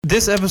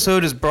This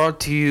episode is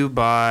brought to you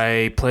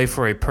by Play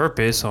for a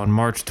Purpose. On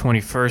March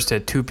 21st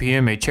at 2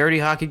 p.m., a charity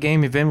hockey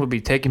game event will be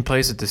taking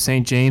place at the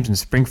St. James in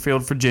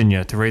Springfield,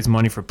 Virginia, to raise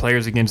money for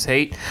Players Against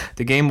Hate.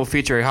 The game will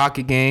feature a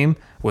hockey game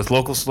with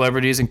local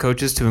celebrities and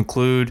coaches to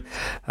include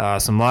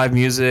some live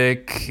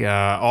music,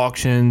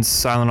 auctions,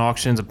 silent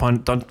auctions, a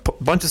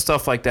bunch of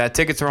stuff like that.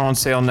 Tickets are on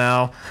sale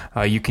now.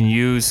 You can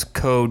use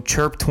code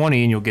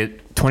CHIRP20 and you'll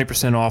get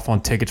 20% off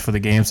on tickets for the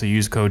game. So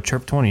use code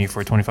CHIRP20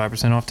 for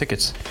 25% off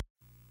tickets.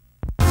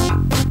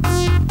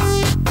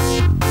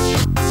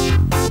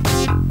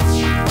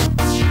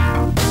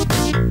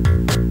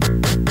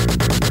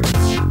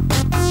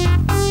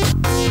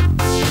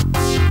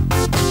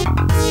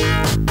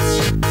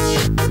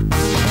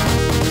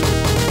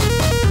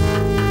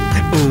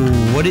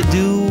 What it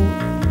do,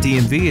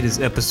 DMV? It is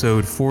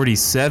episode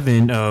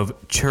 47 of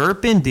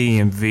Chirpin'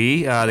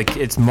 DMV.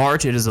 It's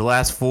March. It is the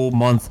last full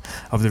month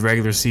of the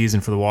regular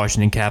season for the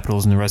Washington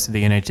Capitals and the rest of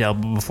the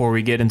NHL. But before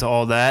we get into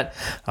all that,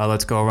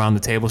 let's go around the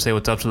table, say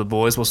what's up to the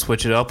boys. We'll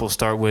switch it up. We'll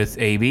start with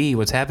AB.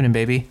 What's happening,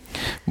 baby?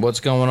 What's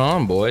going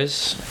on,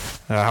 boys?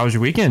 How was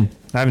your weekend?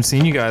 I haven't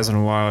seen you guys in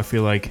a while, I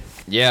feel like.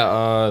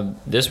 Yeah,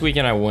 this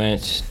weekend I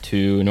went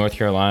to North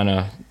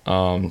Carolina,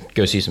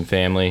 go see some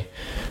family,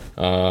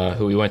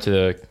 who we went to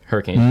the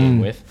Hurricanes game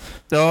with.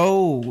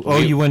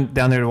 You went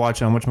down there to watch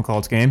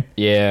whatchamacallit's game?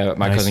 Yeah,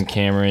 my Nice. cousin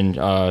Cameron,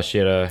 she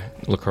had a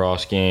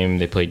lacrosse game.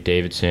 They played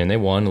Davidson. They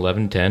won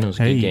 11-10. It was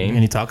a good game.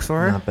 Any talks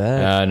for her? Not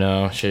bad.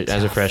 No,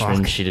 as a freshman,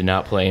 fuck. she did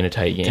not play in a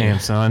tight game. Damn,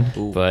 son.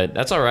 But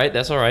that's all right.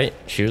 That's all right.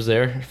 She was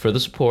there for the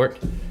support,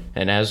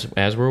 and as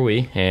were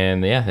we.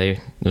 And yeah, it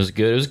was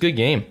good. It was a good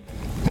game.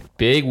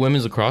 Big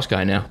women's lacrosse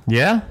guy now.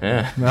 Yeah?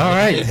 Yeah. All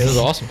right. It was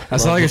awesome. I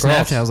saw Love your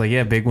lacrosse. Snapchat. I was like,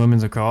 yeah, big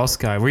women's lacrosse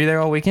guy. Were you there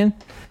all weekend?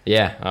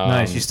 Yeah.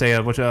 Nice. You stay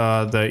at your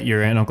aunt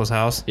and uncle's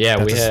house? Yeah,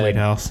 That's we a had sweet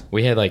house.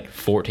 We had like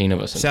 14 of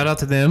us. Shout out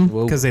to them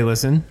because they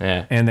listen.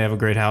 Yeah. And they have a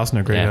great house and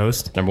a great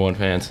host. Number one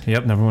fans.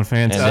 Yep, number one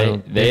fans.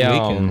 And they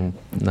weekend.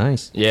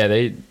 Nice. Yeah,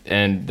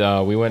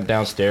 we went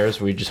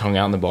downstairs. We just hung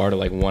out in the bar till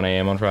like 1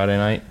 a.m. on Friday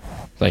night.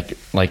 Like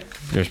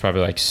there's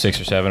probably like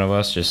 6 or 7 of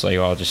us, just like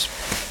all just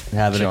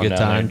Having a chilling good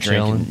down there, time,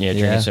 chilling.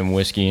 drinking some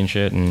whiskey and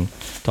shit, and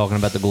Talking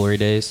about the glory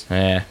days.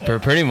 yeah,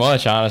 pretty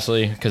much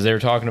honestly, because they were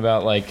talking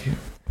about like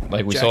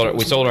we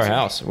sold our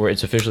house where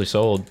it's officially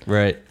sold.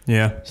 Right.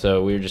 Yeah.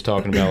 So we were just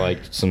talking about like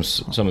some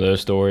of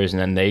those stories, and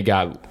then they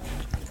got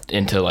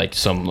into like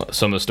some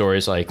of the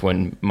stories, like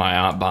when my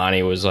aunt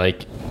Bonnie was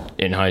like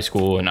in high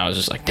school, and I was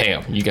just like,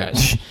 damn, you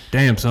guys,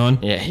 Damn, son.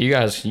 yeah, you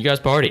guys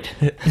partied.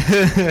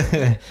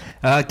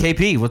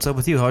 KP, what's up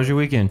with you? How was your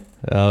weekend?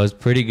 It was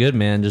pretty good,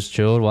 man. Just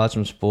chilled, watched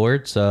some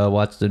sports.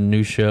 Watched a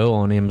new show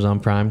on Amazon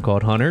Prime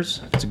called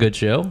Hunters. It's a good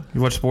show.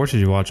 What sports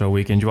did you watch all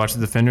weekend? Did you watch the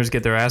Defenders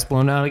get their ass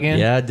blown out again?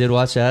 Yeah, I did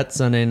watch that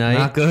Sunday night.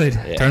 Not good.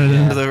 Turn it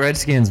into the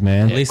Redskins,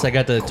 man. At least I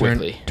got to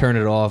Quickly. turn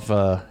it off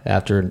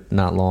after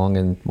not long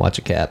and watch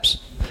the Caps.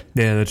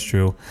 Yeah, that's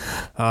true.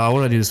 What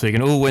did I do this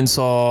weekend? Went and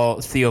saw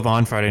Theo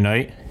Von Friday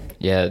night.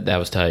 Yeah, that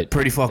was tight.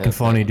 Pretty fucking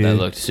funny, dude. That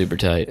looked super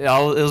tight. It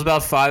was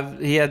about 5.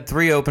 He had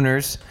 3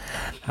 openers.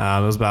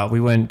 We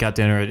went, got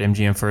dinner at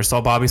MGM first.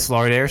 Saw Bobby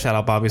Solari there. Shout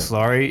out Bobby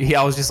Solari.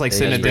 I was just like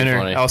sitting he's at pretty dinner.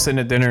 funny. I was sitting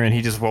at dinner and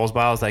he just rolls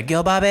by. I was like,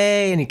 yo, Bobby.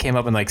 And he came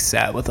up and like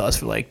sat with us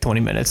for like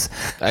 20 minutes.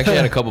 I actually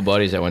had a couple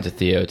buddies that went to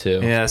Theo too.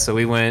 Yeah, so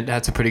we went,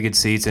 had some pretty good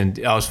seats,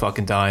 and I was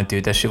fucking dying,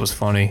 dude. That shit was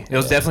funny. It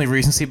was definitely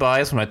recency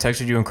bias when I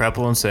texted you and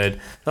Kreppel and said,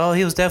 oh,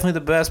 he was definitely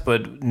the best,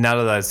 but now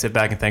that I sit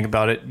back and think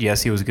about it,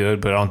 yes, he was good,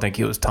 but I don't think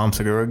he was Tom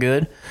Segura good.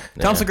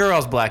 Tom Segura I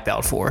was blacked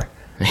out for.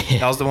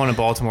 That was the one in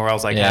Baltimore. I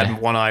was like, Yeah. had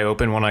one eye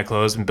open, one eye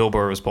closed, and Bill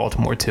Burr was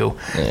Baltimore too.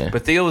 Yeah.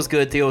 But Theo was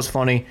good. Theo was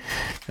funny.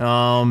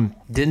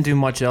 Didn't do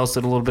much else.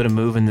 Did a little bit of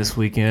moving this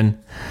weekend.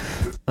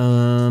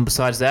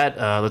 Besides that,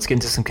 let's get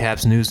into some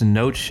Caps news and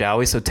notes, shall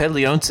we? So Ted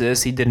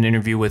Leonsis, he did an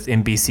interview with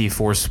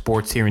NBC4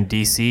 Sports here in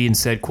D.C. and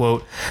said,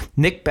 quote,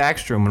 Nick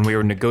Backstrom, when we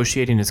were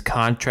negotiating his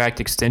contract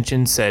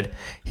extension, said,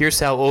 here's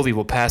how Ovi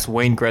will pass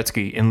Wayne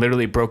Gretzky, and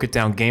literally broke it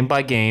down game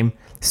by game,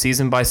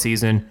 season by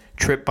season,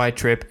 trip by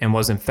trip, and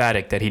was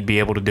emphatic that he'd be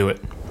able to do it.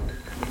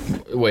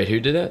 Wait, who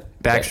did that?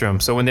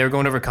 Backstrom. So when they were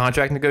going over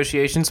contract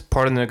negotiations,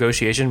 part of the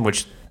negotiation,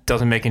 which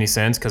doesn't make any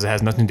sense because it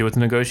has nothing to do with the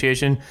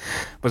negotiation,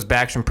 was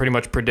Backstrom pretty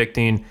much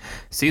predicting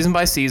season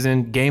by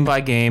season, game by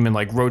game, and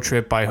like road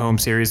trip by home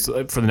series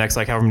for the next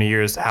like however many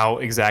years, how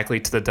exactly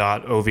to the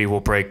dot Ovi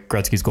will break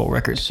Gretzky's goal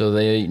record. So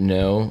they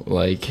know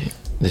like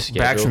the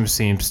schedule. Backstrom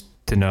seems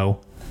to know.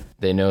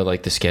 They know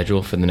like the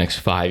schedule for the next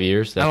 5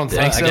 years. I don't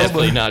think so,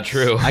 Definitely but- not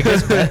true. I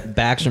guess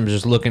Backstrom was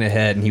just looking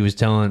ahead, and he was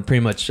telling pretty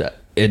much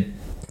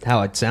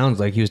how it sounds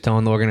like he was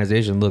telling the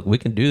organization, look, we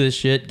can do this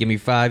shit. Give me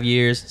 5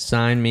 years.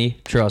 Sign me.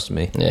 Trust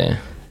me. Yeah.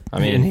 I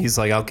mean, And he's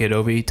like, I'll get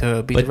Ovi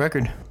to beat the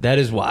record. That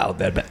is wild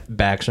that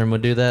Backstrom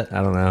would do that.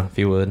 I don't know if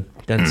he would.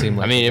 Doesn't seem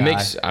like I mean, the it guy.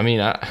 makes. I mean,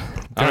 I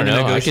don't During the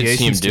know. I could see him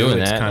negotiations, too, doing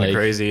it's that. kind of Like,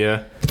 crazy,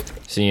 yeah.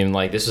 seeing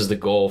like this is the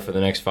goal for the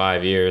next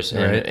 5 years,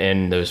 and Right.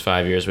 in those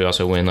 5 years, we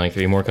also win like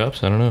 3 more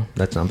cups. I don't know.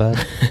 That's not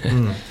bad.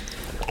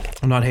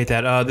 I'm not hate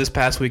that. This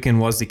past weekend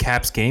was the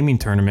Caps gaming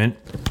tournament.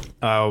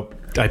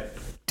 I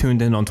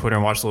tuned in on Twitter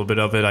and watched a little bit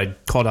of it. I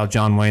called out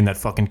John Wayne, that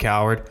fucking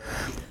coward.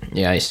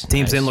 Yeah,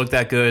 Teams didn't look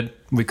that good.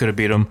 We could have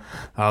beat them.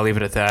 I'll leave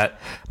it at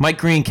that. Mike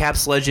Green,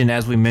 Caps legend,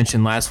 as we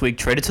mentioned last week,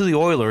 traded to the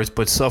Oilers,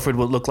 but suffered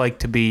what looked like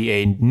to be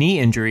a knee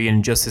injury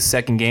in just his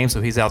second game,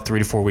 so he's out 3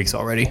 to 4 weeks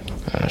already.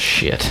 Oh,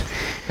 shit.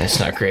 That's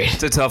not great.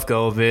 It's a tough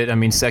go of it. I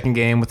mean, second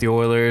game with the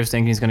Oilers,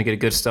 thinking he's going to get a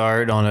good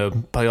start on a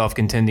playoff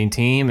contending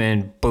team,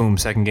 and boom,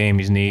 second game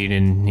he's kneed,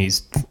 and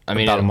he's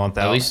about a month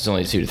out. At least it's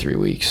only 2 to 3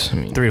 weeks. I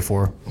mean, 3 to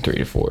 4. 3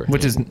 to 4.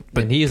 Which is,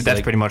 but he's that's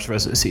like, pretty much the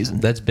rest of the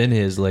season. That's been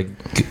his like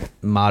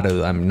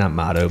motto. I mean, not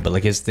motto, but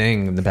like his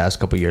thing in the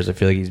past couple of years. I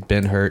feel like he's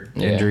been hurt,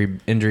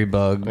 injury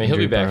bug. I mean, he'll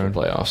be back for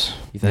playoffs.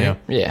 You think?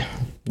 Yeah.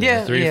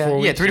 Yeah, 3 to 4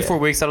 weeks. 3 to 4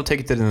 weeks. That'll take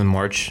it to the end of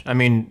March. I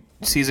mean,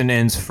 season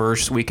ends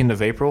first weekend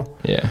of April.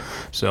 Yeah.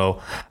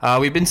 So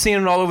we've been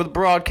seeing it all over the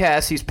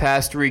broadcast these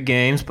past 3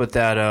 games, but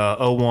that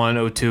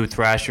 0-1-0-2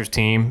 Thrashers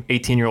team,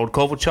 18-year-old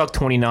Kovalchuk,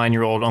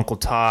 29-year-old Uncle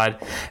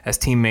Todd, as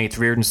teammates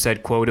Reardon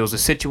said, quote, "It was a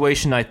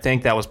situation I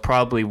think that was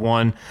probably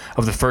one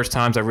of the first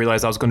times I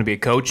realized I was going to be a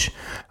coach."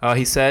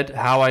 He said,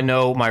 "How I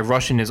know my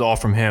Russian is all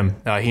from him.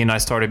 He and I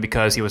started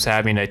because he was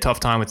having a tough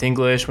time with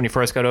English when he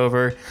first got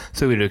over,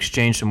 so we'd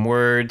exchange some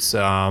words."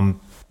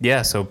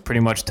 Yeah, so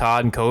pretty much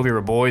Todd and Covey were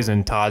boys,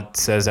 and Todd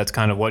says that's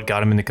kind of what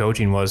got him into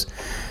coaching, was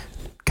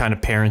kind of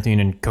parenting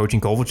and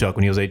coaching Kovalchuk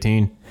when he was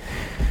 18.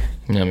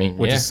 I mean,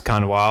 which is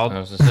kind of wild.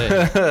 I was going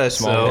to say,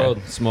 small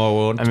world. Small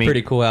world. It's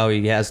pretty cool how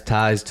he has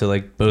ties to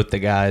like both the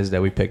guys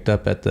that we picked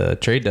up at the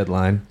trade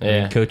deadline. Yeah. I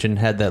mean, coaching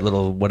had that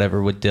little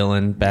whatever with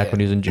Dylan back when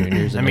he was in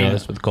juniors. And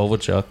this with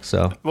Kovalchuk.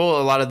 So well,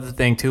 a lot of the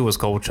thing too was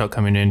Kovalchuk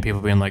coming in,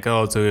 people being like,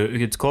 "Oh,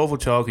 it's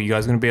Kovalchuk. Are you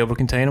guys going to be able to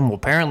contain him?" Well,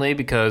 apparently,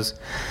 because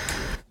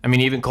I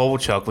mean, even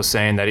Kovalchuk was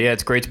saying that, yeah,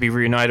 it's great to be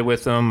reunited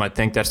with him. I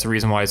think that's the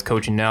reason why he's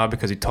coaching now,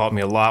 because he taught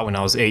me a lot when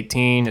I was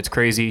 18. It's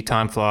crazy.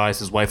 Time flies.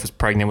 His wife was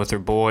pregnant with her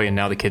boy, and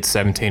now the kid's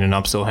 17 and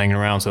I'm still hanging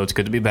around, so it's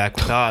good to be back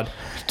with Todd.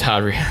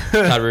 Todd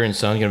Reardon's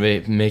son going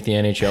to make the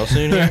NHL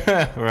soon?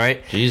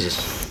 Right?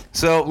 Jesus.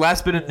 So,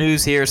 last bit of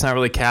news here. It's not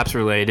really Caps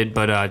related,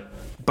 but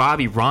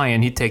Bobby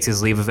Ryan, he takes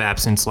his leave of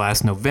absence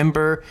last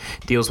November,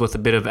 deals with a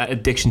bit of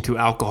addiction to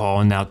alcohol,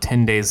 and now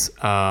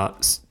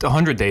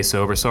 100 days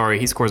sober. Sorry,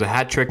 he scores a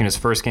hat trick in his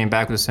first game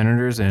back with the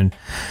Senators, and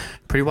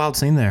pretty wild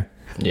scene there.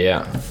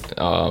 Yeah,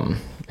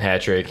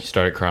 hat trick. He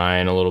started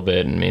crying a little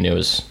bit. I mean, it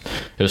was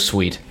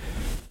sweet.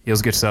 It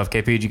was good stuff.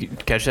 KP, did you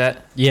catch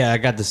that? Yeah, I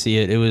got to see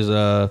it. It was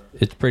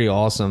it's pretty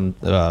awesome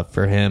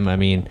for him. I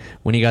mean,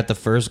 when he got the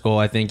first goal,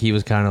 I think he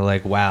was kind of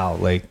like, wow,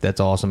 like that's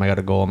awesome. I got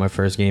a goal on my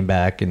first game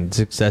back, and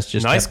success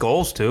just nice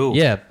goals too.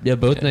 Yeah,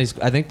 both nice.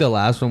 I think the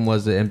last one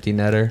was the empty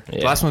netter. Yeah.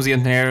 The last one was the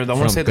empty netter. I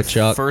want to say the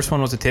Tkachuk. First one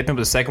was the tipping,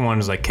 but the second one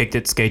was like kicked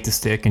it, skate the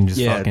stick, and just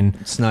fucking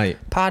snipe.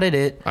 Potted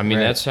it. I mean,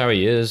 that's how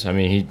he is. I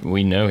mean,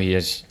 we know he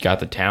has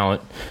got the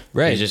talent.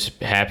 Right. He just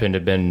happened to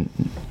have been.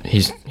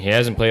 He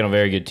hasn't played on a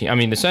very good team. I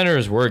mean, the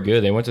Senators were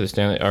good. They went to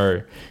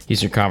the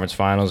Eastern Conference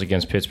Finals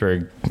against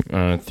Pittsburgh 2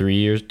 or 3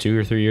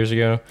 years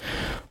ago.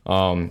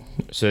 So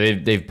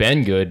they've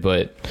been good,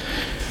 but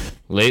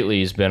lately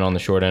he's been on the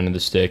short end of the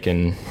stick.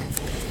 And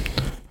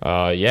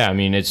yeah, I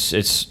mean,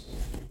 it's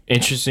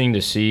interesting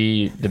to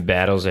see the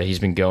battles that he's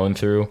been going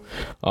through.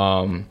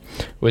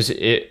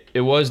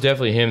 It was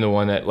definitely him, the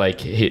one that like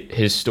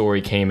his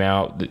story came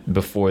out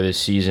before this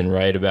season,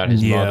 right, about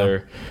his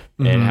mother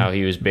and how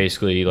he was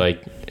basically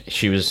like,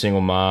 she was a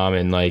single mom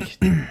and like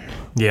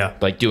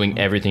like doing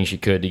everything she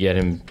could to get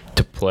him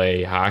to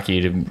play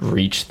hockey, to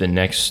reach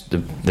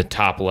the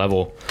top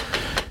level.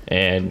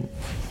 And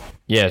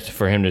yeah,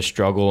 for him to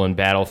struggle and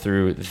battle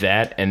through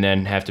that and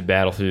then have to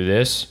battle through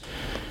this,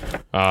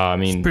 I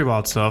mean, it's pretty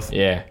wild stuff.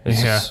 Yeah,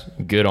 it's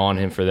good on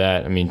him for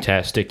that. I mean,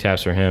 stick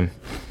taps for him.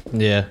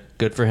 Yeah,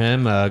 good for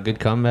him. Good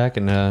comeback,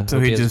 and so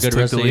he just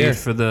took the lead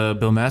for the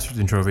Bill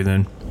Masterton Trophy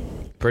then.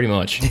 Pretty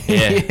much.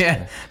 Yeah.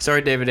 Yeah.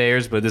 Sorry, David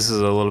Ayers, but this is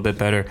a little bit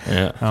better.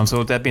 Yeah. So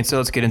with that being said,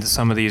 let's get into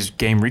some of these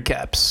game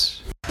recaps.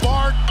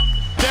 Bar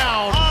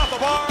down. Off the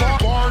bar.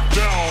 Bar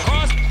down.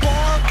 Cross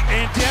bar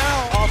and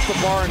down. Off the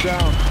bar and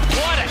down.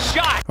 What a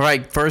shot. All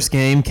right, first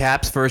game,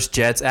 Caps versus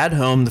Jets at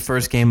home. The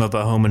first game of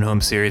a home-and-home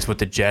series with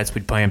the Jets.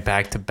 We'd play them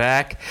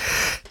back-to-back.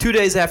 2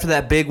 days after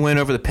that big win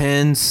over the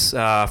Pens,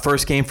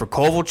 first game for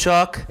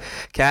Kovalchuk.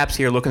 Caps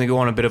here looking to go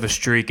on a bit of a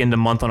streak, end the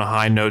month on a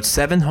high note.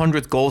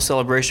 700th goal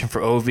celebration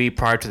for OV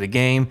prior to the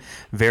game.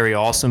 Very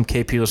awesome.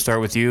 KP, we'll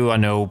start with you.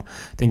 I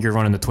think you're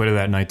running the Twitter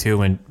that night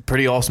too, and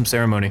pretty awesome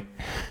ceremony.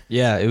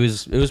 Yeah, it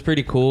was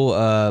pretty cool.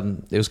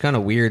 It was kind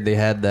of weird. They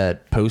had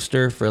that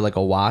poster for like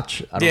a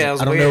watch. I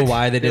don't know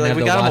why they didn't have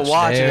the watch. We got him a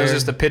watch, there. and it was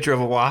just a picture of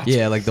a watch.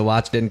 Yeah, like the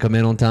watch didn't come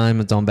in on time.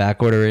 It's on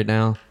back order right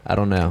now. I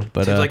don't know,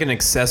 but it's like an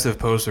excessive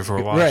poster for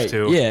a watch, right,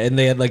 too. Yeah, and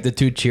they had like the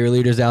 2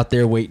 cheerleaders out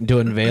there waiting to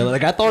unveil it.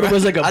 Like I thought it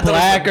was like a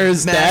plaque or a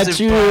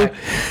statue. And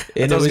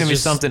it was gonna be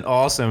something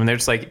awesome. And they're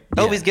just like,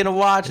 he's gonna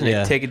watch, and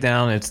they take it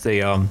down. It's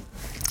the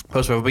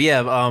poster. But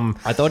yeah,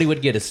 I thought he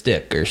would get a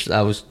stick, or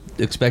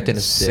expecting a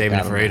stick. Saving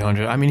it for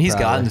 800. I mean, he's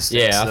gotten the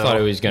sticks. Yeah, I thought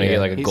he was going to get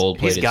like a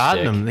gold-plated He's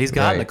gotten stick. them. He's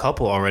gotten a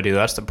couple already.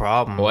 That's the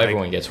problem. Well,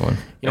 everyone gets one.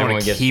 You don't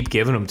want to keep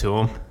giving them to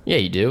him. Yeah,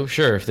 you do.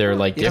 Sure, if they're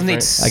like different.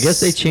 I guess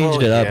they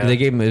changed it up. Yeah. They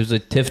gave him, it was a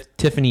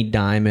Tiffany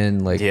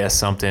Diamond, like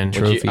something.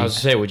 trophy. I was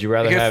to say, would you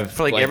rather have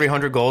for like every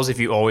 100 goals if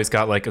you always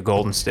got like a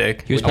golden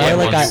stick? He was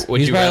probably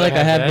like,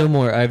 I have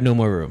no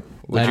more room.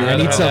 Would you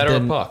rather have that or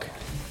a puck?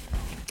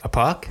 A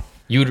puck?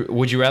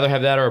 Would you rather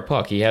have that or a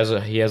puck? He has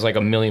like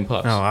a million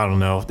pucks. Oh, I don't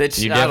know.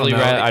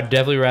 I'd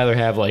definitely rather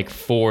have like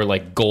 4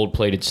 like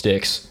gold-plated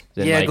sticks.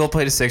 Than like,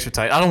 gold-plated sticks are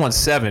tight. I don't want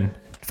 7.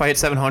 If I hit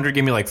 700,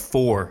 give me like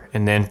 4,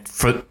 and then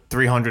for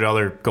 300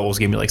 other goals,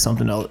 give me like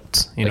something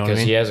else. You know what I mean?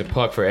 Because he has a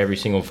puck for every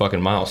single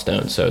fucking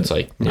milestone, so it's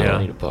like I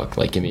don't need a puck.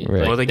 Like give me.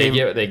 Right. Like,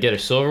 well, they get a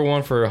silver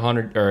one for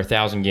 100 or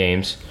 1,000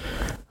 games.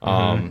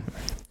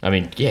 I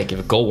mean, give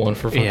a gold one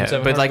for fucking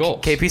 700 but like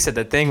goals. KP said,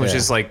 that thing was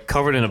just like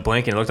covered in a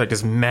blanket. It looked like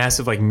this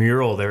massive like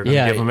mural they were going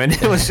to give him, and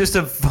it was just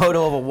a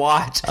photo of a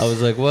watch. I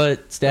was like,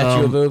 what?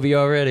 Statue of Ovi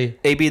already?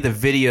 AB, the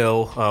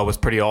video was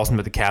pretty awesome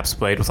that the Caps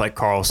played with like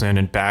Carlson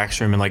and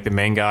Backstrom and like the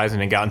main guys,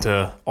 and then got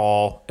into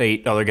all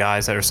 8 other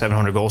guys that are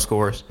 700 goal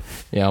scorers.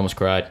 Yeah, I almost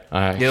cried.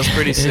 It was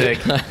pretty sick.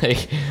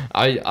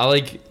 I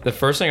like, the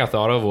first thing I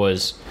thought of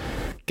was,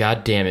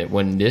 God damn it,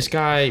 when this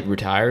guy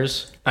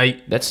retires,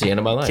 that's the end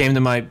of my life. Came to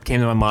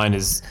my mind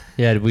is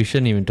we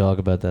shouldn't even talk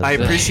about that. I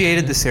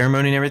appreciated the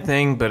ceremony and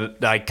everything,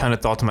 but I kind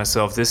of thought to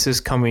myself, this is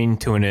coming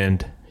to an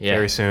end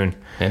very soon.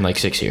 In like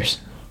 6 years.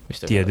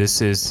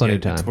 This is plenty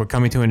of time. We're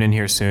coming to an end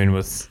here soon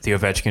with the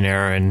Ovechkin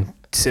era, and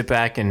sit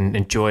back and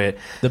enjoy it.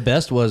 The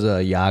best was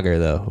Yager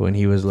though, when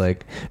he was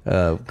like,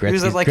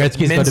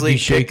 Gretzky's a men's league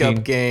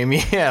pickup game.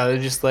 Yeah, they're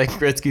just like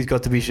Gretzky's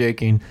got to be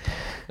shaking.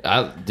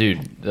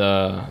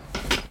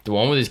 The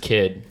one with his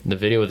kid, the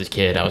video with his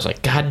kid, I was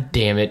like, God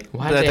damn it!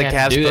 Why did they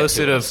have to do that? The Cavs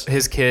posted of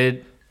his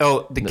kid.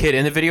 Oh, the kid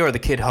in the video or the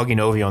kid hugging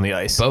Ovi on the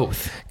ice?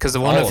 Both. Because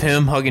the one of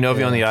him hugging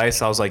Ovi on the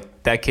ice, I was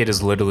like, that kid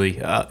is literally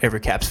every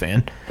Caps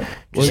fan.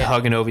 Just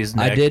hugging Ovi's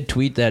neck. I did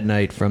tweet that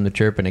night from the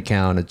Chirpin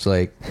account. It's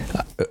like,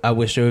 I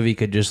wish Ovi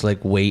could just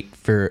like wait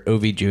for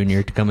Ovi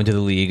Jr. to come into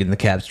the league and the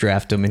Caps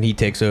draft him and he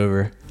takes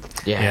over.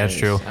 Yeah, that's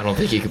true. I don't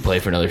think he could play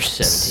for another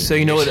 17 So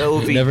you know what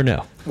Ovi... You never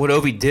know. What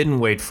Ovi didn't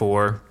wait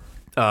for...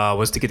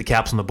 was to get the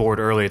Caps on the board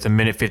early. It's a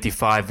minute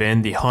 55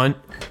 in. The hunt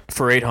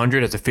for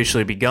 800 has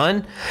officially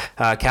begun.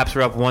 Caps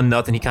are up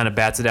 1-0. He kind of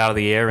bats it out of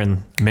the air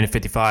in minute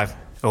 55.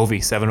 Ovi,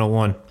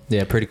 7:01.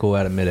 Yeah, pretty cool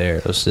out of midair.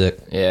 It was sick.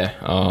 Yeah.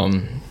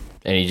 And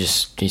he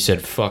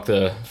said, fuck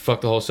the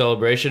whole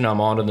celebration. I'm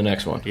on to the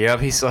next one. Yep.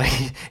 He's like,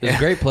 it's a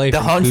great play.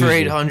 The hunt for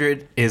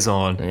 800 is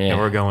on. And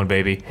we're going,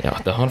 baby. Yeah,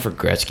 the hunt for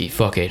Gretzky.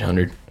 Fuck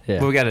 800. Yeah.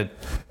 But we got to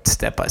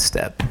step by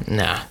step.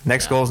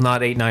 Next goal is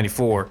not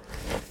 894.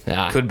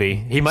 Could be.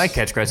 He might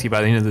catch Gretzky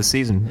by the end of the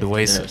season. The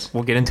ways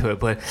we'll get into it.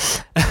 But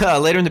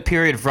later in the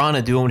period,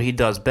 Vrana doing what he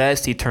does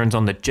best. He turns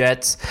on the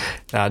Jets.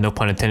 No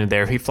pun intended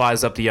there. He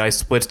flies up the ice,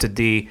 splits to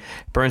D,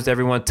 burns to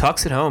everyone,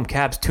 tucks it home.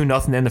 Caps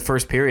 2-0 in the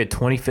first period.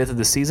 25th of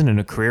the season and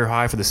a career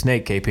high for the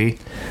Snake, KP.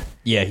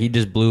 Yeah, he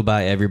just blew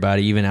by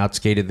everybody. Even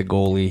outskated the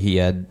goalie. He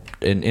had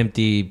an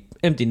empty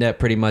net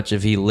pretty much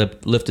if he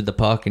lifted the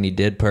puck, and he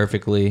did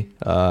perfectly.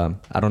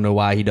 I don't know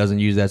why he doesn't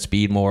use that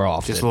speed more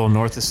often. Just a little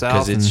north to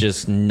south. Because it's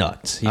just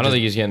nuts. I don't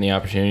think he's getting the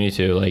opportunity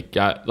to.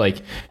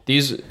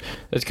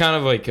 It's kind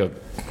of like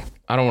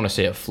I don't want to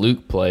say a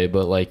fluke play,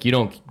 but like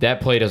that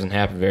play doesn't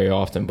happen very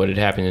often, but it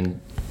happened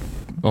in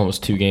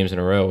almost 2 games in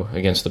a row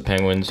against the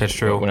Penguins. That's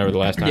true. Whenever the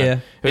last time. Yeah.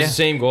 It was the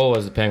same goal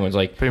as the Penguins.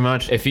 Like, pretty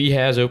much. If he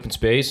has open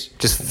space,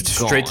 just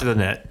straight to the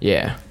net.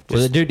 Yeah.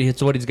 Well, the dude,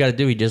 it's what he's got to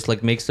do. He just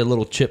like makes a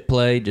little chip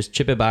play, just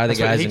chip it by the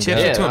guys. He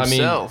chips it to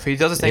himself. He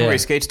does this thing where he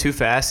skates too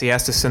fast. He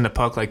has to send the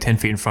puck like 10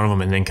 feet in front of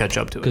him and then catch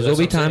up to it. Because there'll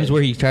be times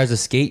where he tries to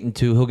skate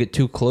into, he'll get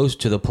too close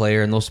to the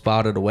player and they'll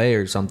spot it away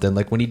or something.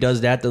 Like when he does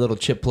that, the little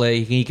chip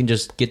play, he can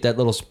just get that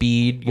little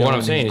speed. What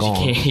I'm saying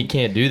is he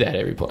can't do that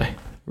every play.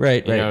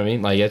 Right. You know what I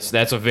mean? Like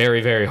that's a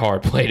very, very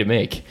hard play to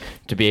make,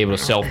 to be able to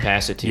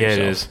self-pass it to yourself.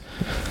 Yeah, it is.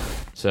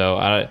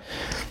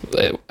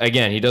 So,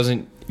 again, he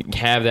doesn't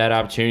have that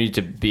opportunity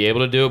to be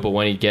able to do it, but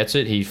when he gets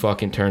it, he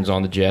fucking turns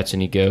on the Jets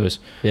and he goes.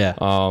 Yeah.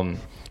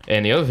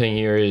 And the other thing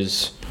here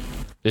is,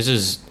 this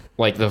is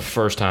like the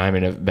first time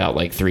in about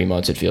like 3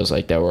 months it feels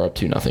like that we're up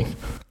 2-0.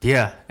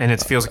 Yeah, and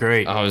it feels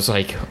great. I was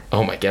like,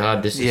 oh my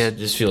god,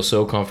 this feels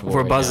so comfortable.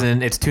 We're buzzing.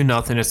 Now. It's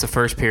 2-0. It's the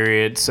first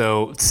period.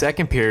 So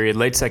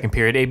late second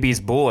period, AB's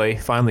boy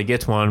finally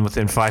gets one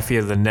within 5 feet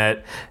of the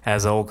net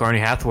as old Garney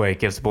Hathaway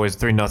gives the boys a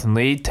 3-0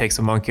 lead, takes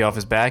a monkey off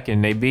his back,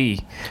 and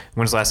AB.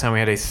 When's the last time we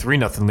had a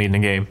 3-0 lead in a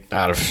game?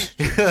 Out of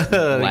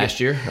last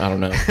year? I don't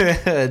know.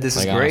 This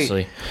is great.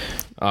 Honestly.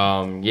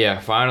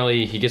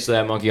 Finally he gets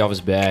that monkey off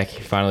his back.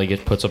 He finally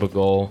puts up a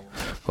goal.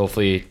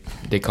 Hopefully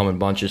they come in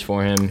bunches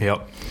for him.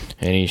 Yep.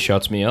 And he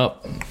shuts me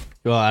up.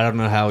 Well, I don't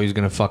know how he's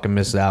gonna fucking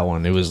miss that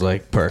one. It was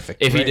like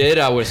perfect. If he did,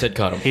 I would have said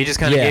cut him. He just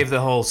kind of gave the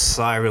whole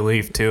sigh of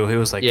relief too. He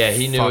was like, yeah,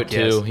 he knew it too.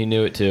 Yes. He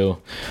knew it too.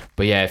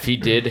 But yeah, if he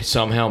did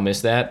somehow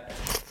miss that,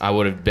 I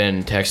would have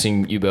been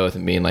texting you both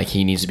and being like,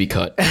 he needs to be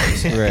cut.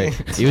 Right.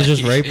 He was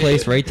just right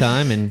place, right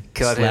time, and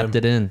slapped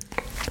it in.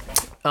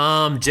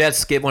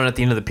 Jets get one at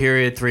the end of the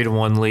period,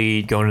 3-1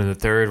 lead going into the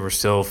third. We're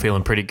still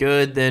feeling pretty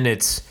good. Then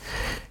it's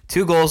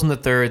 2 goals in the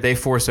third. They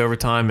force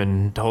overtime,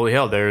 and holy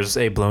hell, there's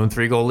a blown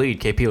 3-goal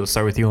lead. KP, let's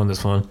start with you on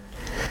this one.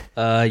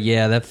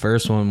 Yeah, that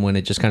first one when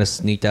it just kind of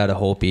sneaked out of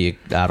Holtby,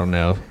 I don't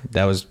know.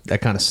 That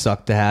kind of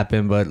sucked to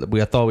happen, but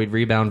I thought we'd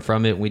rebound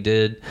from it. And we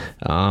did.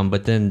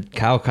 But then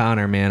Kyle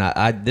Connor,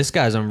 man, this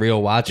guy's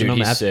unreal. Watching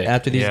him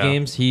after these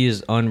games, he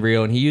is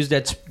unreal, and he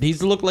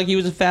looked like he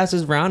was as fast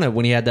as Vrana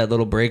when he had that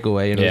little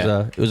breakaway, and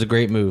it was a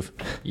great move.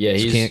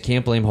 Yeah,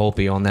 can't blame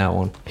Holtby on that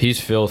one. He's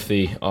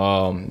filthy.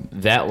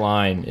 That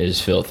line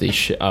is filthy.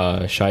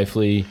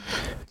 Scheifele,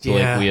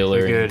 Blake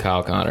Wheeler, and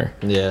Kyle Connor.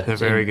 Yeah, they're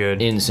very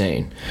good.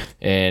 Insane.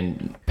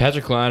 And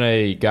Patrick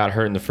Laine got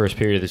hurt in the first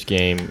period of this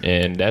game,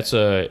 and that's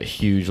a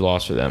huge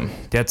loss for them.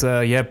 That's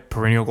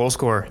perennial goal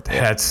scorer.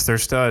 That's their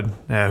stud,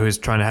 who's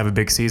trying to have a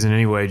big season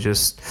anyway,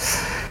 just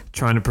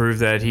trying to prove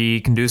that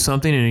he can do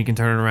something and he can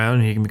turn it around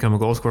and he can become a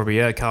goal scorer. But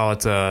yeah, Kyle,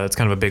 it's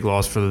kind of a big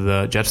loss for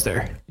the Jets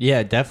there.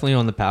 Yeah, definitely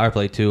on the power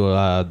play too.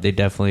 They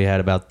definitely had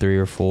about 3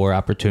 or 4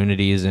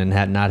 opportunities, and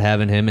not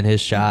having him in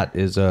his shot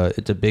it's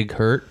a big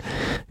hurt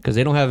because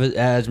they don't have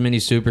as many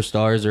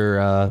superstars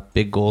or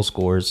big goal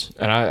scorers.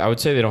 And I would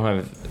say they don't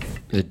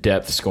have the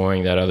depth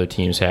scoring that other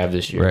teams have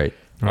this year.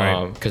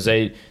 Right. Because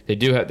they have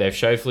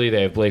Scheifele,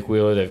 they have Blake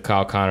Wheeler, they have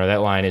Kyle Connor.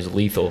 That line is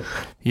lethal.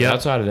 Yeah.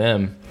 Outside of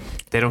them,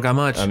 they don't got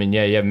much. I mean,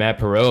 you have Matt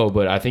Perreault,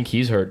 but I think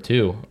he's hurt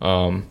too.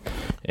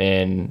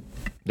 And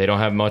they don't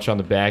have much on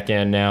the back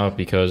end now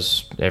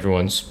because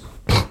everyone's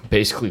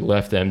basically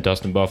left them.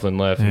 Dustin Byfuglien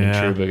left, and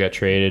Trouba got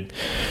traded.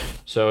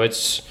 So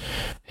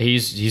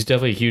he's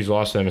definitely a huge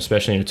loss to them,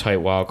 especially in a tight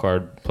wild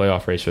card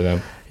playoff race for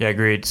them. Yeah,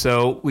 agreed.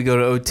 So we go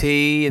to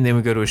OT, and then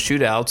we go to a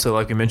shootout. So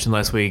like we mentioned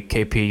last week,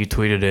 KP, you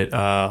tweeted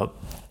it.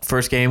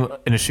 First game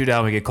in a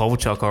shootout, we get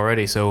Kovalchuk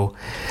already. So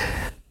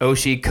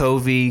Oshie,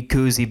 Covey,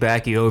 Kuzi,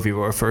 Backy, Ovi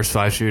were our first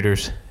 5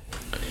 shooters.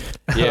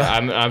 Yeah,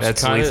 I'm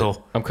That's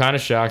lethal. I'm kind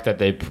of shocked that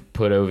they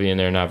put Ovi in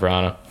there, not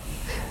Vrana.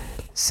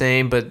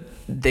 Same, but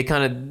they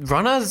kind of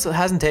Vrana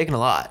hasn't taken a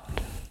lot.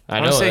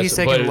 I know, he's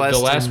taken less.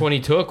 The last one he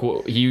took,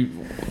 he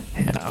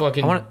took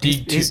a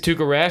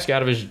Rask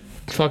out of his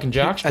fucking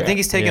jockstrap. I think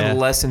he's taken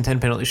less than 10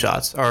 penalty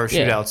shots or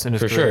shootouts in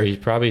his career.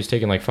 For sure. He's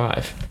taken like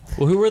 5.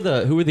 Well, who were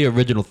the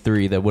original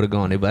 3 that would have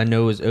gone? I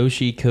know it was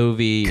Oshie,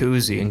 Covey,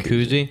 Kuzi, and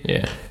Kuzi.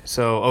 Yeah.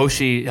 So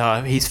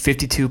Oshie, he's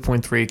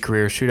 52.3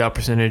 career shootout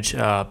percentage.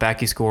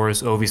 Backy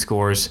scores, Ovi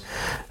scores.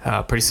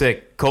 Pretty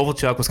sick.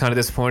 Kovalchuk was kind of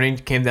disappointing.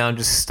 Came down,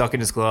 just stuck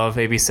in his glove.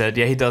 AB said,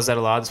 "Yeah, he does that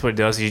a lot. That's what he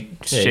does. He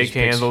shake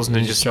handles and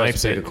then just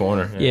snipes it." A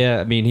corner. Yeah,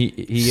 I mean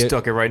he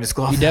stuck it right in his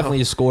glove. He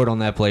definitely scored on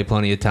that play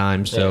plenty of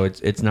times, so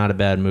it's not a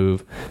bad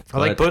move. I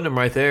like putting him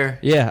right there.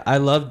 Yeah, I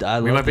loved.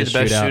 We might be the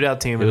best shootout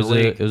team in the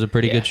league. It was a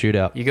pretty good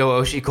shootout. You go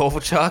Oshie,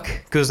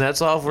 Kovalchuk,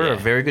 Kuznetsov. We're a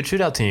very good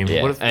shootout team.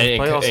 Yeah. What if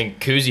and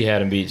Kuzi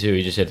had him beat too.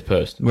 He just hit the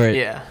post. Right.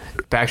 Yeah.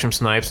 Backstrom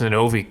snipes and then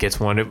Ovi gets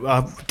one.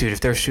 Dude,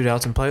 if there's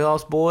shootouts in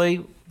playoffs, boy,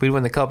 we'd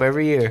win the cup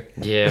every year.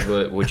 Yeah,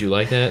 but would you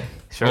like that?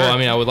 Sure. Well, I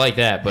mean, I would like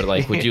that, but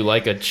like, would you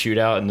like a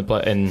shootout in the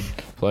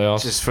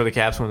playoffs? Just for the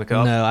Caps win the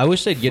cup? No, I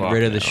wish they'd get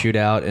rid of the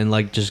shootout and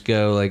like just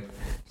go like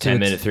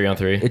 10-minute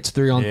 3-on-3. It's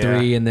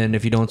 3-on-3, and then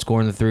if you don't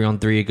score in the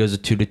 3-on-3, it goes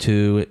to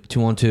 2-2,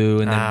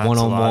 2-on-2, and then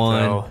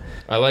 1-on-1.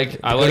 I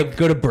like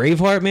go to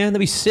Braveheart, man. That'd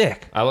be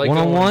sick. I like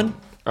 1-on-1.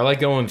 I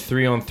like going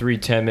 3-on-3,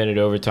 10-minute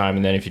overtime,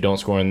 and then if you don't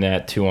score in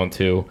that,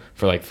 2-on-2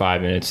 for like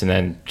 5 minutes, and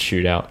then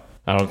shootout.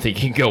 I don't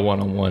think you can go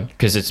 1-on-1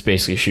 because it's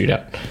basically a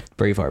shootout.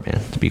 Braveheart, man.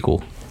 It'd be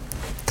cool.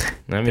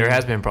 There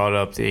has been brought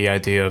up the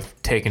idea of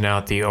taking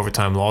out the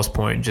overtime loss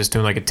point, just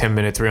doing like a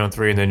 10-minute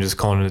 3-on-3, and then just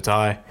calling it a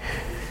tie.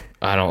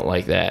 I don't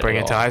like that.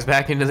 Bringing ties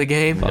back into the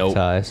game? Nope.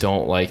 Ties.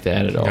 Don't like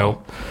that at all.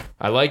 Nope.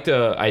 I like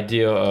the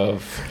idea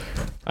of,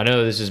 I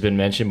know this has been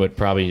mentioned, but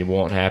probably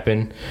won't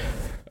happen.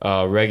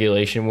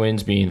 Regulation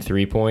wins being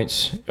 3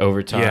 points.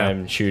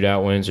 Overtime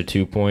shootout wins are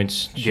 2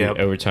 points.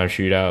 Overtime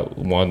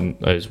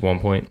shootout is 1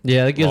 point.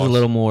 Yeah, that gives a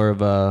little more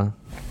of a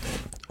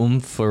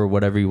oomph or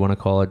whatever you want to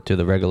call it to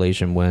the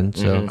regulation win.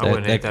 So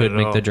that could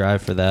make the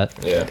drive for that.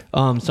 Yeah.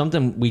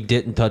 Something we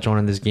didn't touch on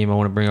in this game I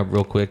want to bring up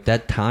real quick.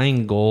 That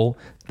tying goal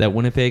that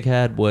Winnipeg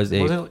had was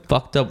a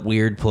fucked up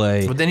weird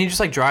play. But then he just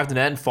like drive the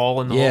net and fall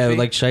in the whole thing.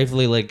 Like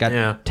Scheifele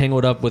got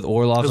tangled up with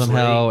Orlov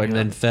somehow and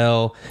then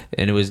fell,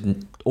 and it was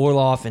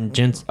Orlov and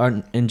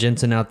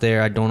Jensen out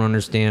there. I don't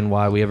understand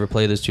why we ever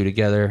play those two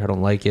together. I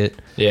don't like it.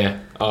 Yeah.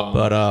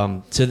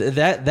 But so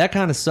that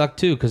kind of sucked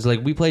too, because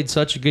like we played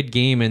such a good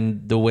game,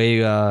 and the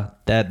way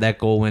that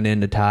goal went in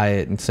to tie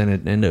it and send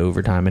it into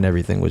overtime and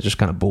everything was just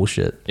kind of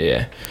bullshit.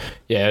 Yeah.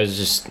 Yeah, it was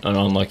just an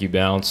unlucky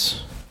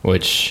bounce,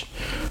 which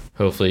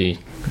hopefully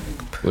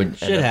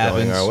would end up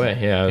going our way.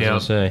 Yeah, I was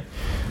gonna say.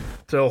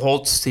 So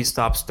Holtz, he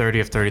stops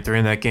 30 of 33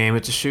 in that game.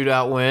 It's a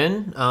shootout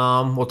win.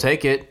 We'll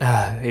take it,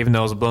 even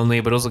though it was a blown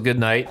lead, but it was a good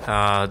night.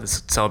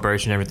 This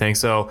celebration and everything.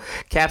 So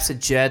Caps at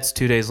Jets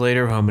 2 days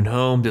later, home and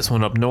home. This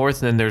one up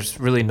north, and then there's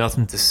really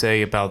nothing to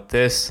say about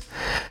this.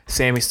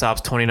 Sammy stops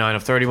 29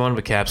 of 31,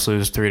 but Caps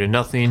lose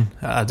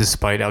 3-0,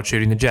 despite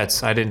outshooting the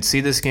Jets. I didn't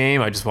see this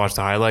game. I just watched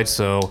the highlights.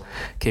 So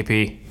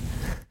KP.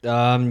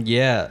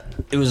 Yeah,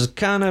 it was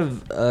kind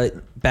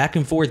of back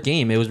and forth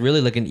game. It was really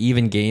like an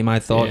even game, I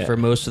thought, for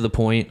most of the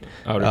point.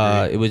 I would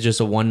agree. It was just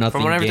a 1-0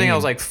 From everything game. I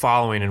was like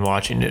following and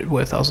watching it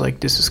with, I was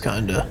like, this is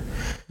kind of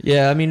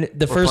Yeah, I mean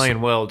we're first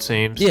playing well, it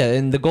seems. Yeah,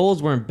 and the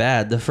goals weren't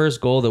bad. The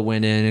first goal that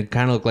went in, it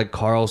kind of looked like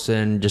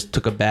Carlson just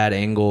took a bad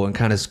angle and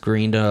kind of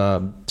screened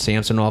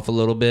Samson off a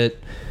little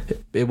bit.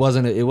 It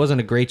wasn't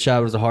a great shot.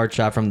 It was a hard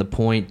shot from the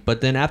point.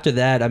 But then after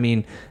that, I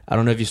mean, I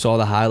don't know if you saw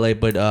the highlight,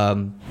 but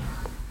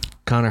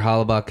Connor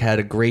Hellebuyck had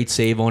a great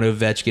save on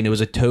Ovechkin. It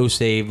was a toe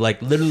save, like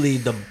literally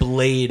the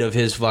blade of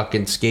his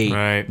fucking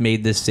skate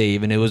made this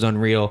save, and it was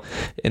unreal.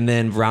 And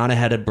then Vrana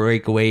had a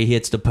breakaway. He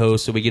hits the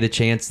post, so we get a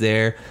chance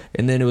there.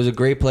 And then it was a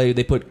great play.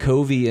 They put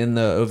Covey in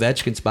the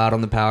Ovechkin spot on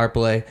the power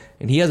play,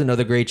 and he has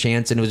another great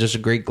chance, and it was just a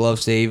great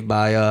glove save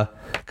by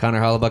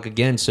Connor Hellebuyck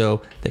again.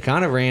 So they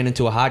kind of ran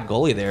into a hot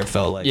goalie there, it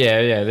felt like.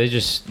 Yeah. They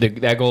just that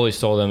goalie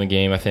stole them the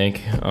game, I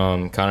think.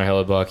 Connor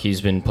Hellebuyck, he's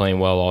been playing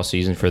well all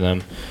season for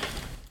them.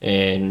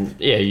 And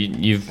yeah,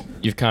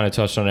 you've kind of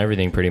touched on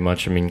everything pretty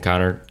much. I mean,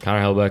 Connor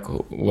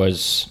Hellebuyck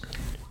was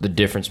the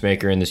difference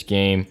maker in this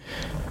game.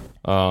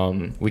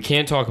 We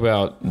can't talk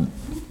about,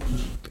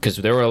 because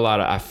there were a lot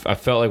of. I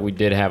felt like we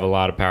did have a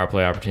lot of power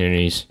play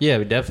opportunities. Yeah,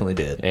 we definitely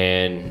did.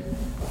 And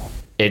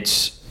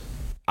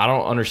I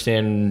don't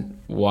understand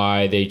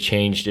why they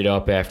changed it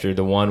up after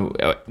the one.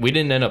 We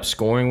didn't end up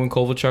scoring when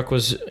Kovalchuk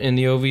was in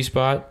the OV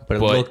spot, but it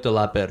looked a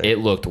lot better. It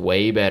looked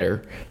way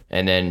better,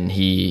 and then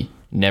he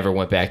never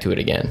went back to it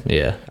again.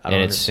 Yeah, I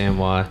don't understand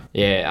why.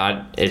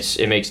 Yeah,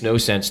 it makes no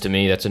sense to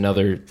me. That's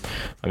another.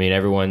 I mean,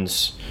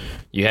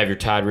 you have your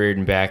Todd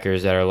Reardon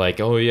backers that are like,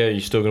 oh yeah,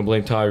 you're still gonna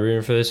blame Todd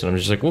Reardon for this, and I'm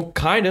just like, well,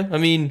 kinda. I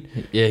mean,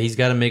 yeah, he's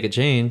got to make a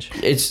change.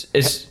 He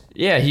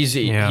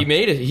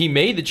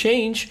made the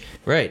change,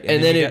 right,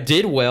 and then it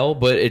did well,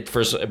 but I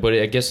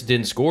guess it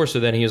didn't score. So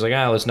then he was like,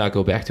 let's not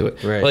go back to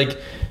it. Right, like.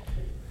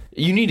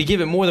 You need to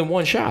give it more than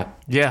one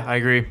shot. Yeah, I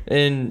agree.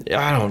 And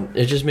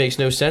it just makes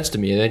no sense to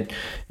me.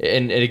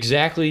 And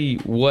exactly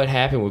what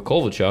happened with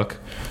Kovalchuk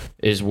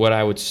is what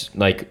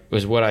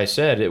I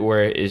said,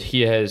 where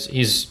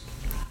he's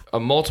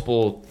a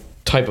multiple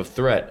type of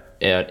threat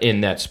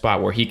in that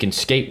spot where he can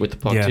skate with the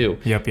puck too.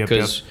 Yep.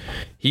 Because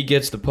he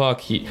gets the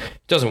puck, he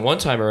doesn't one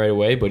timer right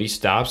away, but he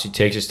stops, he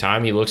takes his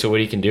time, he looks at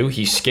what he can do,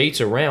 he skates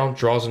around,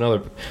 draws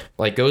another,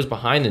 goes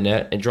behind the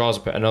net and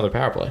draws another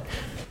power play.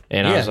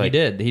 And I was like,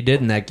 he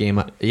did in that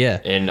game. Yeah.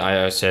 And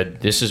I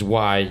said, this is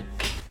why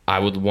I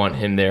would want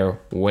him there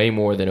way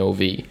more than OV.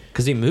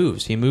 Because he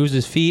moves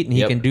his feet, and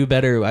he can do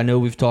better. I know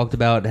we've talked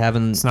about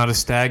having. It's not as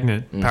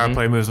stagnant. Power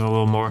play moves a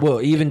little more.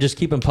 Well, even just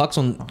keeping pucks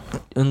on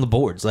the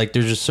boards. Like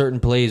there's just certain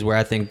plays where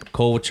I think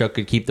Kovalchuk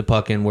could keep the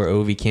puck in where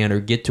OV can't,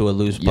 or get to a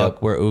loose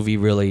puck where OV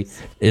really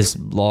is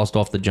lost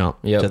off the jump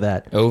to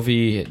that.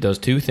 OV does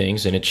two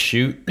things, and it's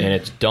shoot and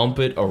it's dump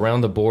it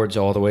around the boards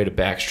all the way to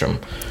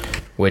Backstrom,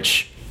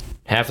 which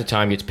half the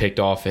time gets picked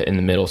off in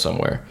the middle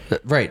somewhere.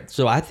 Right.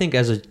 So I think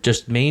as a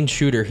just main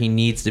shooter, he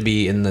needs to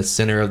be in the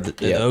center of the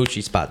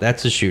Oshie spot.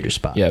 That's a shooter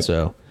spot. Yeah.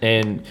 So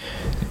and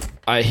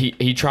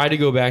he tried to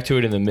go back to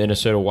it in the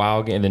Minnesota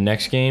Wild game, in the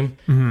next game,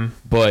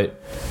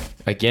 but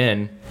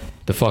again,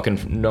 the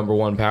fucking number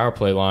one power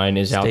play line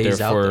is out there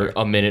for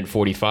a minute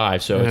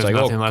 45. So it's like,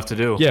 nothing left to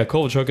do. Yeah,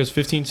 Kovalchuk has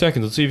 15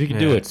 seconds. Let's see if he can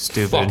do it.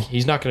 Stupid. Fuck,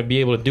 he's not going to be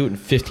able to do it in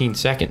 15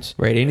 seconds.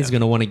 Right, and he's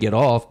going to want to get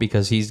off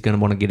because he's going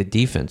to want to get a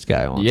defense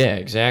guy on. Yeah,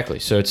 exactly.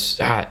 So it's.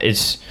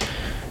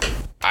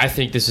 I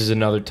think this is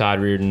another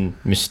Todd Reardon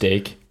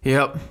mistake.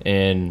 Yep.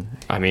 And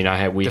I mean,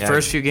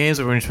 first few games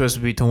we were supposed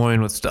to be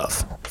toying with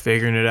stuff,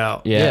 figuring it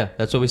out. Yeah,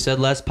 that's what we said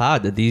last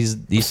pod. That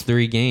these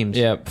 3 games.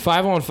 Yeah,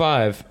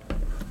 5-on-5.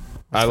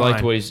 I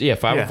liked what he's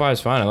 5-on-5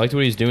 is fine. I liked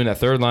what he's doing. That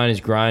third line is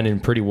grinding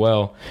pretty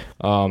well.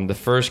 The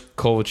first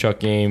Kovalchuk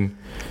game,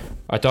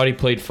 I thought he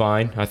played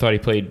fine. I thought he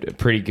played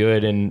pretty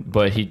good,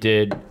 but he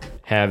did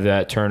have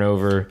that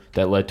turnover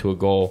that led to a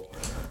goal.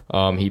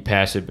 He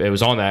passed it. It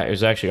was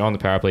actually on the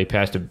power play. He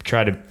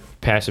tried to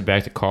pass it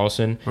back to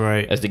Carlson.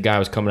 Right. As the guy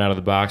was coming out of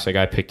the box, that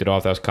guy picked it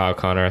off. That was Kyle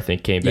Connor, I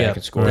think, came back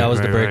and scored. That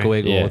was the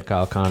breakaway goal with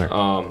Kyle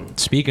Connor.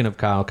 Speaking of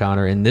Kyle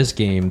Connor, in this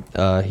game,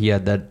 he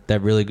had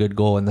that really good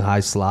goal in the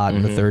high slot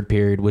in the third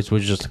period, which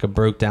was just like a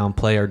broke down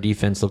play. Our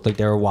defense looked like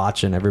they were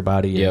watching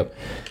everybody. Yep.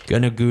 I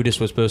know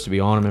Gudis was supposed to be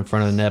on him in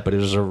front of the net, but it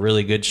was a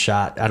really good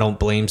shot. I don't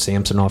blame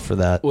Samsonov for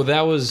that. Well,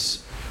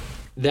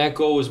 that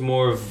goal was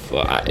more of...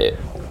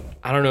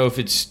 I don't know if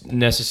it's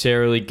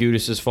necessarily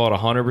Gudis' fault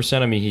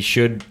 100%. I mean, he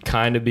should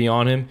kind of be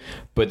on him,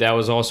 but that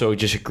was also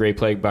just a great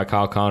play by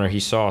Kyle Connor.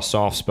 He saw a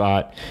soft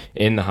spot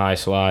in the high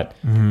slot,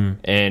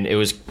 and it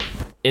was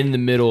in the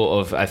middle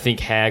of, I think,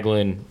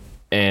 Hagelin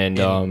and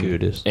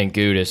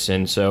Gudis.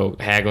 And so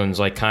Hagelin's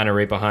like kind of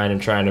right behind him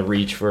trying to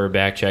reach for a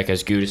back check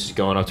as Gudis is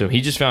going up to him.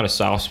 He just found a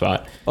soft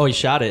spot. Oh, he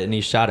shot it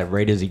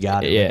right as he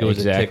got it. Yeah, it was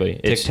exactly.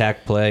 a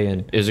tic-tac play.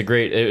 And it was a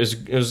great, it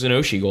was an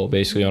Oshie goal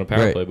basically on a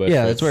power play. But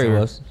yeah, that's where he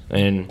was.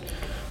 And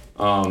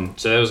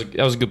so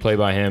that was a good play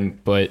by him.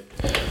 But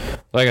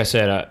like I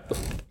said,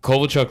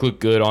 Kovalchuk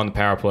looked good on the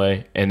power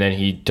play, and then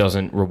he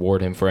doesn't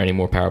reward him for any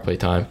more power play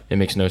time. It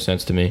makes no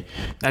sense to me.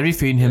 I'd be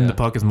feeding him the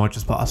puck as much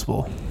as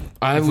possible.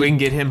 If we can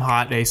get him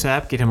hot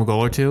ASAP, get him a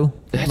goal or two.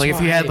 Like if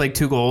he had like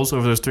 2 goals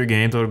over those 3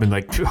 games, I would have been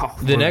like, we're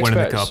winning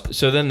the cup.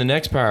 So then the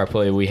next power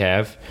play we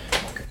have,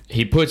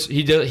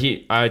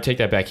 I take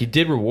that back. He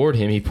did reward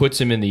him. He puts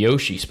him in the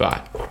Oshie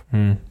spot.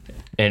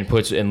 And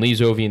leaves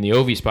Ovi in the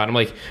Ovi spot. I'm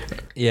like,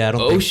 yeah,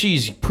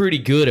 Oshie's pretty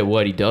good at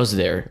what he does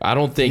there. I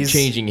don't think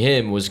changing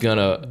him was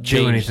gonna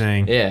do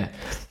anything. Yeah,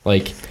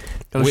 like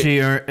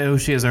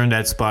Oshie has earned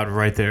that spot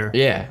right there.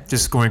 Yeah,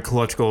 just scoring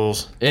clutch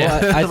goals. Yeah,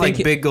 well, I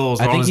think big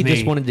goals. I think he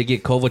just wanted to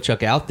get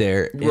Kovalchuk out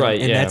there,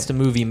 and that's the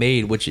move he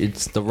made, which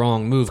it's the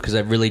wrong move because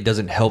that really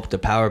doesn't help the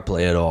power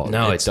play at all.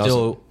 No, it's it doesn't.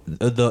 Still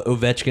the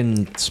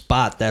Ovechkin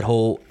spot, that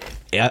whole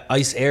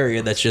ice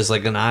area that's just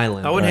like an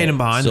island. I wouldn't hate him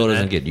behind still the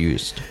doesn't net. get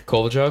used.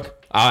 Kovalchuk.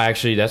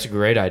 Actually, that's a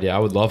great idea. I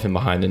would love him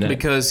behind the net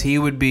because he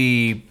would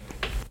be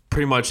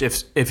pretty much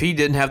if he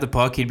didn't have the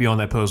puck, he'd be on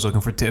that post looking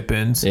for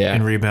tip-ins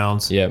and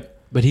rebounds. Yeah,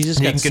 but he's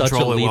just got such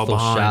a lethal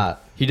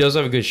shot. He does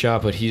have a good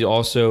shot, but he's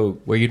also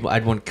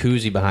I'd want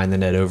Kuzi behind the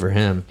net over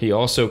him. He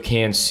also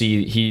can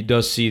see. He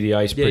does see the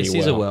ice pretty well. He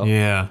sees it well.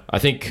 Yeah, I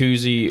think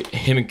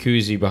him and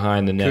Kuzi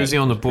behind the net. Kuzi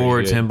on the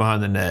boards, him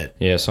behind the net.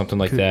 Yeah, something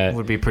like that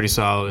would be pretty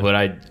solid.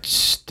 But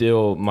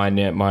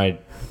my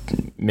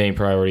main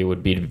priority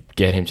would be to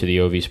get him to the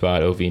Ovi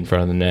spot, Ovi in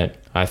front of the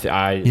net. I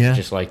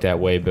just like that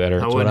way better.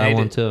 That's what I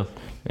want too.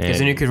 Because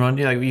then you could run,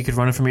 you could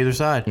run it from either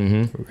side.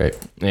 Mm-hmm. Right.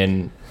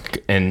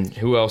 And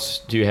who else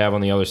do you have on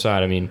the other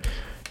side? I mean,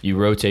 you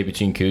rotate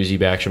between Kuzi,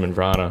 Backstrom, and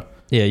Vrana.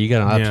 Yeah, you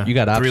got options 3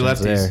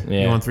 lefties there.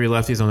 Yeah. You want 3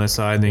 lefties on that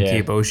side, and then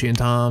keep Oshie and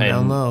Tom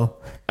down low.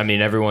 I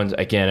mean, everyone's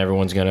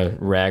gonna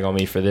rag on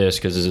me for this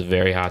because this is a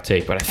very hot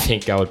take, but I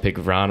think I would pick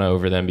Vrana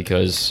over them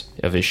because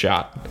of his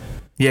shot.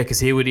 Yeah,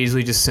 because he would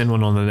easily just send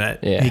one on the net.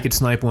 Yeah. He could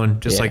snipe one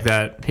just like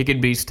that. He could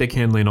be stick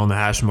handling on the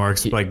hash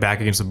marks, like back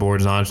against the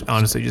boards, and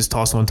honestly just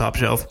toss one top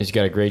shelf. He's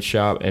got a great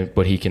shot,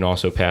 but he can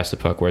also pass the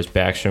puck, whereas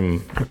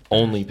Backstrom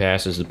only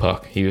passes the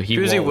puck.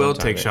 Kuzi will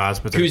take shots,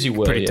 but they're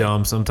pretty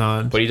dumb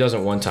sometimes. But he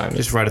doesn't one time.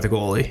 Just right at the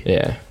goalie.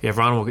 Yeah. Yeah,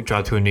 Ron will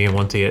drop to a knee and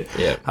one to it.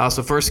 Yeah.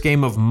 So first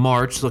game of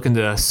March, looking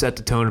to set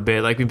the tone a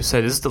bit. Like we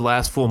said, this is the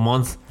last full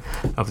month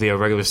of the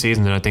regular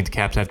season, and I think the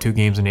Caps have 2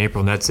 games in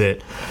April, and that's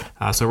it.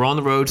 So we're on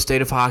the road,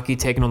 State of Hockey,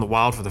 taking on the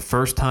Wild for the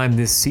first time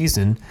this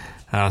season.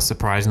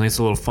 Surprisingly, it's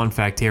a little fun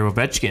fact here.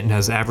 Ovechkin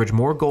has averaged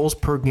more goals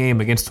per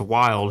game against the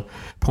Wild,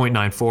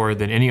 .94,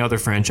 than any other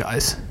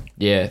franchise.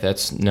 Yeah,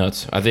 that's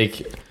nuts. I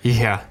think.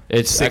 Yeah,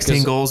 it's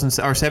 17 goals in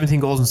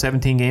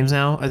 17 games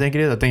now. I think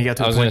it is. I think he got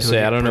to. I was going to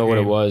say I don't know what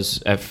it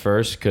was at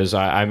first because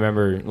I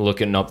remember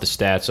looking up the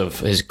stats of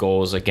his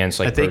goals against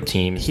per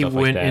team. He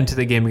went into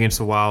the game against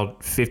the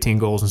Wild 15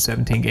 goals in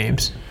 17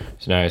 games.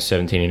 So now he's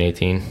 17 and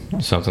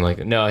 18, something like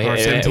that. No, or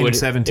 17 and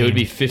 17. It would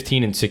be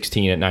 15 and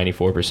 16 at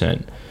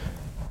 94%.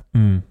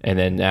 And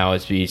then now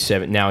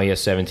now he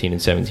has 17 and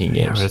 17 games.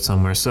 Yeah, I read it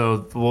somewhere.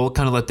 So we'll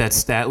kind of let that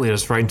stat lead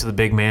us right into the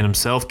big man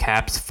himself.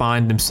 Caps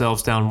find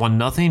themselves down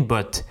 1-0,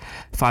 but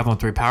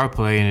 5-on-3 power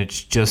play, and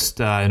it's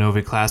just an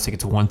Ovi Classic.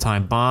 It's a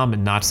one-time bomb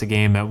and knocks the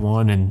game at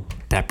 1, and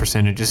that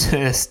percentage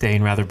is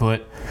staying rather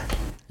put.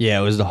 Yeah,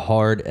 it was the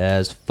hard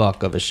as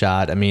fuck of a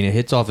shot. I mean, it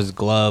hits off his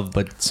glove,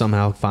 but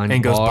somehow finds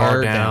and goes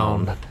bar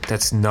down.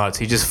 That's nuts.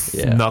 He just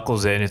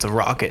knuckles it, and it's a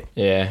rocket.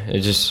 Yeah,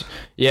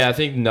 I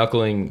think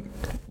knuckling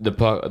the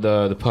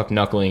puck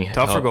knuckling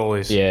tough for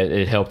goalies. Yeah,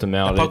 it helped him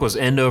out. The puck was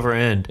end over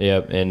end.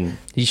 Yep, and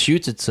he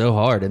shoots it so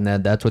hard, and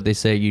that's what they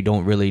say. You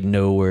don't really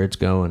know where it's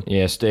going.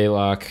 Yeah,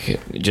 Stalock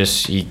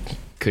he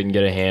couldn't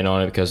get a hand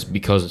on it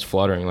because it's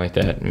fluttering like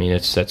that. I mean,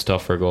 that's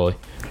tough for a goalie.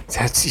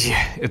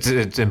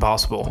 It's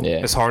impossible. Yeah.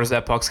 As hard as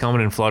that puck's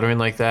coming and fluttering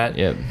like that.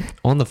 Yeah.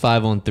 On the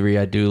 5-on-3,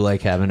 I do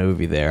like having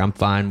Ovi there. I'm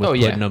fine with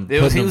putting him. He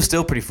was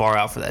still pretty far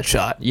out for that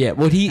shot. Yeah.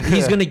 Well,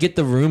 he's going to get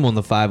the room on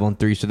the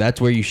 5-on-3, so that's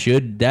when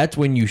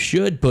you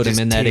should put him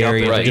in that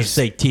area and just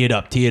say tee it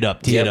up.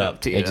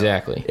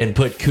 Exactly. And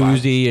put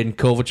Kuzi and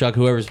Kovalchuk,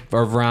 whoever's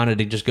or Vrana,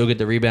 to just go get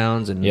the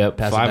rebounds and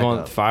pass it back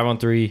up.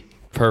 5-on-3,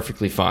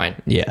 perfectly fine.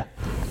 Yeah.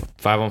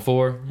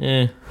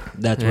 5-on-4,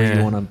 That's where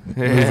you want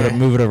to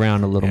move it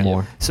around a little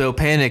more. So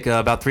Panic,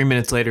 about 3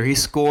 minutes later, he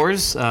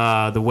scores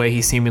the way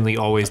he seemingly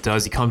always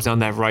does. He comes down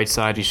that right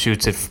side. He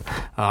shoots it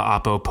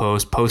oppo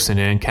post, posting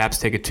in. Caps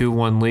take a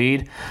 2-1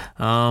 lead.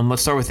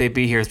 Let's start with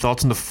AB here.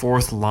 Thoughts on the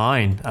fourth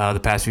line the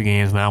past few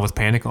games now with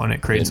Panic on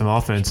it, creating some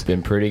offense.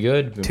 Been pretty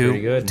good.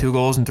 2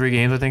 goals in 3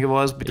 games, I think it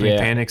was, between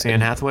Panic's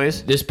and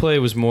Hathaway's. This play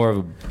was more of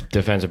a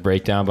defensive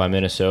breakdown by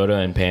Minnesota,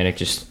 and Panic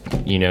just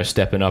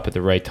stepping up at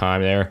the right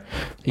time there.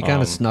 He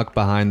kind of snuck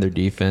behind their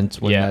defense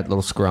when that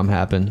little scrum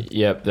happened.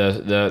 Yep,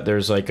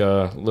 there's like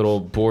a little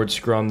board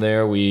scrum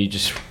there. We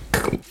just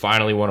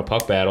finally won a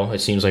puck battle. It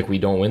seems like we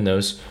don't win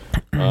those.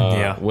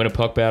 Win a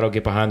puck battle,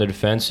 get behind the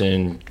defense,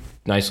 and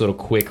nice little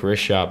quick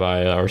wrist shot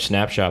by or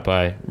snapshot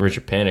by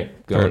Richard Panik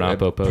going on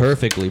post.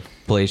 Perfectly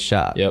placed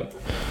shot. Yep.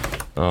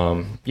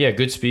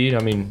 Good speed. I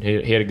mean,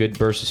 he had a good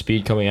burst of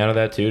speed coming out of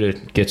that too to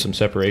get some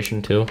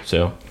separation too.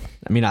 So,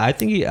 I mean, I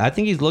think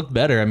he's looked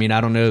better. I mean,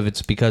 I don't know if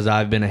it's because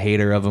I've been a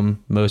hater of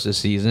him most of the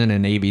season,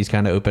 and AB's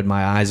kind of opened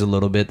my eyes a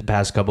little bit the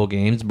past couple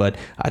games. But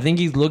I think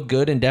he's looked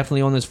good, and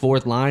definitely on this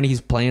fourth line,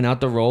 he's playing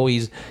out the role.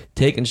 He's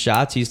taking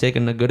shots. He's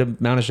taking a good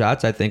amount of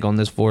shots, I think, on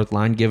this fourth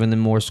line, giving them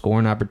more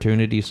scoring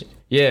opportunities.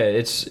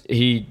 Yeah,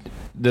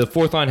 the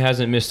fourth line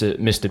hasn't missed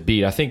a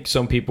beat. I think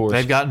some people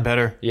they've gotten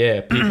better.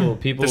 Yeah, people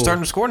they're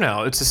starting to score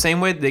now. It's the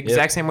same way, the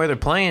exact same way they're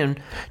playing,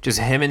 just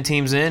hemming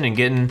teams in and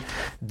getting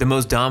the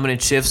most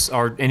dominant shifts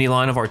any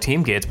line of our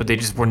team gets, but they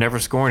just were never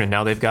scoring, and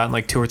now they've gotten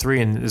like 2 or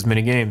 3 in as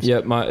many games.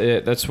 Yeah,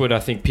 that's what I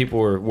think people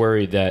were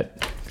worried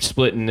that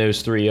splitting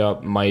those 3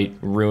 up might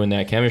ruin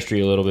that chemistry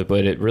a little bit,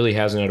 but it really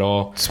hasn't at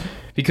all.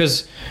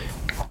 Because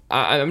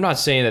I'm not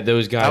saying that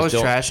those guys. I was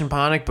trashing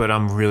Panik, but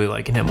I'm really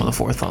liking him on the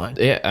fourth line.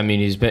 Yeah, I mean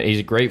he's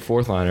a great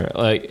fourth liner.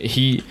 Like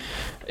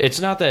it's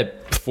not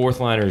that fourth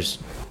liners.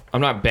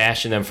 I'm not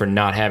bashing them for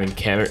not having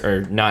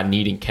or not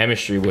needing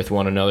chemistry with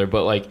one another,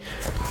 but like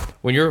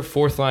when you're a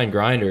fourth line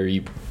grinder,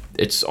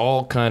 it's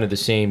all kind of the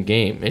same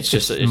game. It's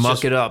just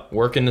it up,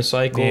 working the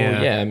cycle.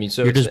 Yeah, I mean,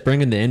 so you're just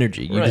bringing the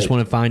energy. You just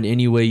want to find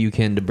any way you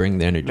can to bring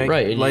the energy.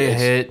 Right, lay a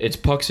hit. It's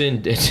pucks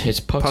in. It's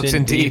pucks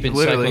in deep and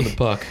literally. cycle the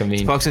puck. I mean,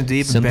 it's pucks in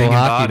deep and banging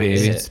hockey,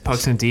 bodies. baby. It's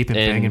pucks in deep and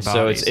banging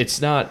bodies. So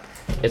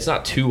it's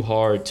not too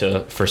hard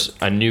for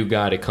a new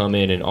guy to come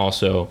in and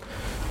also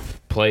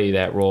play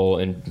that role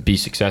and be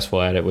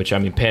successful at it, which I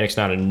mean Panik's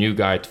not a new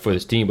guy for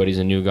this team, but he's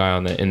a new guy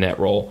in that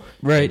role.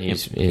 Right. And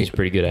he's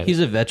pretty good at it. He's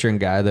a veteran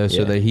guy though,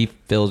 so that he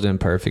fills in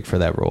perfect for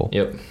that role.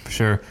 Yep. For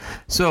sure.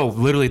 So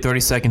literally 30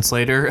 seconds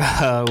later,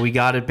 we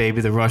got it,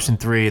 baby. The Russian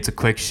 3. It's a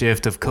quick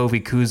shift of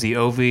Kovi, Kuzi,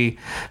 Ovi.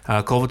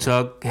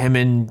 Kovalchuk, him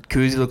and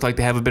Kuzi look like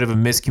they have a bit of a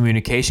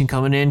miscommunication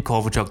coming in.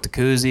 Kovalchuk to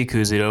Kuzi to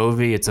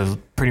Ovi. It's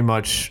pretty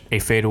much a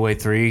fadeaway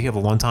 3 of a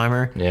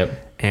one-timer.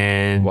 Yep.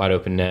 And wide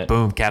open net.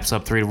 Boom, Caps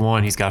up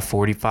 3-1. He's got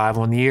 45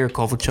 on the year.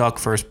 Kovalchuk,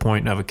 first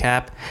point of a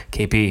Cap.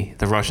 KP,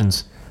 the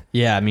Russians.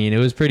 Yeah, I mean, it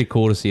was pretty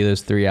cool to see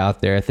those 3 out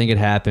there. I think it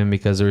happened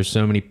because there were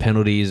so many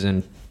penalties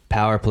and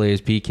power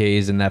plays,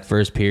 PKs in that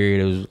first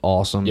period. It was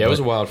awesome. Yeah, it was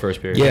a wild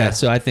first period. Yeah,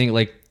 so I think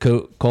like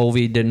Kovalchuk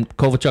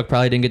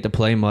probably didn't get to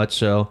play much,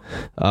 so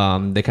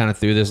they kind of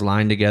threw this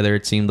line together.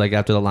 It seemed like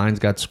after the lines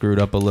got screwed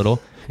up a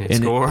little. They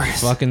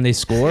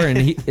score, and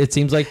it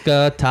seems like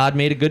Todd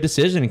made a good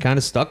decision and kind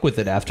of stuck with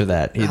it after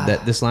that.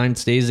 That this line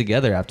stays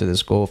together after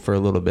this goal for a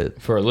little bit.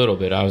 For a little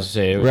bit, I was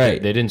saying,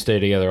 right? They didn't stay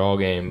together all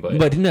game,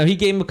 but no, he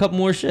gave him a couple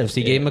more shifts.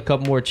 He gave him a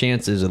couple more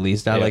chances at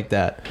least. I like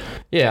that.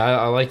 Yeah,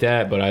 I like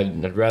that, but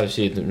I'd rather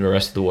see it the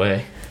rest of the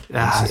way.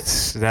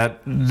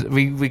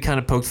 We kind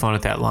of poked fun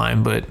at that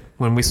line, but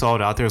when we saw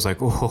it out there, it was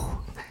like, oh.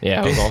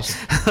 Yeah, it was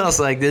awesome. I was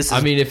like, this is... I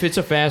mean, if it's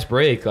a fast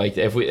break, like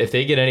if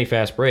they get any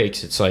fast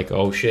breaks, it's like,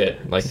 oh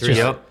shit. Like 3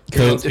 Yep.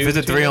 If it's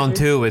a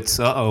 3-on-2, it's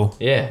uh-oh.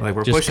 Yeah. Like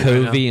we're just pushing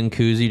Kovi and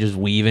Kuzi just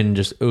weaving,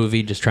 just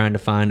Ovi just trying to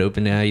find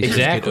open ice.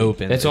 Exactly.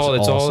 Open. That's all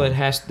that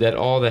has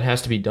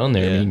to be done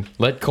there. Yeah. I mean,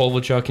 let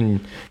Kovalchuk and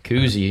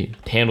Kuzi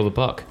handle the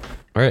puck.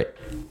 All right.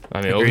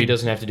 I mean, Ovi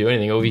doesn't have to do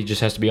anything. Ovi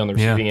just has to be on the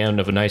receiving end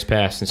of a nice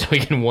pass, and so he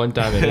can one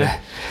time it in.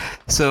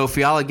 So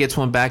Fiala gets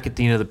one back at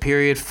the end of the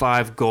period.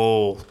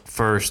 5-goal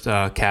first,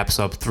 Caps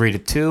up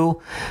 3-2.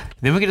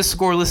 Then we get a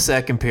scoreless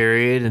second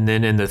period, and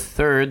then in the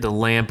third, the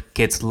lamp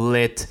gets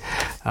lit.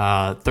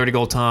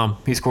 30-goal Tom.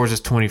 He scores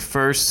his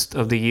 21st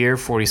of the year,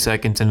 40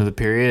 seconds into the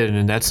period,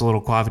 and that's a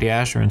little quality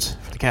assurance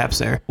for the Caps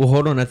there. Well,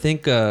 hold on. I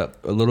think a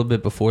little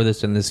bit before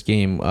this in this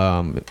game,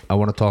 I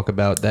want to talk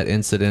about that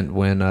incident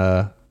when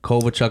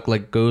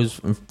Kovalchuk goes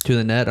to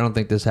the net. I don't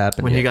think this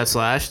happened when yet. he got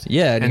slashed.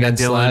 Yeah, and he got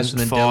slashed,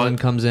 and then Dylan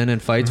comes in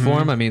and fights for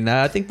him. I mean,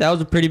 I think that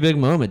was a pretty big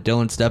moment.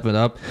 Dylan stepping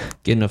up,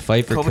 getting a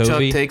fight for Kovalchuk.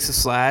 Kovalchuk takes a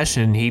slash,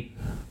 and he,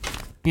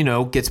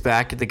 gets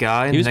back at the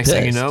guy. And the next pissed.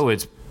 thing you know,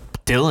 it's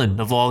Dylan,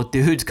 of all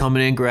dudes,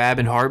 coming in,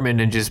 grabbing Hartman,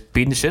 and just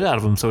beating the shit out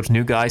of him. So it's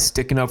new guy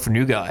sticking up for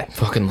new guy.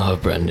 Fucking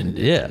love Brendan.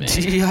 Yeah. Man.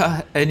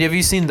 Yeah. And have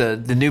you seen the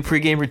new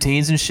pregame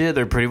routines and shit?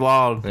 They're pretty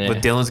wild. Yeah.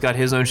 But Dylan's got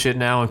his own shit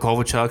now, and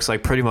Kovalchuk's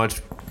pretty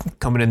much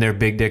coming in there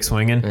big dick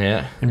swinging.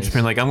 Yeah. And just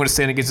being like, I'm going to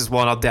stand against this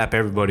wall and I'll dap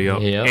everybody up.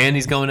 Yep. And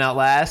he's going out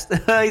last.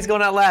 He's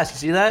going out last. You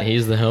see that?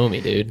 He's the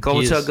homie, dude.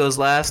 Kovalchuk goes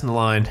last in the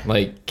line.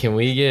 Can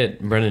we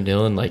get Brendan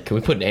Dillon? Can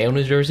we put an A on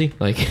his jersey?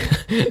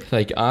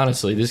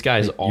 Honestly, this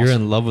guy's awesome. You're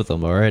in love with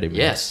him already, man.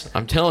 Yes,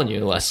 I'm telling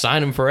you, let's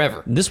sign him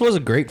forever. This was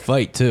a great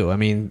fight, too. I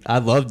mean, I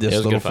loved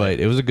this little fight.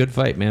 It was a good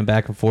fight, man.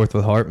 Back and forth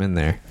with Hartman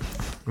there.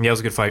 Yeah, it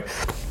was a good fight.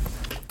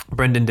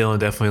 Brendan Dillon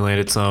definitely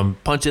landed some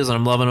punches, and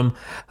I'm loving them.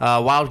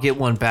 Wild get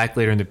one back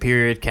later in the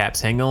period.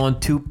 Caps hang on.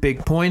 2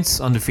 big points.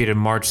 Undefeated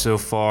March so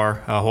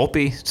far.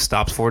 Holtby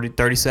stops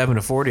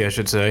 37-40, I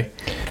should say.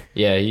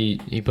 Yeah,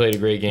 he played a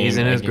great game. He's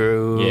in his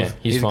groove. Yeah,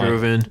 he's fine.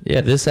 grooving.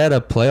 Yeah, this had a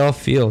playoff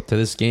feel to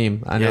this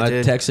game. I know Yeah, I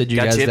it did. texted you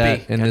Got guys chippy.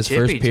 that in Got this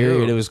first chippy,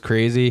 period. too. It was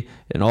crazy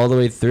and all the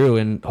way through.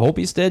 And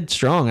Hopi stayed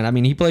strong. And I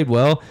mean, he played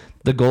well.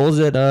 The goals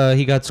that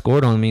he got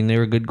scored on, I mean, they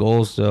were good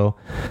goals. So,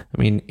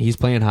 I mean, he's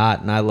playing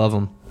hot, and I love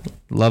him.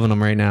 Loving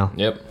him right now.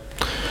 Yep.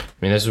 I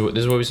mean, this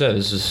is what we said.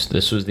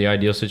 This was the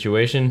ideal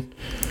situation.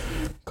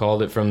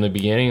 Called it from the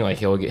beginning. Like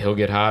he'll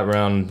get hot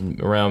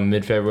around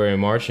mid-February,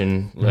 March,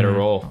 and let it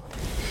roll.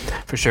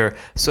 For sure.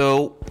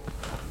 So,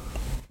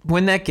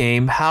 win that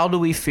game. How do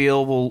we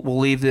feel? We'll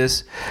leave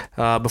this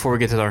before we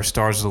get to our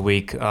stars of the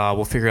week.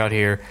 We'll figure out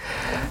here.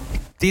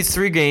 These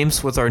 3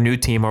 games with our new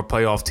team, our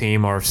playoff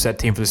team, our set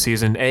team for the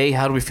season. A,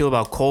 how do we feel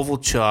about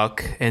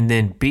Kovalchuk? And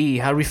then B,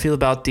 how do we feel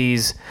about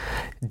these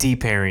D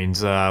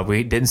pairings?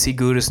 We didn't see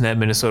Gudas in that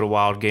Minnesota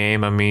Wild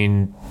game. I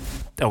mean,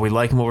 are we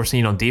liking what we're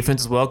seeing on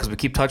defense as well? Because we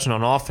keep touching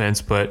on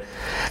offense, but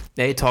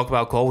A, talk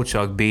about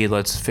Kovalchuk. B,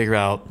 let's figure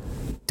out,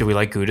 do we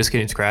like Gudas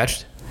getting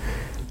scratched?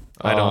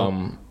 I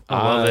don't.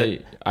 I love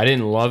it. I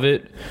didn't love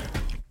it,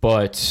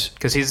 but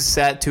because he's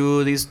sat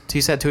 2 of these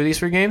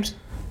 3 games.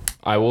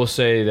 I will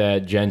say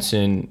that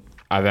Jensen.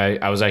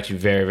 I was actually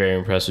very, very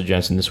impressed with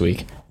Jensen this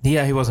week.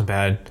 Yeah, he wasn't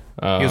bad.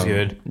 He was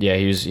good. Yeah,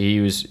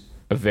 he was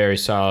a very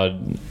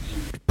solid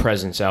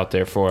presence out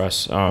there for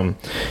us.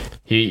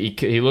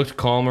 He looked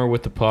calmer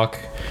with the puck.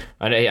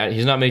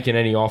 He's not making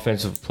any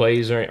offensive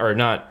plays or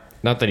not.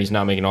 Not that he's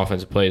not making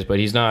offensive plays, but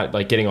he's not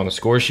like getting on the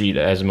score sheet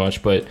as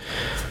much. But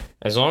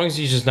as long as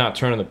he's just not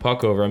turning the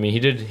puck over. I mean, he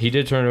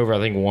did turn it over I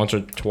think once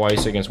or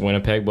twice against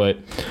Winnipeg, but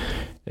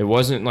it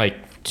wasn't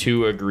like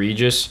too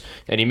egregious.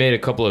 And he made a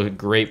couple of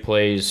great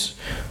plays,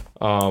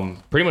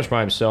 pretty much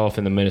by himself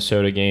in the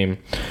Minnesota game.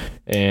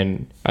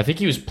 And I think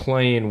he was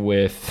playing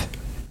with.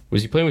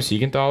 Was he playing with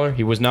Siegenthaler?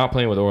 He was not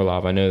playing with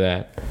Orlov. I know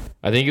that.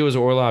 I think it was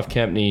Orlov,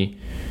 Kempny,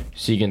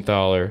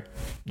 Siegenthaler,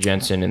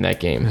 Jensen in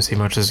that game. Didn't see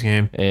much of this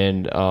game.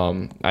 And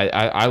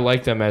I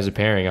like them as a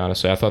pairing,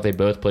 honestly. I thought they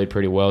both played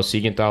pretty well.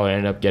 Siegenthaler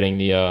ended up getting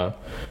the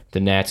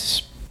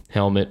Nats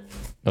helmet.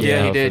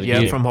 Yeah, he did.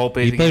 Yeah, from Hope.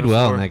 He played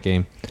well in that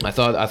game. I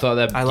thought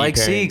that. I like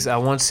Siegs. I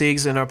want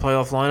Siegs in our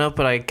playoff lineup,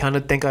 but I kind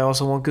of think I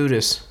also want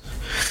Gudas.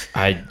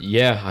 I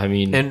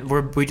mean,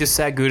 and we just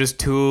sat Gudas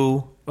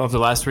 2 of the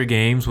last 3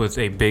 games with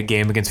a big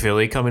game against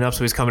Philly coming up,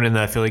 so he's coming in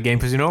that Philly game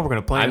because we're going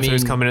to play him. So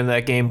he's coming in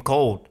that game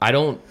cold. I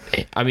do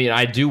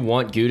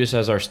want Gudas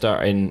as our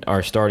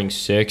starting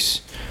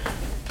 6,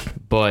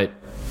 but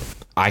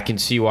I can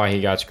see why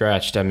he got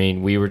scratched. I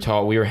mean, we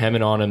were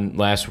hemming on him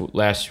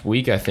last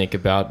week, I think,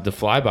 about the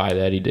flyby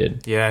that he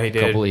did. Yeah, he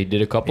did. He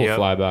did a couple of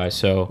flybys.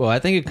 So well, I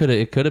think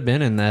it could have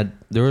been in that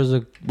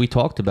we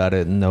talked about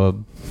it in the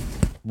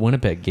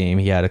Winnipeg game.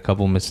 He had a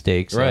couple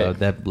mistakes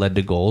that led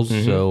to goals.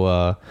 Mm-hmm. So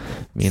I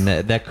mean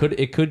that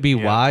could be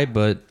why,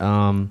 but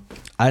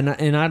I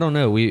don't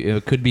know.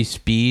 It could be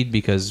speed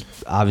because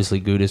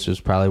obviously Gudas was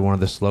probably one of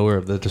the slower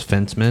of the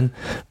defensemen,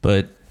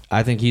 but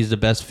I think he's the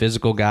best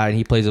physical guy, and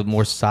he plays a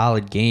more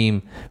solid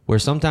game. Where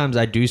sometimes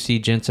I do see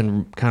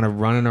Jensen kind of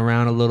running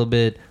around a little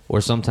bit,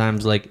 or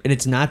sometimes and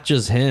it's not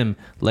just him.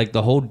 Like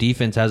the whole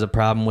defense has a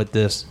problem with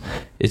this.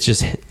 It's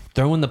just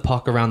throwing the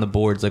puck around the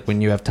boards like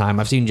when you have time.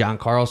 I've seen John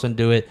Carlson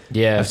do it.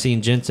 Yeah. I've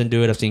seen Jensen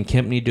do it. I've seen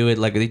Kempny do it.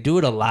 Like they do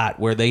it a lot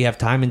where they have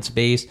time and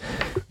space,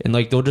 and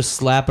like they'll just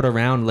slap it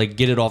around, like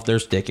get it off their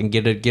stick and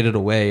get it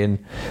away.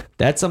 And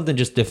that's something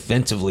just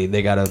defensively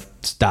they gotta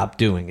stop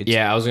doing.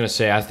 I was gonna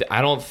say I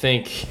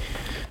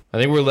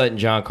think we're letting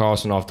John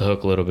Carlson off the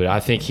hook a little bit. I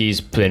think he's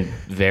been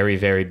very,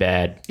 very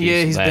bad.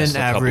 He's been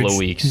average. Couple of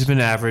weeks. He's been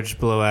average,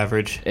 below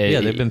average.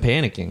 They've been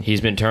panicking.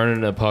 He's been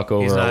turning the puck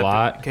over a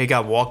lot. He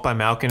got walked by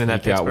Malkin in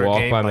that Pittsburgh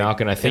game. He got walked by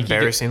Malkin. I think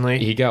embarrassingly.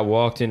 He got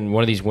walked in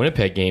one of these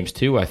Winnipeg games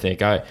too. I think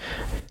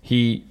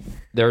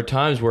there are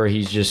times where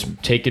he's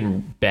just taking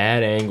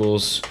bad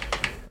angles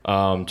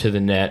to the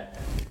net,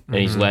 and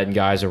he's letting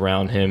guys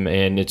around him,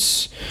 and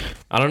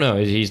I don't know.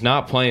 He's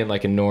not playing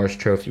like a Norris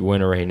Trophy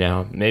winner right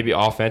now. Maybe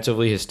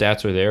offensively his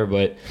stats are there,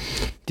 but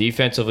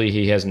defensively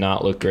he has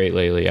not looked great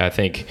lately. I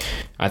think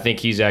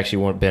he's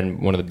actually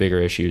been one of the bigger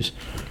issues.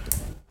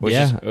 You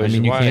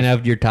can't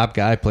have your top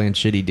guy playing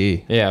shitty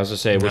D. Yeah, I was gonna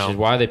say, which is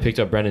why they picked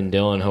up Brendan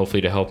Dillon,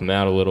 hopefully to help him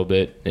out a little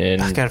bit.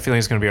 And I got a feeling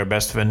he's gonna be our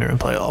best defender in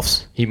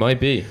playoffs. He might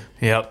be.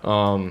 Yep.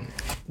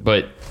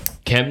 But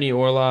Kempny,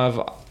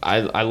 Orlov,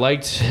 I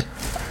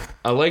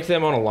like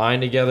them on a line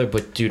together,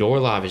 but dude,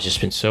 Orlov has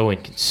just been so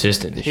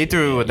inconsistent. He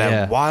threw with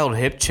that wild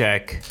hip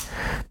check.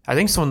 I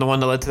think the one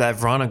that led to that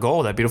Vrana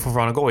goal, that beautiful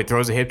Vrana goal. He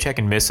throws a hip check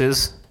and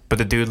misses, but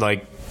the dude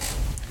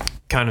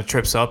kind of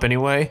trips up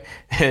anyway,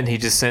 and he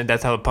just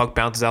that's how the puck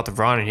bounces out to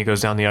Vrana, and he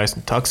goes down the ice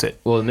and tucks it.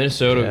 Well, in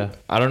Minnesota,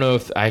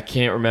 I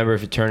can't remember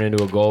if it turned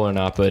into a goal or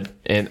not,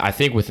 and I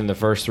think within the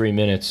first 3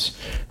 minutes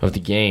of the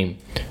game,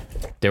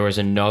 there was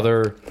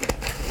another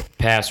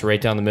pass right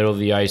down the middle of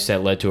the ice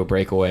that led to a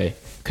breakaway.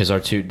 Because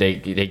they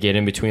get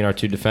in between our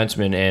 2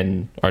 defensemen,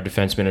 and our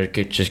defensemen are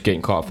just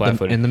getting caught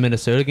flat-footed. In the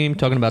Minnesota game,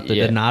 talking about the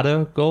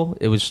Donato goal,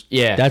 it was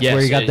that's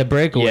where he got the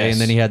breakaway, and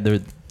then he had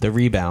the the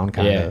rebound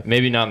kind of. Yeah,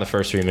 maybe not in the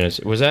first 3 minutes.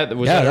 That was that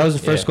was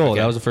the first goal. Okay.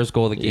 That was the first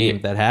goal of the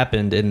game that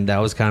happened, and that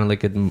was kind of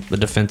like a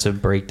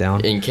defensive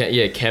breakdown. And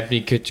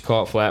Kempny could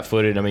caught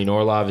flat-footed. I mean,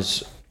 Orlov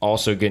is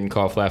also getting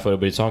caught flat-footed,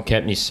 but it's on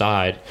Kempny's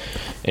side.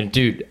 And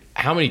dude,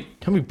 how many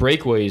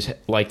breakaways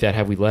like that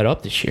have we let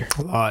up this year?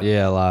 A lot.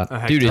 Yeah, a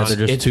lot. Dude,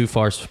 they're just too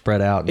far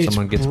spread out, and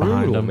someone gets brutal,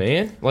 behind them.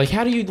 Man, like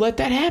how do you let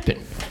that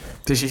happen?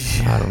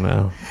 I don't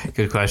know.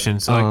 Good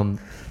question. So,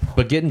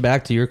 but getting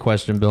back to your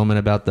question, Billman,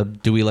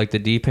 about do we like the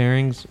D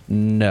pairings?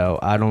 No,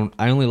 I don't.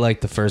 I only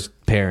like the first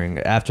pairing.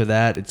 After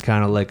that, it's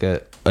kind of like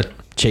a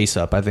chase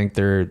up. I think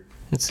they're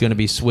going to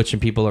be switching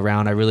people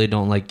around. I really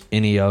don't like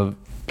any of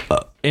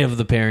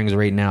the pairings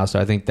right now, so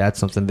I think that's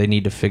something they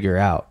need to figure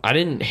out. I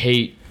didn't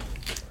hate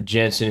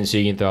Jensen and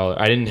Siegenthaler.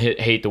 I didn't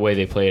hate the way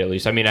they played, at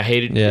least. I mean, I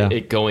hated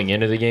it going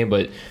into the game,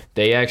 but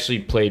they actually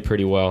played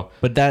pretty well.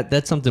 But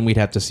that's something we'd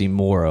have to see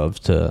more of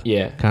to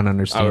kind of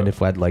understand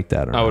if I'd like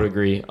that or not. I would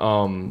agree.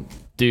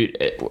 Dude,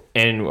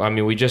 and I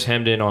mean, we just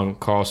hemmed in on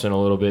Carlson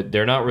a little bit.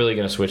 They're not really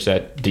going to switch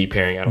that D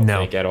pairing, I don't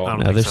think, at all.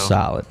 No, they're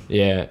solid.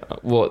 Yeah.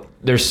 Well,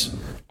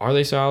 are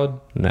they solid?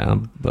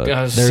 No, but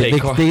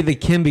they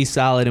can be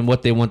solid, and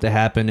what they want to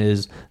happen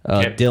is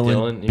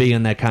Dylan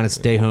being that kind of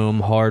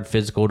stay-home, hard,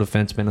 physical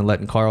defenseman and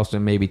letting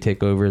Carlson maybe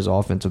take over his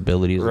offensive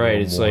abilities.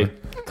 Right. It's more.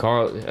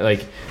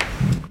 Like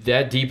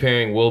that D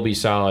pairing will be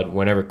solid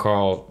whenever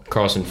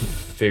Carlson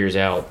figures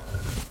out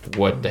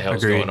what the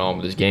hell's going on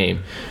with his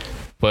game.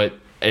 But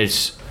I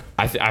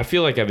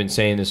feel like I've been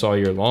saying this all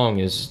year long.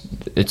 It's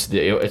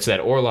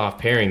that Orlov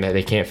pairing that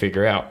they can't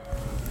figure out.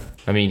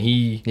 I mean,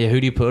 who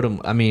do you put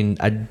him? I mean,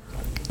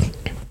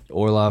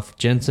 Orlov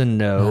Jensen,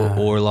 no.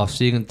 Orlov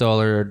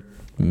Siegenthaler,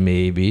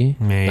 maybe.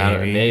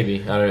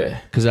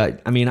 Because I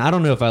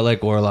don't know if I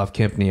like Orlov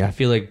Kempny. I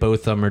feel like both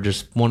of them are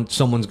just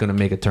someone's going to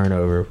make a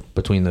turnover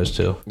between those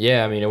two.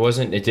 Yeah, I mean,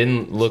 it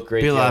didn't look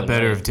great. It'd be a lot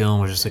better if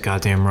Dylan was just a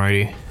goddamn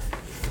righty.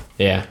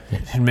 Yeah.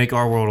 It'd make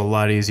our world a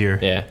lot easier.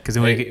 Yeah. Because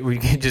then we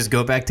can just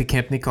go back to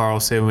Kempny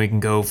Carlson. We can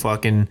go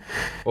fucking...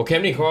 Well,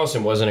 Kempny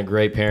Carlson wasn't a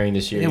great pairing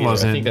this year. It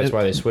wasn't. I think that's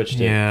why they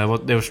switched it. Yeah, well,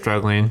 they were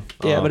struggling.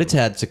 Yeah, but it's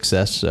had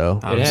success, so...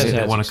 It has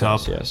had won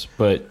success, a cup. Yes.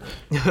 But,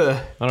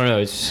 I don't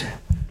know.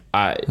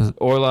 I think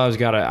Orlov's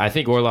got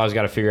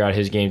to figure out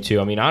his game,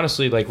 too. I mean,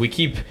 honestly, like, we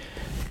keep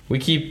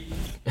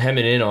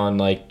hemming in on,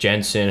 like,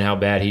 Jensen, how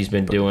bad he's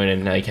been doing,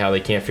 and, like, how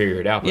they can't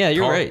figure it out. But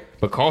you're right.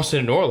 But Carlson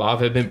and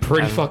Orlov have been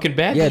pretty fucking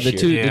bad this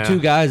year. The two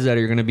guys that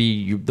are going to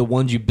be the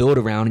ones you build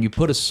around, and you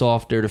put a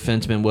softer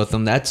defenseman with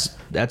them, that's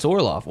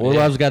Orlov.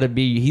 Orlov's got to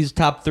be, he's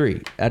top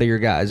 3 out of your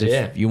guys.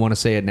 If you want to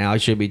say it now, he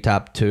should be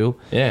top 2.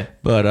 Yeah.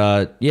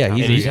 But,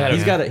 he's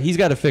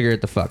got to figure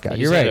it the fuck out.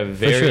 You're right. He's had a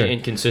very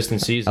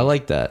inconsistent season. I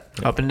like that.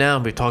 Up and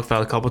down. We talked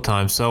about it a couple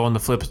times. So on the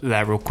flip of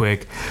that real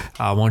quick,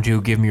 why don't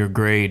you give me your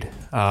grade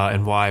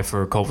and why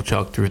for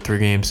Kovalchuk through 3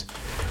 games?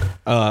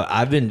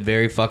 I've been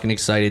very fucking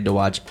excited to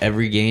watch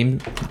every game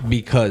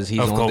because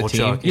he's on the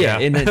team. Yeah.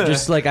 And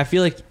just like I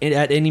feel like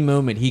at any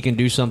moment he can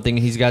do something.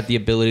 He's got the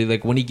ability.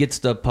 Like when he gets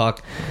the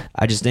puck,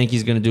 I just think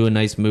he's going to do a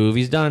nice move.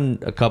 He's done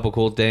a couple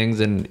cool things,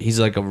 and he's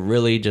like a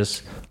really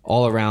just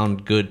all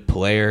around good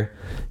player.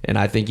 And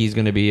I think he's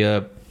going to be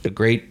a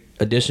great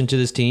addition to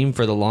this team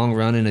for the long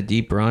run and a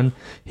deep run.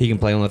 He can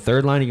play on the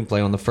third line. He can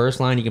play on the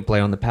first line. He can play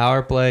on the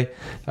power play.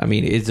 I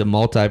mean, he's a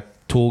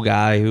multi-tool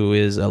guy who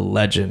is a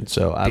legend.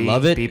 So I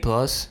love it. B+.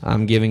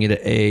 I'm giving it an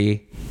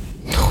A-.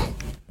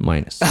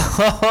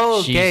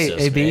 Okay,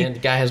 Jesus, AB. man. The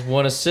guy has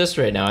 1 assist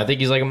right now. I think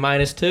he's like a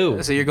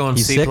 -2. So you're going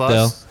He's C+? sick,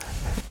 though.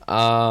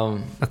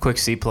 A quick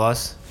C+?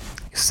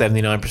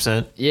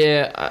 79%?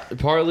 Yeah,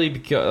 partly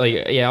because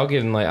I'll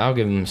give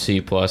him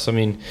C+. I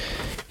mean,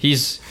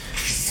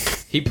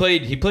 he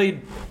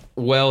played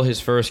well his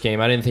first game.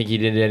 I didn't think he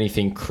did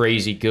anything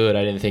crazy good.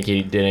 I didn't think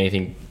he did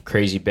anything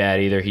crazy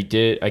bad either. He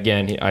did,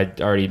 again, I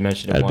already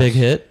mentioned it once. A big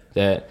hit? He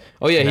did.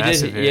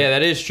 Yeah,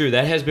 that is true.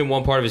 That has been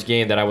one part of his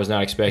game that I was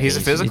not expecting. He's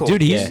a physical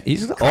dude.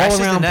 He's an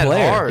all-around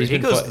player. Hard. He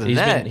goes to the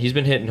net. He's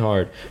been hitting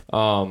hard,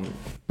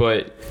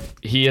 but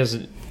he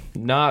has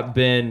not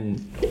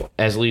been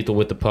as lethal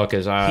with the puck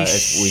as we thought.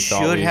 He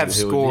should have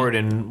scored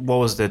in, what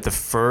was it, the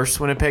first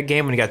Winnipeg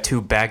game when he got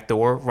 2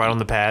 backdoor right on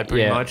the pad,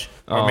 pretty much,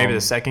 or maybe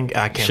the second.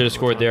 I can't. Should have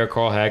scored there.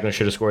 Carl Hagner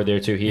should have scored there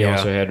too. He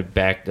also had to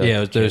back. Yeah, it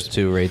was those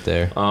 2 right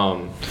there.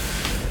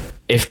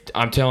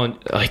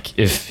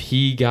 If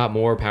he got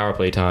more power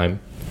play time,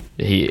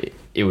 it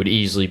would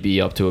easily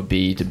be up to a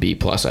B to B+,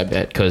 I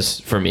bet. Because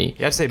for me,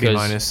 I'd say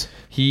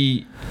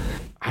B-.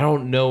 I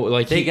don't know.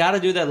 Like they got to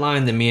do that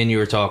line that me and you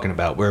were talking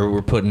about, where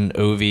we're putting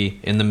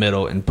Ovi in the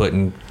middle and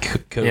putting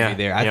Covey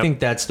there. I think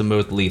that's the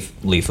most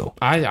lethal.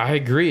 I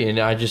agree, and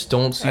I just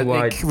don't see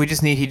why. He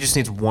just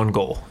needs 1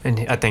 goal,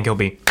 and I think he'll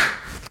be.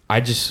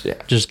 Just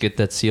get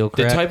that seal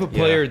crack. The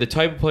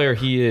type of player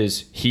he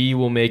is, he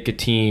will make a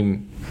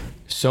team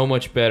so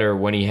much better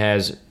when he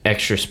has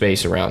extra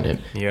space around him.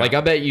 Yeah. Like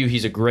I bet you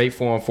he's a great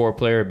 4-on-4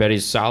 player. I bet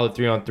he's a solid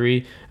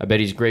 3-on-3. I bet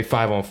he's a great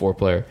 5-on-4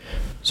 player.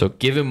 So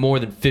give him more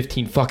than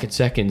 15 fucking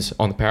seconds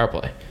on the power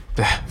play.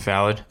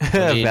 Valid.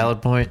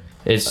 Valid point.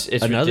 It's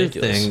another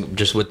ridiculous. thing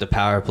just with the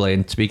power play.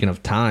 And speaking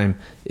of time,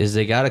 is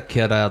they got to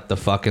cut out the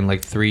fucking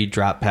like 3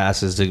 drop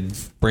passes to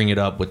bring it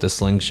up with the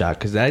slingshot,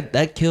 because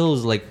that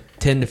kills like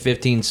 10 to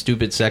 15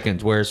 stupid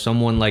seconds, where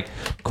someone like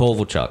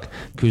Kovalchuk,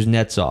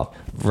 Kuznetsov,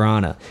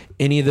 Vrana,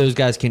 any of those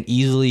guys can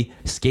easily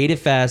skate it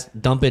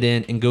fast, dump it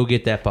in, and go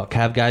get that puck.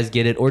 Have guys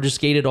get it, or just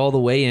skate it all the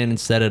way in and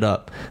set it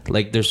up.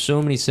 Like, there's so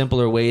many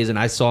simpler ways, and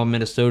I saw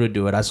Minnesota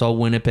do it. I saw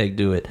Winnipeg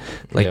do it.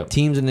 Like,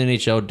 teams in the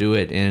NHL do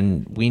it,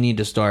 and we need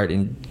to start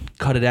and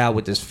cut it out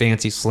with this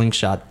fancy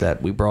slingshot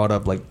that we brought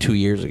up like 2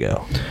 years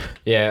ago.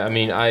 Yeah, I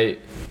mean, I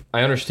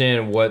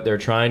understand what they're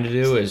trying to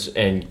do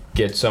and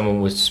get someone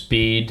with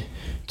speed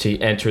to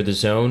enter the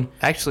zone.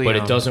 Actually, but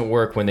it doesn't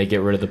work when they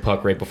get rid of the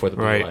puck right before the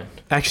blue line.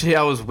 Actually,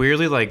 I was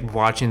weirdly like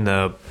watching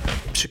the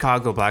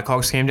Chicago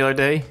Blackhawks game the other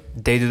day.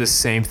 They do the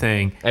same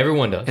thing.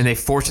 Everyone does. And they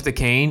forced it to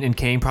Kane, and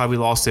Kane probably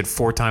lost it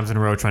 4 times in a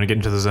row trying to get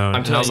into the zone.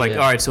 And I was like, all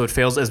right, so it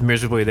fails as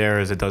miserably there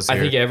as it does here.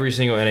 I think every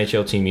single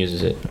NHL team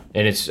uses it,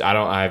 and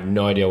I have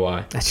no idea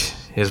why.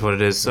 Is what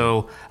it is.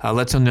 So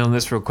let's end on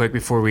this real quick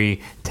before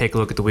we take a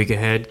look at the week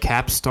ahead.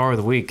 Cap star of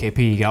the week.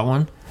 KP, you got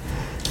one?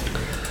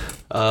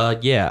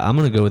 Yeah, I'm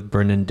going to go with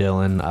Brendan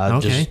Dillon. I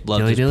just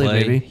love his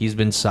play. Baby. He's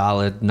been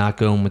solid. Not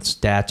going with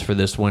stats for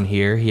this one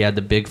here. He had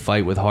the big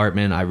fight with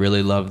Hartman. I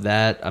really love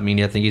that. I mean,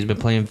 I think he's been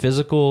playing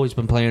physical. He's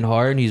been playing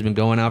hard, and he's been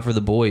going out for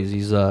the boys.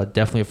 He's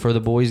definitely a for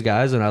the boys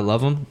guys, and I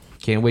love him.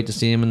 Can't wait to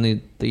see him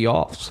in the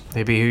offs.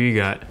 Maybe who you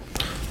got?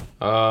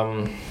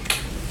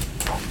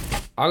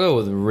 I'll go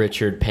with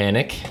Richard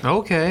Panik.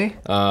 Okay.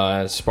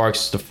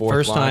 Sparks the fourth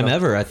First line time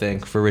ever, I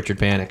think, for Richard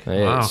Panik.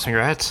 Wow,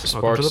 congrats.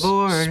 Welcome to the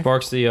board.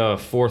 Sparks the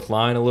fourth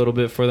line a little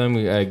bit for them.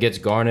 Gets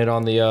Garnett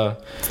on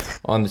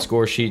the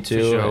score sheet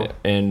too. Sure.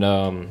 And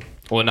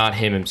well, not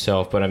him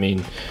himself, but I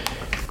mean,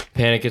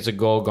 Panik gets a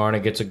goal,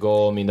 Garnett gets a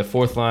goal. I mean, the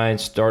fourth line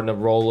starting to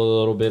roll a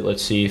little bit.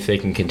 Let's see if they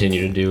can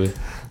continue to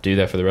do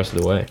that for the rest of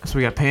the way. So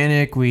we got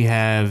Panik. We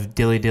have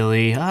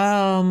Dilly.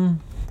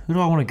 Who do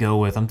I want to go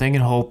with? I'm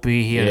thinking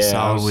Holtby. He had a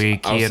solid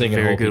week. He had a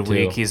very good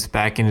week. He's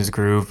back in his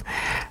groove.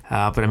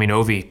 But I mean,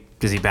 Ovi,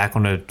 is he back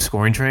on the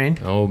scoring train?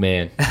 Oh,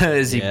 man.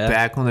 Is he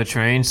back on the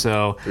train?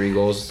 So 3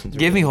 goals.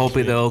 Give me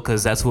Holtby, though,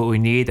 because that's what we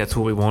need. That's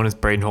what we want is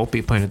Braden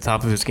Holtby playing at the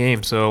top of his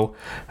game. So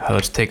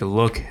let's take a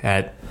look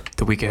at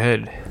the week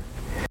ahead.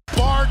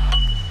 Bar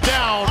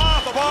down.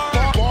 Off the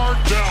bar. Bar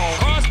down.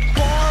 Cross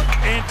bar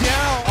and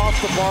down.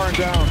 Off the bar and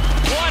down.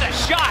 What a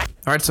shot.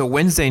 All right, so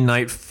Wednesday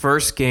night,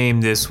 first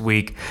game this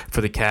week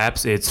for the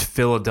Caps. It's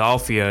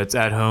Philadelphia. It's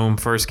at home.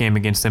 First game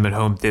against them at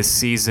home this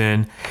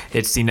season.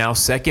 It's the now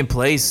second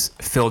place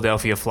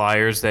Philadelphia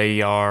Flyers.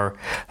 They are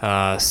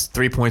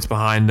 3 points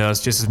behind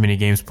us, just as many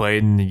games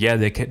played. And, yeah,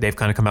 they've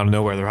kind of come out of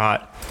nowhere. They're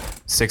hot.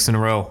 6 in a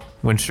row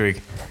win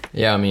streak.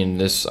 Yeah, I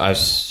mean, I've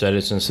said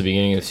it since the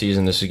beginning of the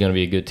season. This is going to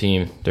be a good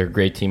team. They're a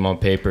great team on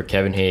paper.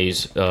 Kevin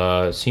Hayes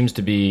seems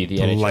to be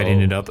the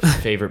lighting it up.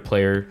 favorite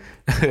player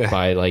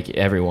by like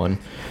everyone.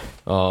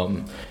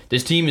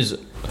 This team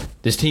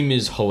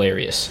is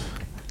hilarious.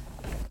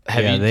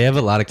 They have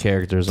a lot of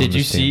characters. Did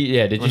you see?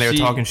 Yeah, did you see? When they were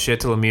talking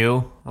shit to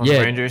Lemieux on the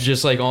Rangers?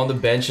 Just like on the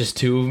bench, just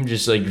 2 of them,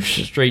 just like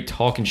straight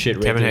talking shit.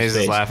 Right Kevin Hayes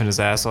is laughing his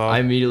ass off. I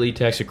immediately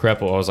texted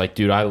Kreppel. I was like,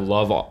 dude, I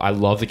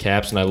love the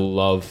Caps and I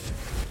love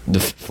the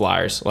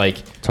Flyers. Like,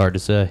 it's hard to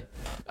say.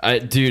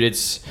 Dude,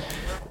 it's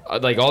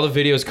like all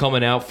the videos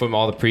coming out from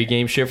all the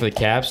pregame shit for the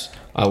Caps.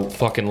 I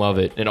fucking love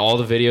it. And all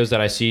the videos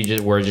that I see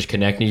where just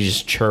connecting,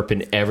 just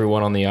chirping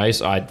everyone on the ice,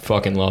 I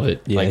fucking love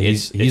it. Yeah, like,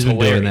 he's been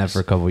hilarious. doing that for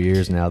a couple of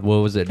years now. What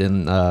was it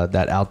in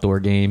that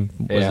outdoor game?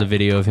 Was the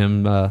video of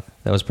him that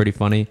was pretty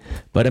funny.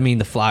 But I mean,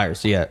 the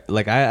Flyers, yeah.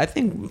 Like I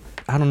think,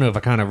 I don't know if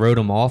I kind of wrote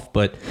them off,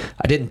 but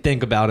I didn't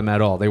think about them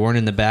at all. They weren't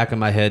in the back of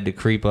my head to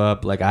creep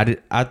up. Like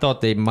I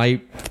thought they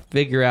might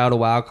figure out a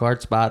wild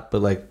card spot,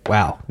 but like,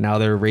 wow, now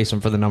they're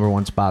racing for the number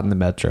 1 spot in the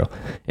Metro.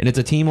 And it's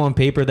a team on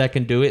paper that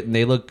can do it, and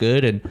they look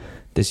good. And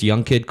this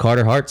young kid,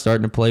 Carter Hart,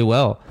 starting to play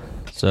well.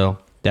 So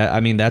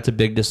that's a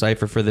big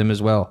decipher for them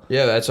as well.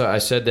 Yeah, that's I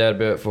said that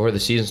before the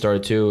season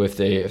started too. If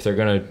they're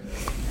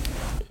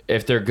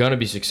gonna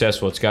be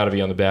successful, it's got to be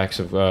on the backs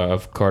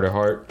of Carter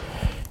Hart,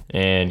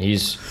 and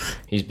he's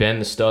been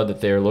the stud that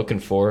they're looking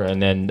for.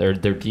 And then they're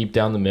deep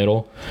down the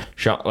middle.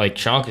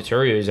 Sean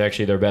Couturier is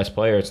actually their best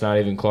player. It's not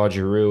even Claude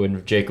Giroux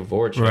and Jacob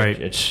Voracek.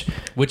 Right.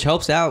 Which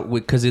helps out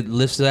because it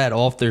lifts that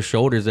off their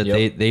shoulders that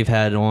they've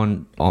had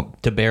on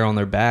to bear on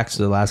their backs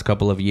the last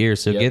couple of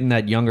years. So getting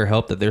that younger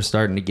help that they're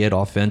starting to get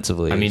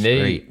offensively. I mean,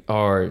 they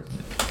are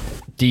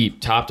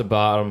deep, top to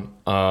bottom.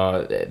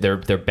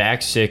 Their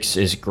back six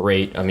is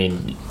great. I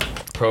mean,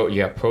 you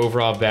got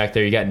Provorov back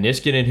there. You got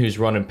Niskanen, who's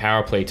running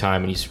power play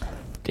time, and he's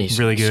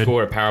really good.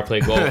 Scored a power play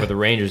goal for the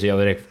Rangers the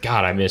other day.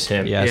 God, I miss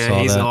him.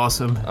 Yeah, he's that.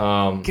 Awesome.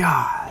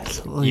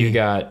 God, you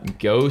got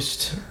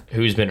Ghost,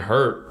 who's been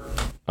hurt.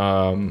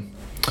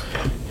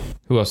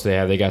 Who else do they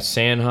have? They got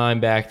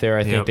Sanheim back there.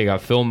 I think they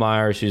got Phil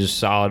Myers, who's a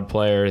solid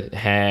player.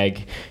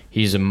 Hag,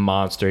 he's a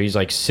monster. He's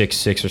like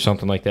 6'6" or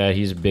something like that.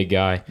 He's a big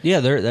guy. Yeah,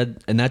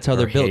 and that's how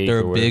they're built. They're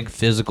a big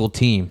physical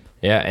team.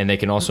 Yeah, and they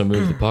can also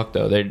move the puck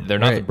though. They're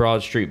not the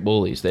Broad Street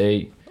bullies.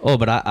 They Oh,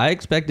 but I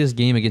expect this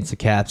game against the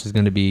Caps is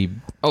going to be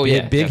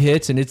big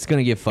hits, and it's going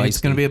to get feisty.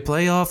 It's going to be a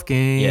playoff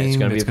game. Yeah, it's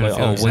going to be a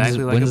playoff.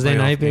 Exactly like Wednesday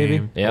night,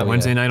 baby. Yeah,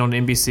 Wednesday night on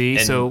NBC.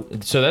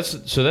 And so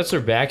that's their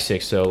back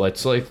six. So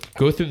let's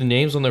go through the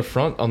names on their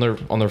front on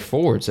their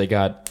forwards.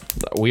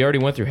 We already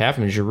went through half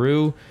of them.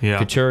 Giroux,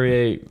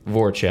 Couturier,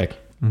 Voracek.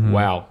 Mm-hmm.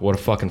 Wow, what a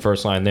fucking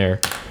first line there.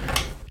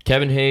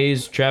 Kevin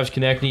Hayes, Travis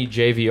Konechny,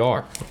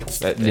 JVR.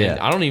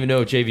 I don't even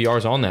know if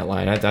JVR's on that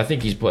line. I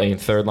think he's playing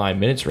third line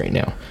minutes right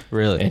now.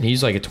 Really? And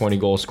he's like a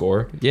 20-goal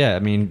scorer. Yeah, I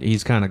mean,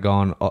 he's kind of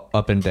gone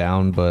up and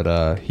down,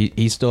 but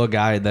he's still a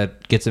guy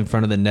that gets in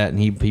front of the net, and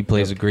he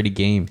plays a gritty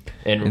game.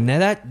 And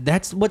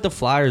that's what the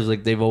Flyers,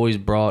 they've always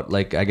brought,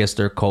 I guess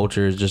their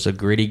culture is just a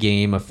gritty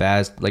game, a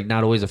fast,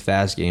 not always a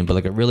fast game,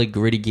 but a really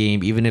gritty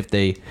game, even if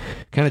they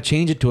kind of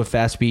change it to a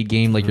fast-speed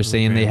game like you're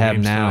saying they have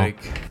now,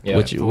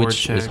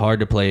 which is hard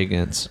to play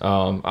against.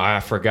 I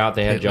forgot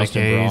they had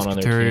Justin Braun on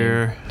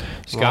their team.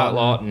 Scott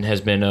Lawton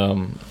has been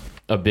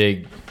a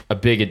big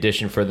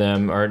addition for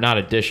them, or not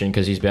addition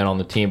because he's been on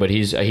the team, but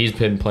he's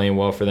been playing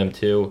well for them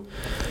too.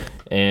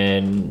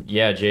 And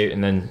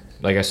and then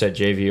like I said,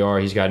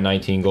 JVR, he's got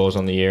 19 goals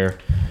on the year.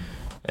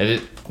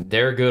 And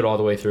they're good all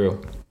the way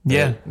through.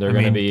 Yeah, they're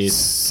going to be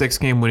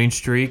 6-game winning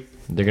streak.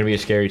 They're going to be a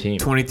scary team.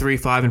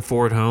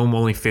 23-5-4 at home,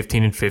 only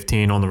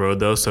 15-15 on the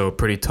road though, so a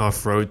pretty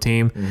tough road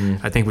team.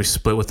 Mm-hmm. I think we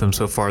split with them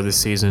so far this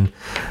season.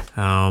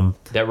 The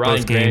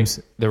Ryan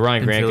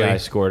Grant guy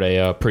scored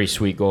a pretty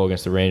sweet goal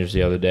against the Rangers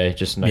the other day.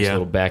 Just a nice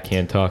little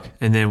backhand tuck.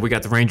 And then we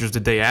got the Rangers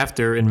the day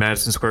after in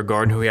Madison Square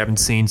Garden, who we haven't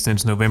seen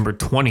since November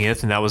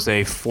 20th, and that was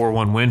a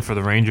 4-1 win for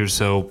the Rangers.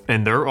 So,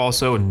 and they're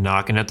also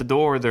knocking at the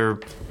door.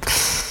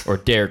 Or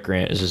Derek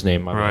Grant is his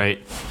name,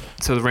 right.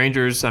 So the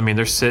Rangers,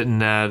 they're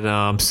sitting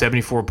at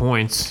 74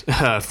 points,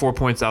 4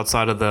 points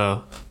outside of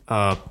the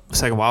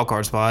second wild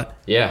card spot.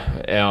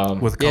 Yeah,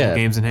 with a couple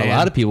games in hand. A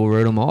lot of people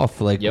wrote them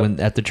off, when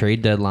at the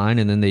trade deadline,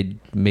 and then they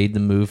made the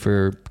move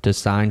to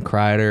sign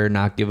Kreider,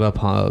 not give up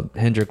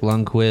Hendrik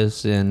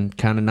Lundqvist, and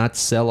kind of not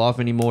sell off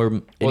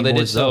anymore. Well, they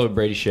did sell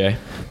Brady Shea.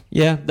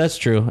 Yeah, that's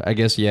true. I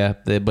guess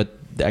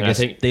I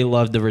guess they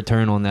loved the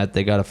return on that.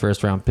 They got a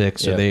first-round pick,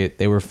 so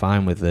they were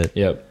fine with it.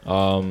 Yep.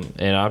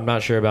 And I'm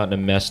not sure about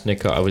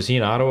Nemesnik. Was he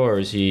in Ottawa or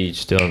is he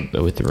still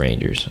with the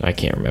Rangers? I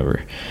can't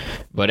remember.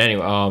 But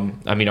anyway,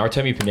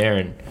 Artemi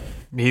Panarin.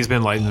 He's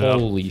been lighting it up.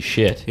 Holy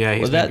shit. Yeah,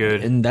 he's been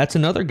good. And that's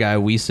another guy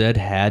we said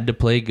had to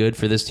play good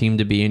for this team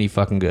to be any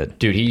fucking good.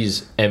 Dude,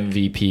 he's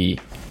MVP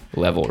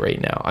level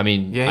right now. I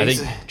think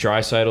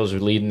Draisaitl's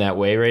leading that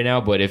way right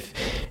now. But if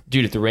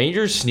the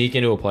Rangers sneak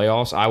into a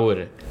playoffs, I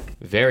would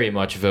very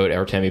much vote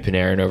Artemi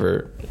Panarin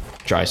over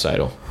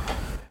Draisaitl.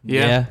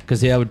 Yeah,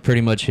 because I would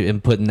pretty much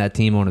him putting that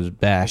team on his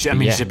back.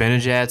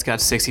 Zibanejad's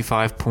got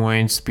 65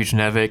 points,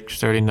 Buchnevich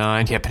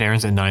 39. Yeah,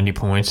 Panarin's at 90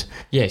 points.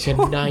 Yeah, he's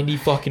got 90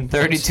 fucking points.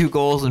 32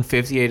 goals and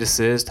 58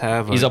 assists.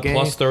 He's a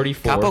plus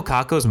 34. Capo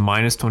Caco's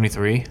minus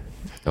 23.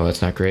 Oh,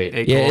 that's not great.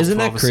 Isn't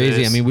that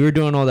crazy? Assists. We were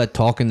doing all that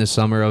talking this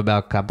summer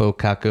about Capo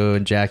Caco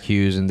and Jack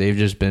Hughes, and they've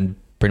just been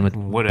pretty much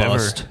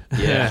bust.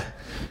 Yeah.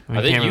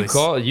 I think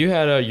you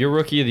had your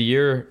rookie of the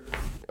year.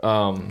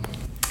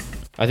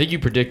 I think you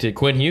predicted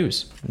Quinn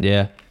Hughes.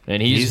 Yeah.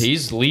 And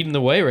he's leading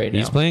the way right now.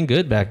 He's playing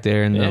good back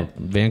there in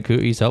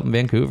Vancouver. He's helping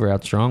Vancouver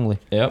out strongly.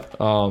 Yep.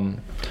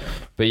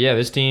 But yeah,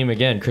 this team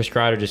again, Chris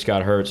Kreider just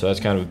got hurt, so that's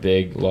kind of a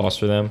big loss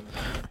for them.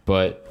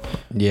 But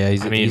yeah,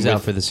 he's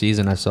out for the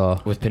season. I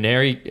saw with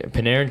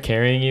Panarin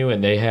carrying you,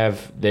 and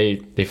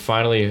they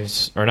finally,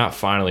 or not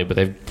finally, but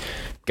they've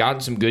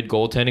gotten some good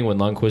goaltending when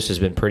Lundqvist has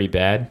been pretty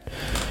bad.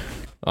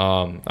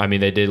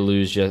 They did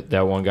lose just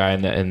that one guy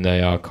in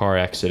the car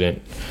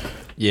accident.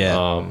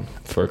 Yeah.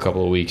 For a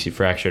couple of weeks, he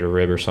fractured a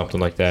rib or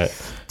something like that.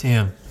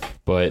 Damn.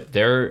 But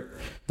they're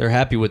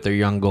happy with their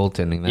young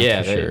goaltending.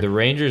 That's for sure. The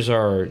Rangers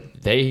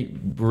they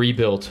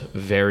rebuilt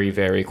very,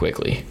 very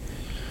quickly,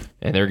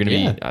 and they're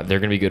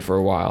gonna be good for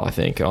a while. I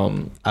think.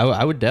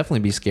 I would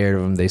definitely be scared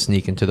of them. They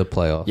sneak into the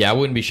playoffs. Yeah, I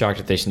wouldn't be shocked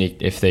if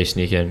they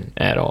sneak in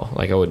at all.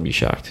 I wouldn't be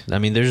shocked.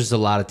 There's just a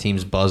lot of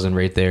teams buzzing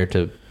right there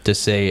to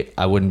say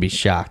I wouldn't be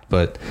shocked,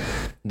 but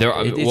it's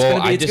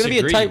going to be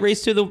a tight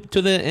race to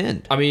the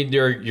end.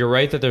 You're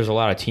right that there's a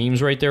lot of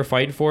teams right there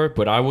fighting for it,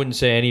 but I wouldn't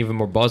say any of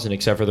them are buzzing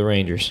except for the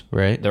Rangers.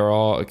 Right? They're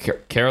all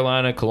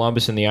Carolina,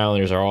 Columbus, and the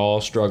Islanders are all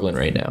struggling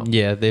right now.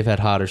 Yeah, they've had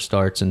hotter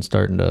starts and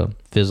starting to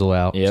fizzle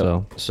out.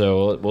 Yep.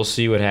 So we'll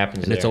see what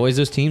happens. And it's always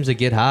those teams that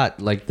get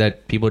hot, like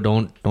that people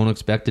don't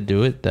expect to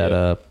do it,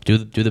 that do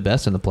the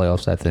best in the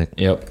playoffs, I think.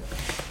 Yep.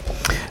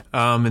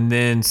 And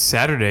then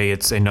Saturday,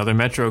 it's another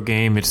Metro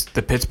game. It's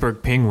the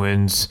Pittsburgh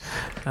Penguins.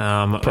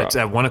 It's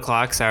at 1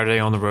 o'clock Saturday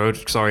on the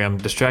road. Sorry, I'm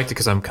distracted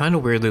because I'm kind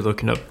of weirdly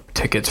looking up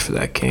tickets for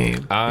that game.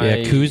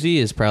 Kuzi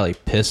is probably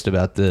pissed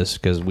about this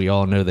because we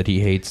all know that he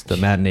hates the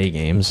matinee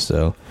games.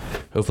 So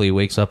hopefully he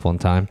wakes up on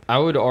time. I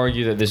would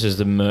argue that this is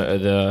the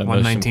most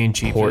important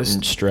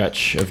cheapest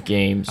stretch of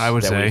games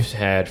we've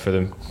had for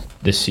them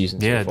this season.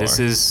 Yeah, so far. this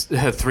is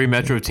 3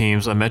 Metro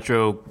teams.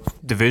 Metro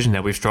division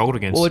that we've struggled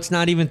against. Well, it's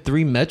not even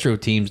 3 Metro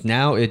teams.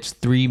 Now it's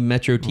 3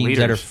 Metro teams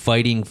that are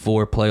fighting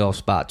for playoff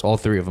spots. All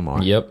 3 of them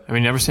are. Yep. I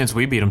mean, ever since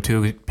we beat them,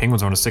 too,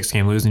 Penguins are on a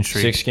 6-game losing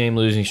streak. 6-game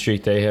losing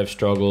streak. They have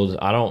struggled.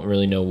 I don't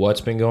really know what's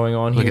been going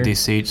on here. Look at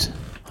these seats.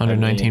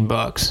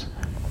 $119.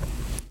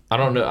 I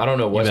don't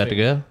know what's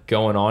been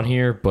going on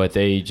here, but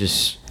they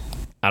just...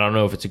 I don't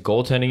know if it's a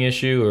goaltending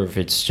issue or if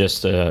it's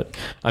just a...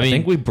 I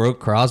think we broke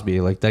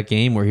Crosby, like that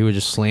game where he was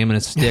just slamming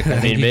his stick.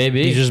 I mean,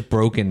 maybe. He's just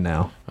broken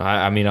now.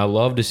 I mean, I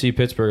love to see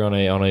Pittsburgh on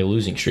a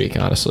losing streak,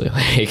 honestly.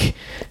 Like,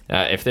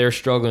 if they're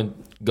struggling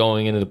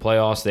going into the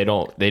playoffs, they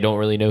don't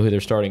really know who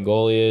their starting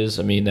goalie is.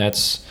 I mean,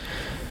 that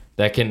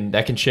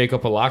can shake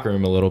up a locker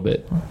room a little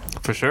bit.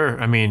 For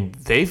sure. I mean,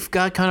 they've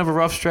got kind of a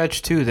rough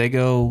stretch, too. They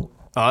go...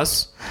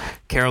 us,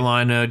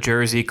 Carolina,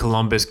 Jersey,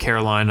 Columbus,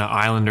 Carolina,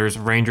 Islanders,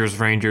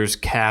 Rangers,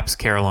 Caps,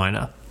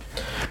 Carolina.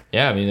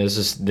 Yeah, I mean, this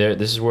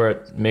is where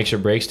it makes or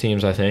breaks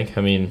teams, I think.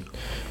 I mean,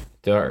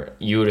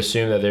 you would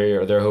assume that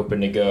they're hoping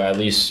to go at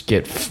least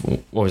get,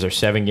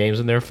 7 games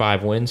in there,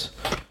 5 wins?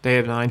 They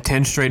have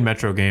 10 straight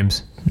Metro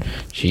games.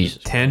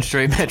 Jesus. 10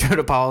 straight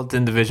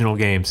Metropolitan Divisional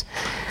games.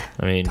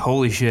 I mean,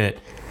 holy shit.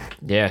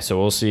 Yeah, so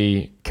we'll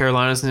see.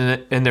 Carolina's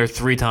in there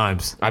 3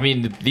 times. I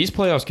mean, these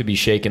playoffs could be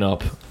shaken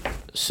up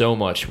so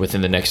much within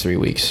the next 3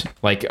 weeks.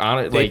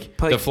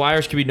 The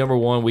Flyers could be number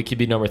 1, we could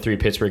be number 3,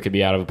 Pittsburgh could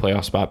be out of a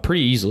playoff spot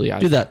pretty easily.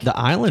 Dude, the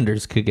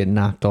Islanders could get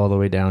knocked all the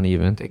way down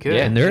even. They could.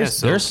 Yeah, and they're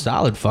a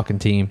solid fucking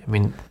team. I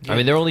mean,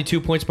 they're only 2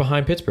 points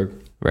behind Pittsburgh.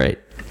 Right.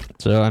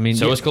 So, I mean...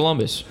 So is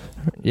Columbus.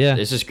 Yeah.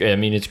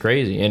 It's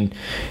crazy. And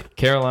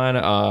Carolina,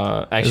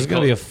 actually... This is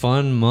going to be a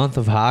fun month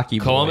of hockey,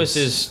 Columbus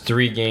boys. is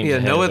 3 games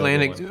ahead no of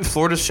Atlantic. everyone.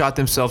 Florida shot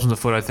themselves in the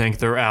foot, I think.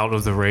 They're out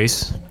of the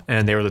race,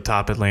 and they were the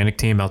top Atlantic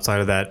team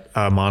outside of that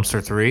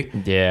Monster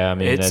 3. Yeah, I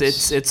mean,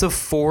 it's a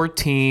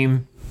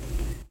 4-team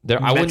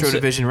Metro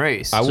Division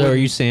race. So are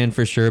you saying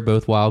for sure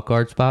both wild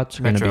card spots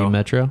are going to be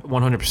Metro?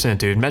 100%,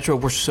 dude. Metro,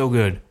 we're so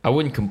good. I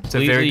wouldn't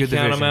completely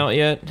count them out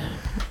yet.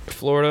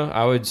 Florida,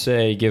 I would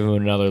say give them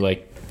another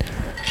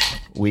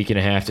week and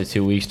a half to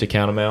 2 weeks to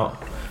count them out.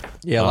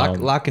 Yeah,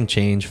 lot can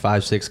change.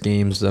 5-6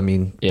 games. I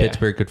mean, yeah.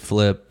 Pittsburgh could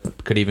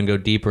flip, could even go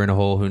deeper in a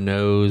hole. Who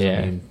knows?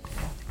 Yeah.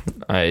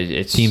 I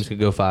mean, teams could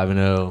go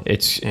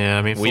 5-0.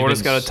 I mean,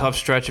 Florida's got a tough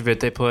stretch of it.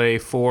 They play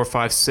 4,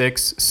 5,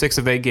 6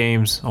 of 8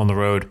 games on the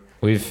road.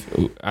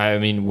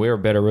 We're a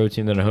better road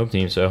team than a home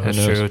team, so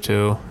that's true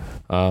too.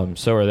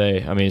 So are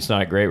they. I mean, it's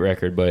not a great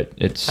record, but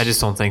it's. I just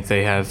don't think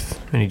they have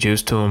any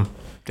juice to them.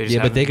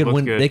 But they could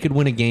win. Good. They could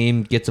win a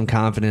game, get some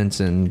confidence,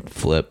 and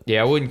flip.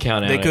 Yeah, I wouldn't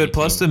count out. They could.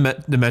 Plus, the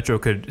Metro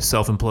could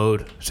self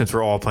implode since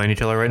we're all playing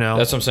each other right now.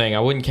 That's what I'm saying. I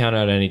wouldn't count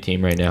out any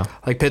team right now.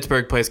 Like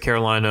Pittsburgh plays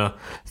Carolina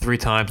 3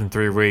 times in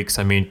 3 weeks.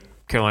 I mean,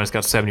 Carolina's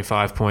got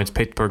 75 points.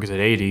 Pittsburgh is at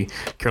 80.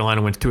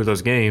 Carolina wins 2 of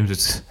those games.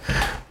 It's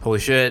holy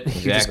shit.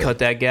 Exactly. You just cut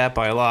that gap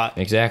by a lot.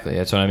 Exactly.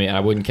 That's what I mean. I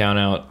wouldn't count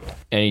out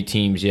any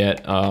teams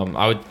yet.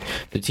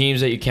 The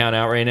teams that you count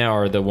out right now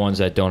are the ones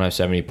that don't have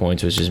 70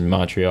 points, which is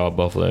Montreal,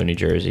 Buffalo, New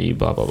Jersey,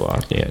 blah blah blah.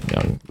 Yeah.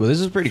 Well, this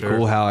is pretty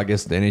cool how I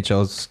guess the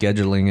NHL is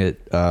scheduling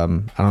it.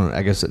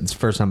 I guess it's the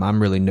first time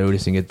I'm really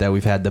noticing it that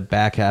we've had the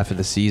back half of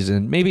the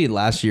season. Maybe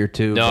last year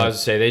too. No, I was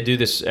to say they do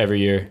this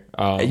every year.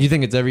 You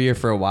think it's every year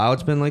for a while?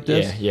 It's been like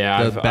this. Yeah.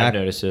 I've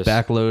noticed this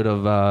backload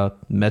of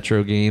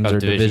Metro games or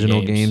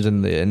divisional games,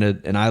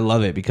 and I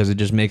love it because it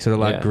just makes it a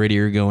lot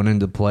grittier going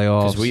into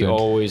playoffs. Because we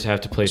always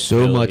have to play.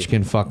 So much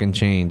can fucking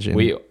change. And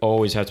we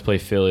always have to play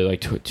Philly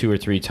like 2 or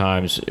 3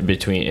 times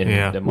between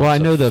the months I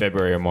know of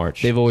February or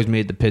March. They've always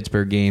made the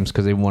Pittsburgh games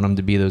because they want them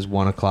to be those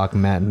 1 o'clock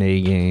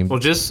matinee games. Well,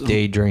 just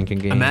day drinking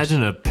games.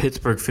 Imagine a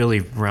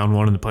Pittsburgh-Philly round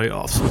 1 in the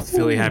playoffs with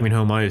Philly having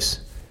home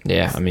ice.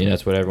 Yeah, I mean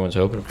that's what everyone's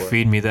hoping for.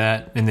 Feed me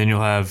that, and then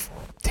you'll have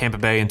Tampa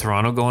Bay and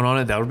Toronto going on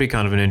it. That would be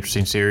kind of an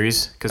interesting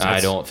series. Cause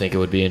I don't think it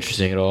would be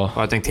interesting at all.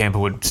 I think Tampa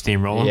would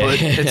steamroll them,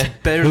 but it's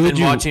better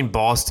than watching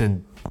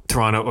Boston,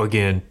 Toronto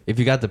again. If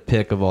you got the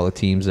pick of all the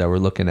teams that were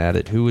looking at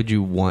it, who would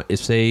you want? If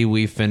say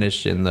we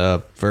finished in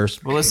the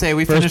first, let's say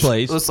we first finish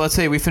place. Let's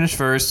say we finish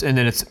first, and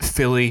then it's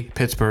Philly,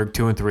 Pittsburgh,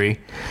 2 and 3.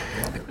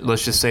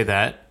 Let's just say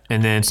that,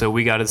 and then so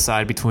we got to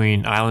decide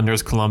between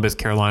Islanders, Columbus,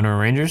 Carolina, or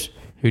Rangers.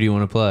 Who do you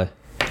want to play?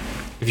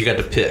 If you got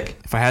to pick,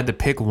 if I had to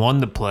pick one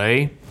to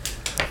play,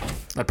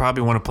 I'd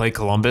probably want to play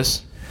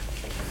Columbus.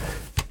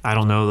 I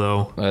don't know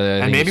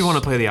though. I maybe want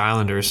to play the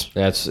Islanders.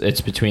 It's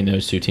between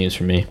those 2 teams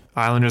for me.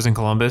 Islanders and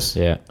Columbus.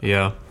 Yeah.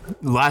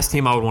 Last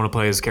team I would want to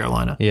play is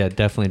Carolina. Yeah,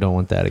 definitely don't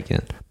want that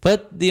again.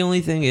 But the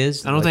only thing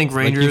is, I don't think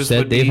Rangers. Like you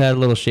said, they've had a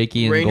little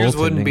shaky. Rangers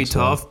wouldn't be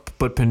tough,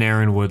 but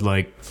Panarin would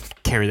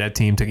carry that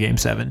team to Game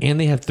 7. And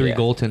they have 3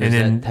 goaltenders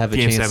that have a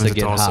chance to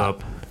get hot.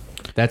 Up.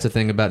 That's the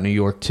thing about New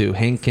York too.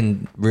 Hank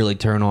can really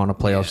turn on a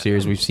playoff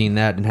series. We've seen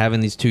that, and having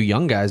these 2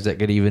 young guys that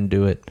could even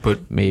do it.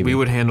 But maybe we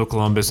would handle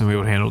Columbus and we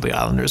would handle the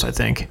Islanders, I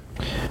think.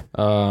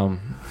 I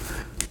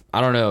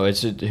don't know.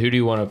 Who do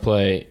you want to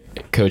play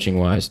coaching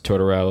wise,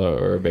 Tortorella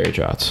or Barry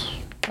Trotz?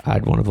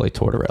 I'd want to play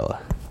Tortorella.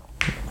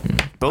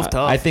 Both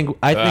tough. I think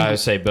I would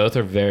say both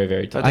are very,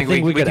 very tough. I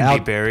think we could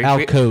out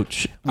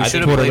coach we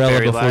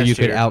Tortorella before you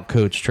could out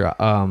coach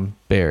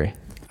Barry.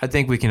 I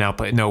think we can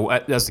outplay. No,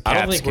 that's the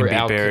Caps can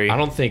beat Barry. I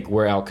don't think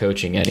we're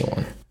outcoaching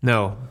anyone.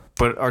 No,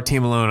 but our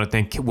team alone, I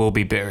think, will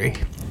be Barry.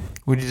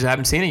 We just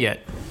haven't seen it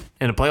yet.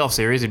 In a playoff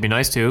series, it'd be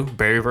nice too.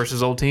 Barry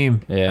versus old team.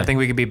 Yeah. I think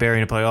we could beat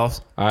Barry in the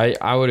playoffs.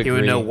 I would agree. He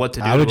would know what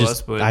to do to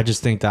us. But I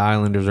just think the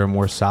Islanders are a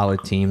more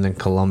solid team than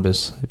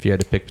Columbus, if you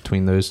had to pick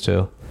between those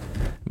two.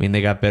 I mean,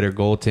 they got better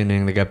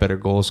goaltending, they got better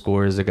goal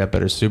scorers, they got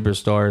better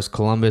superstars.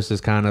 Columbus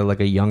is kind of like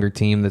a younger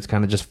team that's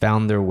kind of just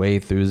found their way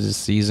through this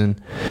season.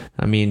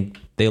 I mean,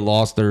 they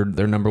lost their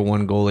number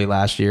one goalie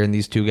last year, and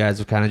these two guys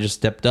have kind of just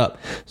stepped up.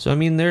 So I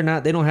mean, they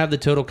don't have the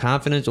total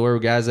confidence or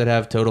guys that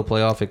have total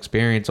playoff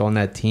experience on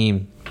that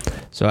team.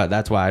 So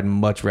that's why I'd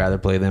much rather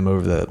play them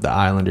over the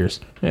Islanders.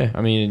 Yeah,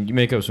 I mean, you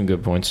make up some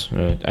good points.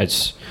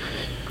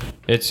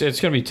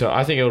 It's gonna be tough.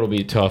 I think it'll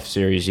be a tough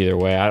series either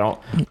way. I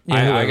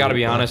gotta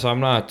be honest. I'm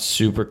not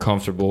super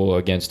comfortable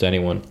against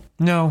anyone.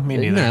 No, me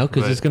neither. No,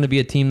 because it's going to be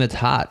a team that's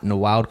hot in a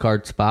wild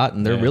card spot,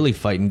 and they're really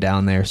fighting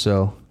down there.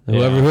 So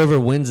whoever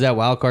wins that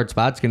wild card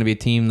spot is going to be a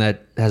team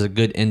that has a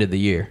good end of the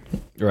year.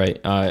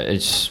 Right.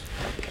 Just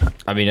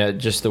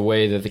the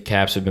way that the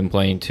Caps have been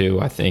playing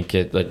too. I think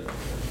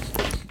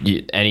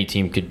any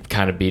team could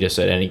kind of beat us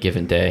at any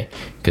given day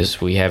because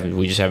we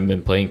just haven't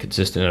been playing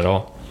consistent at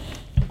all.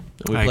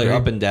 We play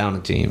up and down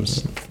in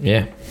teams.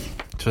 Yeah.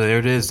 So there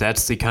it is.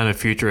 That's the kind of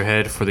future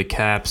ahead for the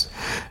Caps.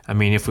 I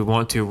mean, if we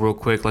want to, real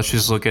quick, let's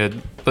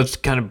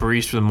kind of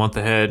breeze through the month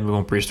ahead. We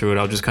won't breeze through it.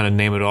 I'll just kind of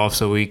name it off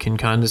so we can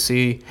kind of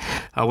see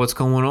what's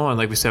going on.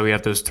 Like we said, we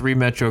have those 3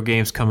 Metro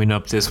games coming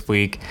up this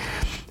week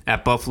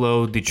at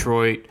Buffalo,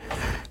 Detroit,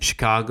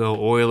 Chicago,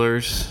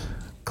 Oilers,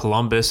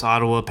 Columbus,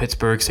 Ottawa,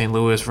 Pittsburgh, St.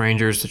 Louis,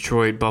 Rangers,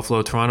 Detroit,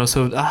 Buffalo, Toronto.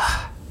 So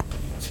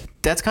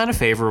that's kind of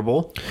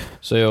favorable.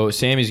 So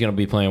Sammy's going to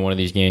be playing one of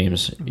these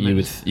games.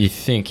 You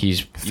think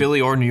he's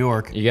Philly or New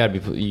York. You got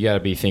to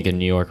be thinking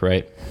New York,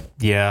 right?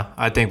 Yeah,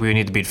 I think we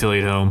need to beat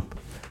Philly at home.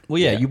 Well,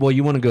 yeah. You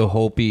want to go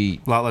Holtby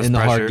in the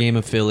pressure. hard game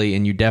of Philly,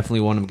 and you definitely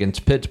want him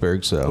against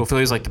Pittsburgh. So well,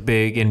 Philly's like the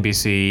big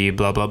NBC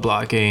blah blah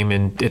blah game,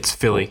 and it's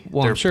Philly.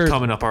 Well, they're I'm sure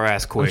coming up our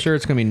ass quick. I'm sure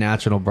it's going to be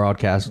national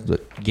broadcast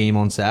game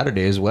on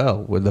Saturday as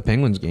well, with the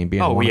Penguins game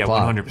being 1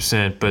 o'clock.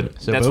 100%.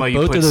 But So that's why you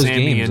both put of those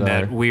Sammy games in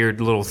that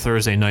weird little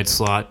Thursday night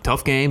slot.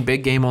 Tough game,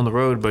 big game on the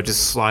road, but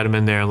just slide him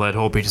in there and let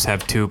Holtby just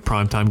have 2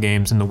 primetime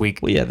games in the week.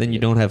 Well, yeah, then you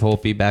don't have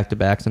Holtby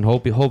back-to-backs, and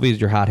Holtby is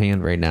your hot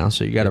hand right now,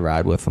 so you got to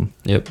ride with him.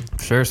 Yep.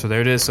 Sure, so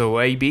there it is. So,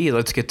 AB,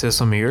 let's get to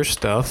some of your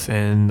stuff,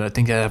 and I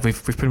think that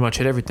we've pretty much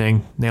hit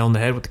everything. Nail on the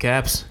head with the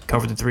Caps.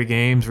 Covered the 3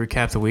 games,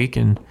 recapped the week,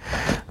 and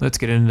let's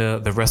get into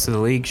the rest of the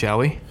league, shall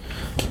we?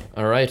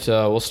 All right,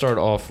 we'll start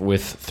off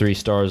with 3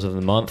 stars of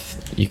the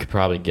month. You could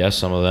probably guess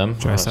some of them.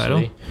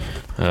 Draisaitl?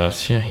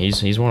 Yeah,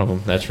 he's one of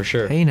them, that's for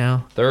sure. Hey,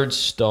 now. 3rd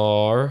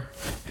star,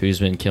 who's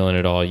been killing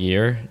it all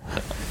year,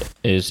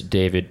 is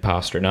David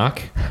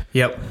Pastrnak.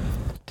 Yep.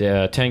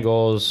 10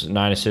 goals,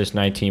 9 assists,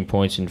 19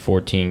 points in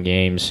 14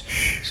 games.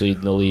 He's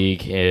leading the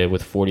league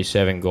with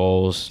 47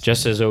 goals.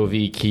 Just as OV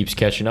keeps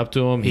catching up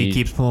to him, he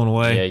keeps pulling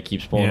away. Yeah, he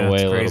keeps pulling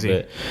away a little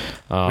bit.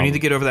 We need to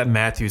get over that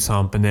Matthews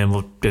hump, and then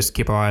we'll just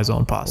keep our eyes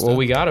on Pasta. Well,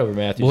 we got over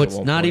Matthews. Well, it's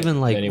not even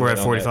like we're at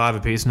 45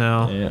 apiece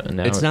now. Yeah,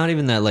 it's not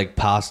even that like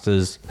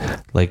Pasta's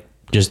like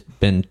just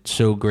been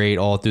so great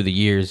all through the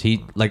years.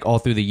 All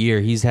through the year,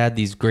 he's had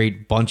these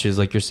great bunches,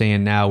 like you're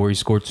saying now, where he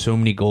scored so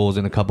many goals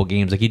in a couple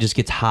games. Like he just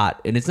gets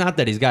hot, and it's not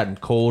that he's gotten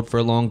cold for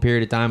a long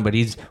period of time, but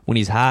when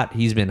he's hot,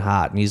 he's been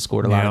hot, and he's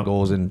scored a lot of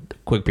goals in a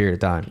quick period of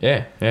time.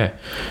 Yeah.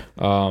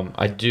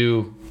 I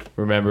do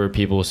remember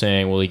people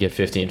saying, "Will he get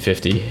 50 and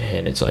 50?"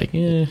 And it's like,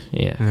 yeah.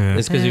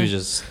 It's because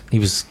he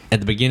was at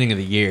the beginning of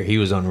the year, he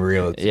was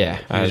unreal.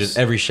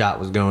 Every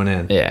shot was going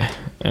in. Yeah,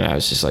 and I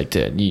was just like,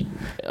 dude,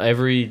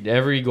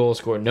 every goal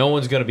scored, no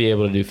one's gonna be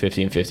able to do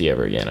 50 and 50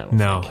 ever again. I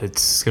don't think.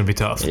 It's gonna be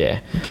tough. Yeah.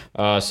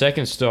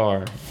 2nd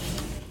star,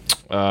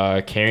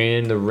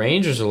 carrying the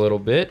Rangers a little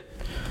bit.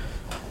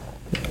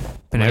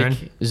 Panarin?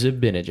 Mike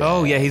Zibanejad.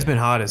 Oh, yeah, he's been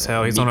hot as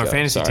hell. He's on our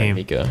fantasy team.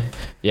 Mika.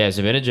 Yeah,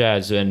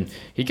 Zibanejad's been...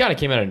 He kind of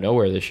came out of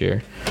nowhere this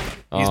year.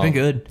 He's been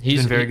good. He's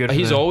been very good.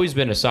 He's always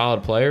been a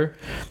solid player,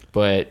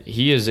 but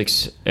he has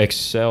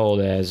excelled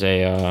as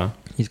a...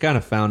 he's kind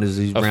of found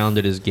he's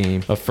rounded his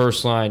game. A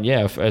first-line,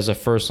 as a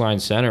first-line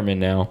centerman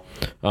now.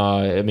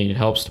 It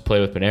helps to play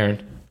with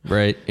Panarin.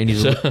 Right, and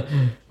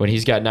when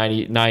he's got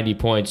 90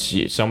 points,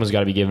 someone's got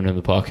to be giving him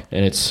the puck,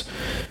 and it's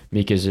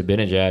Mika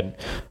Zibanejad.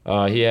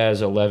 He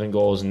has 11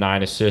 goals,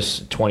 9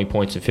 assists, 20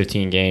 points in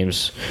 15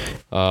 games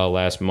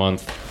last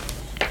month.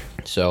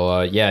 So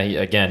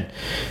again,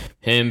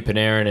 him,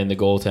 Panarin, and the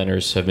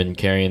goaltenders have been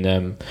carrying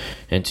them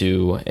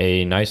into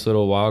a nice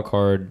little wild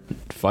card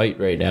fight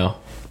right now.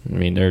 I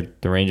mean,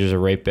 the Rangers are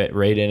right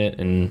in it,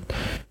 and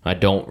I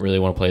don't really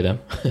want to play them.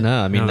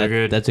 No, I mean,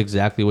 that's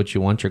exactly what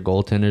you want, your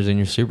goaltenders and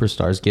your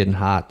superstars getting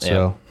hot.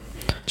 So,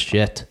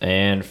 shit.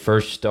 And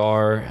 1st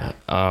star,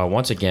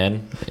 once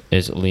again,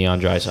 is Leon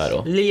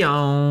Draisaitl.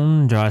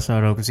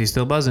 Because he's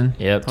still buzzing.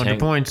 Yep. 100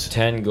 points.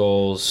 10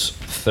 goals,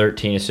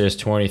 13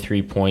 assists,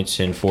 23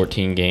 points in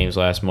 14 games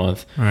last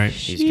month. Right.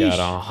 He's got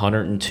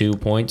 102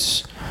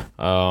 points.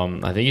 I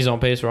think he's on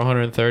pace for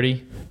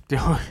 130.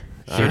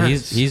 Dude,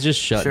 he's just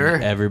shutting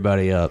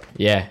everybody up.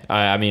 Yeah,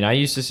 I mean, I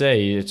used to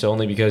say it's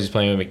only because he's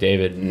playing with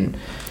McDavid, and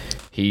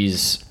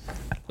he's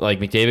like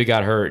McDavid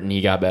got hurt and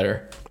he got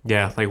better.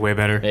 Yeah, like way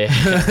better.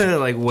 Yeah.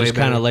 Like way just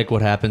better. kind of like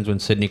what happens when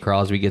Sidney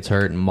Crosby gets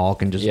hurt and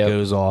Malkin just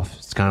goes off.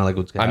 It's kind of like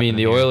what's happening. I mean,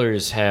 the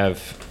Oilers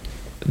have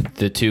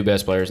the two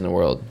best players in the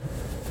world,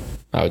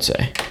 I would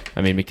say.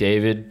 I mean,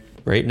 McDavid.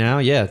 Right now,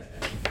 yeah.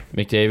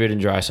 McDavid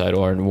and Draisaitl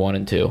are in 1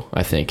 and 2,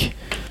 I think.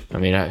 I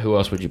mean, who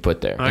else would you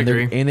put there? I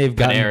agree. And they've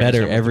gotten Panarin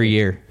better every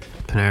year.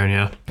 Panarin,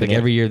 yeah. Like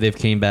every year they've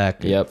came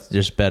back. Yep. It's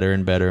just better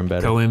and better and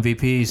better. Go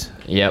MVPs.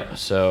 Yep.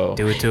 So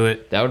Do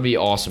it. that would be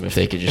awesome if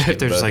they could just. They're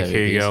get just both like,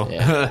 here you MVPs. go.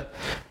 Yeah.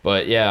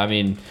 But yeah, I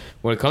mean,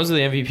 when it comes to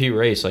the MVP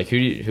race, like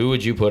who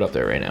would you put up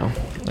there right now?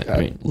 Like, I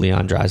mean,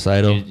 Leon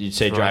Draisaitl. you'd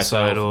say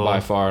Draisaitl by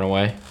far and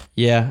away.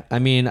 Yeah, I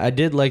mean, I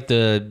did like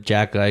the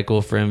Jack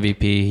Eichel for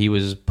MVP. He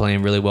was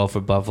playing really well for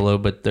Buffalo,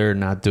 but they're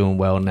not doing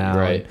well now.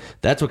 Right. And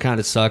that's what kind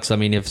of sucks. I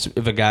mean, if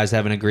a guy's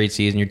having a great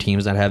season, your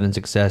team's not having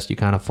success, you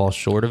kind of fall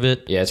short of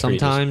it. Yeah, it's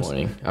sometimes.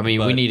 pretty disappointing. I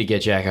mean, we need to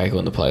get Jack Eichel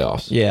in the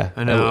playoffs. Yeah,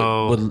 I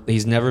know.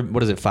 He's never.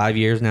 What is it? 5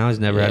 years now. He's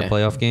never had a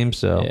playoff game.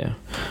 So Yeah.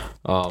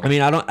 I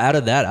mean, I don't. Out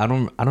of that, I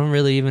don't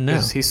really even know.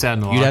 He sat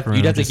in the You'd locker have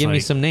room to just give me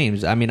like, some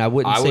names. I mean, I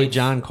wouldn't say would-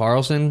 John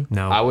Carlson.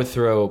 No. I would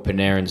throw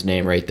Panarin's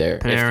name right there.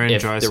 Panarin,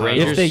 if the Draisaitl.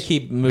 Rangers, If they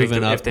keep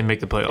moving up, if they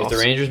make the playoffs. if the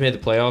Rangers made the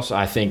playoffs,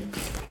 I think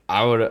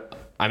I would.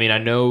 I mean, I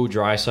know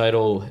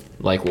Draisaitl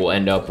like will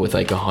end up with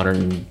like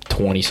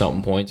 120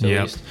 something points at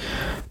least.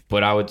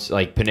 But I would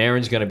like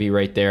Panarin's going to be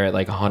right there at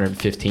like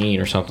 115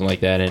 or something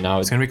like that, and I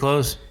would. It's gonna be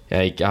close.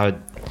 Like,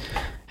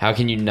 how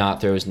can you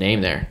not throw his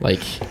name there?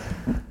 Like,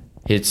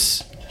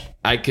 because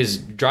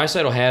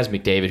Draisaitl has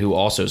McDavid, who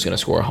also is going to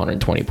score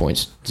 120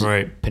 points.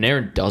 Right.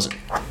 Panarin doesn't.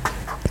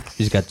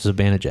 he's got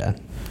Zibanejad,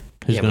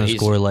 who's Yeah, going but to he's-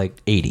 score like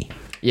 80.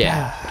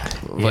 Yeah.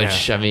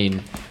 Which, I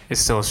mean,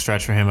 It's still a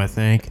stretch for him, I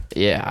think.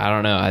 yeah, I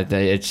don't know.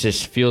 It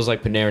just feels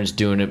like Panarin's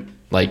doing it.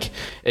 Like,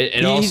 and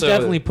He's also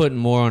definitely putting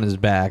more on his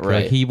back.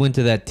 Right. Like he went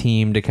to that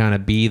team to kind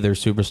of be their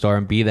superstar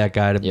and be that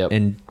guy to Yep.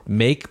 and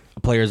make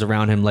players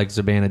around him like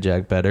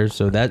Zibanejad better.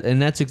 So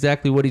that's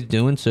exactly what he's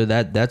doing. So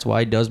that's why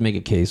he does make a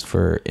case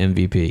for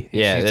MVP.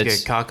 yeah, Needs to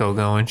get Kako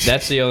going.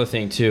 that's the other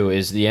thing too.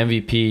 Is the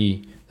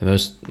MVP the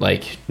most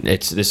like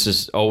this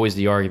is always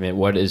the argument.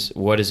 What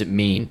does it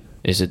mean?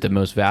 Is it the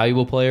most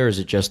valuable player? Or is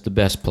it just the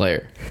best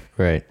player?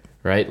 Right.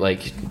 Right?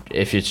 Like,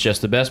 if it's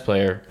just the best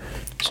player,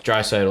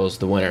 Draisaitl is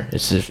the winner.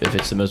 If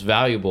it's the most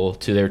valuable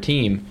to their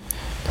team,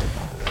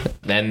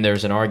 then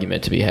there's an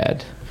argument to be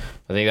had.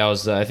 I think that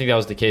was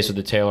the case with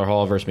the Taylor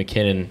Hall versus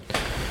McKinnon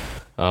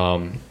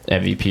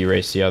MVP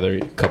race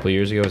the couple of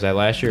years ago. Was that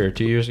last year or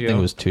 2 years ago? I think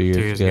it was 2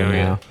 years ago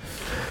yeah.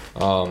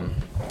 now.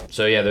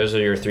 So yeah, those are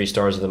your 3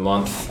 stars of the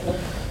month.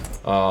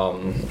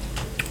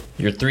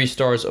 Your 3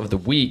 stars of the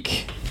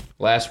week.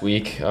 Last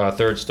week,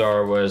 third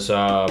star was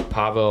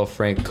Pavel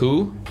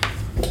Francouz.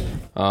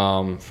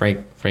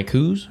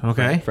 Francouz?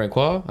 Okay.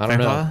 Francois? I don't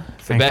know.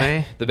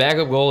 Francois? The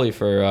backup goalie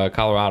for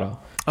Colorado.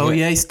 Oh,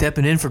 yeah, he's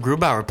stepping in for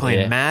Grubauer,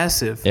 playing Yeah.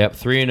 massive. Yep,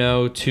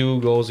 3-0, 2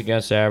 goals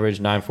against average,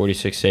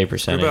 .946 save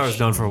percentage. Grubauer's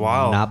done for a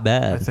while. Not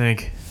bad. I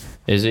think.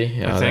 Is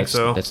he? I think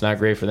so. That's not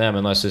great for them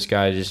unless this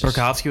guy just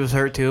Burakovsky was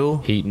hurt,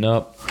 too. heating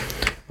up.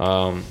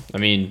 I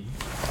mean,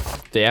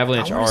 the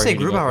Avalanche I are want to say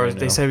heating up Grubauer, right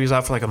they now. said he was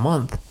out for like a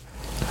month.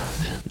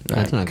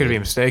 That's not Could be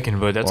good. mistaken,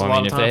 but that's Well, a I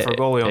lot mean, of time for a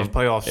goalie on the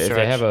playoff if stretch.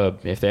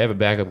 they have a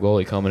backup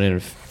goalie coming in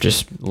and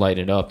just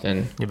lighting it up,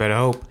 then You better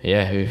hope.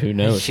 yeah, who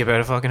knows? You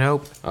better fucking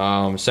hope.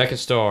 Second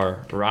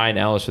star Ryan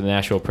Ellis for the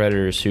Nashville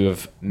Predators, who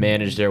have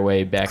managed their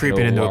way back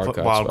Creeping into wild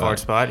a wild card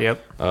spot,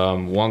 yep.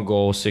 1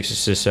 goal, 6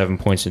 assists, 7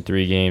 points in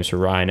 3 games for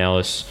Ryan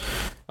Ellis.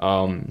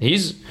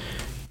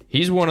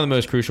 He's one of the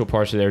most crucial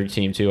parts of their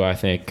team too. I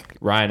think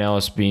Ryan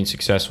Ellis being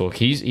successful.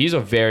 He's a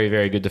very,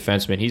 very good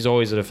defenseman. He's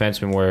always a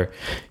defenseman where,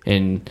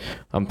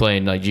 I'm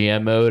playing like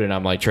GM mode and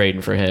I'm like trading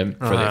for him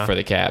for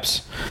the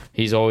Caps.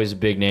 He's always a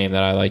big name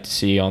that I like to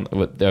see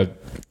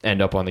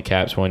end up on the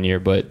Caps one year.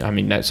 But I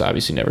mean that's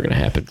obviously never going to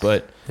happen.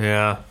 But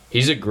Yeah.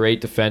 he's a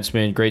great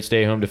defenseman, great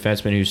stay-at-home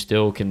defenseman who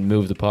still can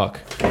move the puck.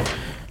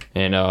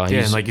 And Yeah,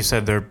 and like you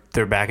said,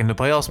 they're back in the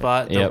playoff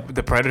spot. Yep.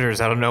 The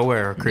Predators out of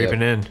nowhere are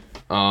creeping in.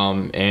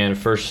 And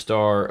first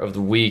star of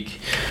the week,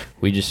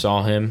 we just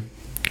saw him.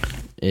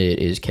 It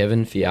is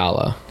Kevin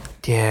Fiala.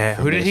 Yeah,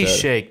 who did he Minnesota.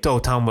 shake? Oh,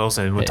 Tom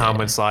Wilson when Tom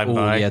went sliding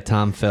Oh by. yeah,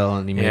 Tom fell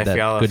and he made that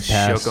Fiala good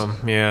pass. shook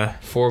him. Yeah.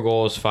 4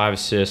 goals, 5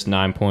 assists,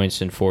 9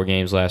 points in 4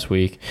 games last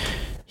week.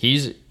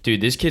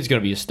 This kid's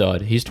going to be a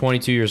stud. He's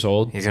 22 years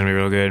old. He's going to be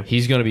real good.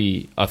 He's going to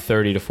be a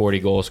 30 to 40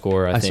 goal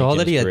scorer, I think. saw in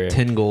that he his had career.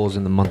 10 goals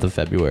in the month of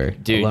February.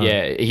 Dude, alone.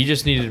 yeah, he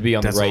just needed to be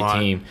on That's the a right lot.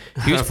 team.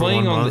 He was For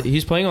playing 1 on month.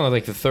 he's playing on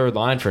like the third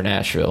line for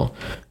Nashville,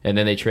 and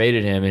then they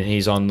traded him, and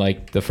he's on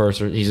like the first.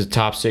 He's a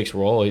top 6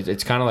 role.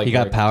 It's kind of like He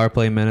got power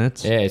play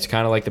minutes. Yeah, it's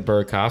kind of like the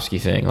Burakovsky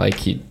thing.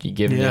 Like you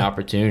give him the Yeah.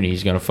 opportunity,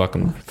 he's gonna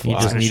fucking He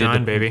fly. just Gonna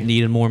shine,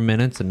 needed more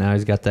minutes, and now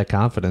he's got that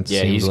confidence.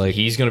 yeah, Seems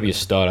he's gonna be a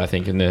stud. I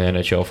think in the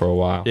NHL for a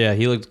while. yeah,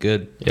 he looked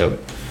good. Yep.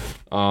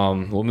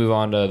 We'll move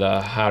on to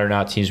the hot or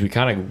not teams. We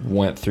kind of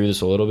went through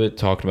this a little bit,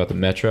 talking about the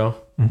Metro.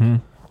 Mm-hmm.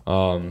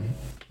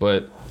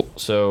 But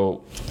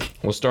so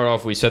we'll start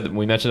off. We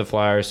mentioned the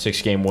Flyers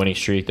 6-game winning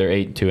streak. They're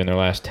 8-2 in their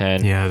last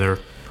 10. Yeah, they're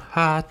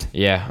hot.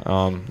 Yeah.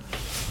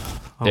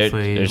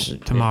 Hopefully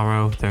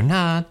tomorrow they're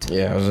not.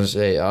 Yeah, I was gonna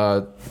say.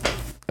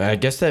 I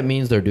guess that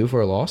means they're due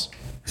for a loss.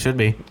 Should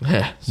be.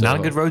 Not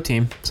a good road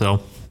team.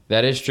 So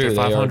that is true. They're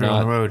 500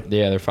 on the road.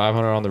 Yeah, they're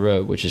 500 on the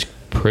road, which is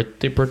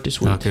pretty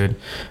sweet. Not good.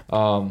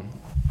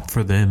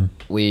 For them.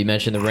 We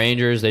mentioned the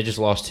Rangers. They just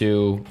lost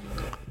 2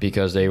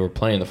 because they were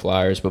playing the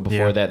Flyers, but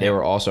before that, they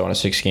were also on a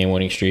 6-game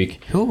winning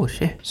streak. Oh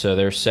shit! So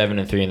they're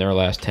 7-3 in their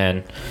last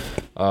 10.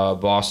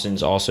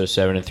 Boston's also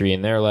 7-3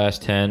 in their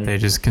last 10. They're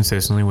just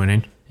consistently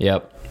winning.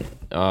 Yep.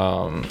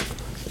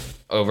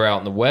 Over out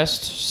in the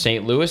West,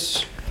 St.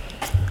 Louis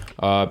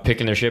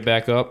picking their shit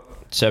back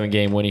up.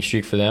 7-game winning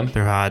streak for them.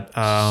 They're hot.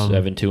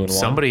 7-2-1.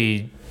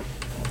 Somebody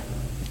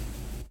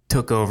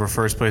took over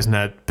first place in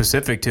that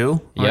Pacific too.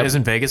 Yep.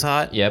 Isn't Vegas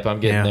hot? Yep, I'm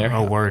getting there.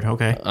 Oh, word.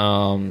 Okay.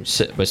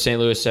 But St.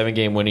 Louis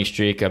 7-game winning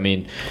streak. I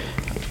mean,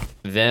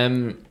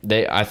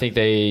 I think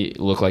they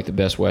look like the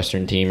best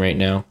Western team right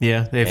now.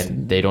 Yeah,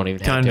 they don't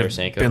even have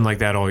Tarasenko. Been like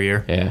that all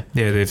year. Yeah,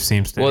 they've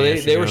seemed steady.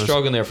 Well, they were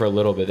struggling there for a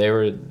little bit.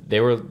 They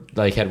were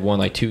like had won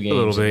like 2 games. A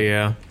little bit,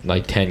 yeah.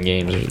 Like 10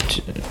 games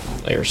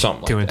or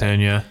something. 2 and 10,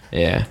 yeah.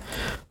 Yeah.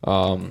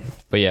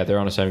 But yeah, they're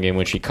on a 7-game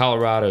win streak.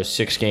 Colorado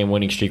 6-game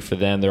winning streak for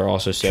them. They're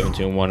also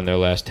 7-2-1 in their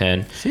last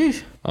 10.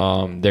 Sheesh.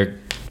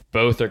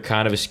 Both are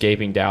kind of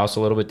escaping Dallas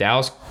a little bit.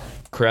 Dallas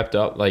crept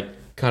up,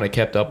 kind of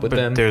kept up with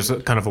them. There's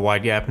kind of a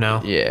wide gap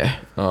now. Yeah.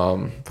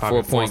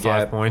 4-point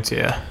gap. 5 points,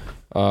 yeah.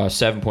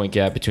 7-point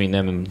gap between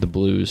them and the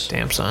Blues.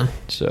 Damn, son.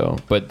 So,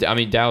 but I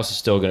mean, Dallas is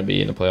still going to be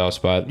in the playoff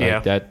spot. Yeah.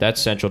 That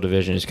Central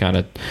Division is kind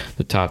of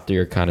the top 3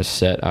 are kind of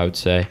set, I would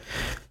say.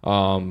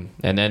 And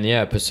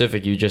then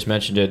Pacific, you just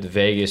mentioned it, the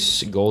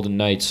Vegas Golden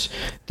Knights.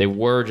 They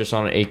were just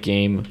on an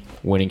 8-game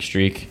winning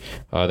streak.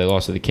 They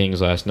lost to the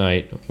Kings last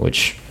night,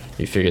 which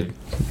you figured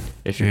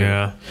if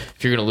you're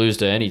gonna lose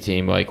to any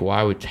team,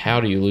 how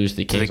do you lose to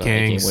the Kings on an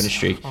 8-game winning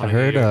streak? I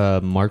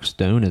heard Mark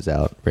Stone is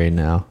out right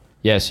now.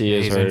 Yes, he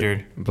is he's hurt,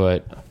 injured.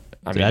 but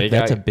I mean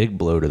that's a big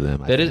blow to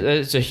them.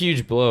 It's a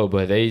huge blow,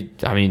 but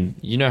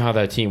you know how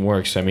that team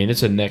works. I mean,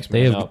 it's a next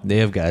man up. They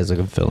have guys that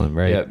can fill in,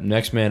 right? Yeah,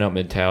 next man up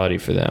mentality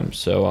for them.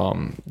 So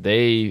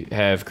they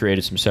have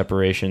created some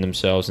separation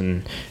themselves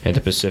in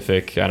the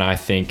Pacific, and I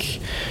think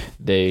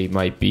they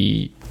might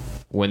be,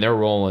 when they're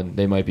rolling,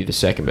 they might be the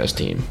second best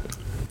team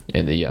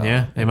in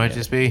the they might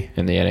just be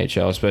in the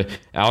NHL. But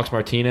Alex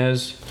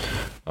Martinez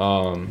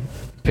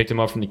picked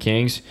him up from the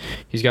Kings.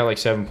 He's got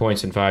 7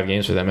 points in 5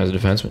 games for them as a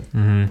defenseman.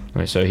 Mm-hmm.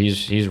 Right, so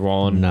he's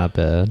rolling. Not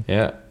bad.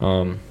 Yeah.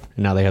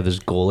 Now they have this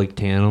goalie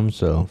tandem,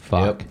 so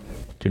fuck. Yep.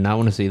 Do not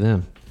want to see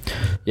them.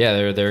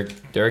 Yeah, they're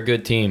a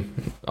good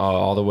team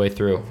all the way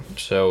through.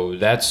 So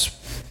that's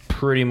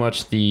pretty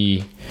much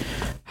the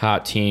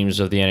hot teams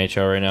of the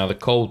NHL right now. The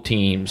cold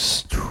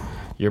teams,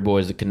 your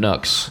boys, the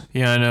Canucks.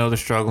 Yeah, I know they're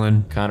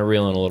struggling. Kind of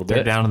reeling a little bit.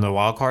 They're down in the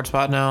wild card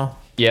spot now.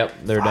 Yep,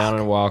 they're down in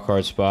a wild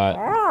card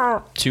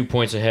spot. 2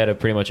 points ahead of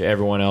pretty much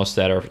everyone else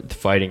that are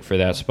fighting for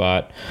that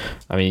spot.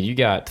 I mean, you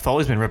got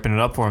Foley's been ripping it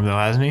up for him though,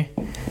 hasn't he?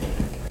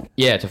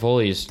 Yeah,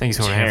 Toffoli's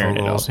tearing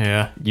it up.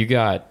 Yeah. You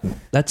got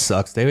that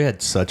sucks. They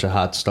had such a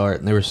hot start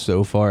and they were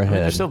so far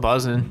ahead. They're still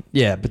buzzing.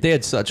 Yeah, but they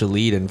had such a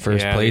lead in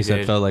first place.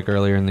 I felt like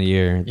earlier in the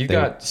year. We're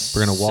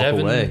gonna walk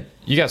away.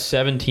 You got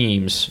 7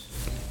 teams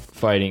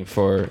fighting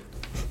for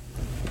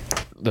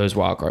those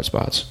wild card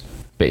spots.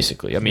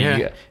 Basically, I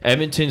mean,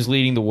 Edmonton's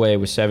leading the way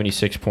with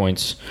 76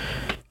 points.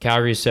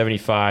 Calgary's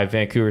 75,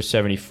 Vancouver's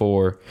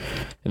 74,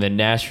 and then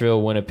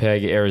Nashville,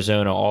 Winnipeg,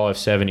 Arizona all have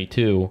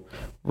 72,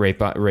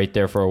 right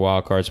there for a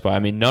wild card spot. I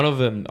mean, none of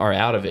them are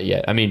out of it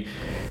yet. I mean,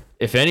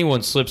 if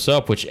anyone slips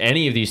up, which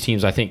any of these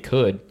teams I think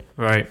could,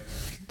 right?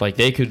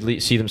 They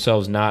could see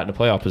themselves not in a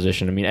playoff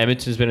position. I mean,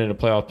 Edmonton's been in a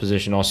playoff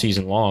position all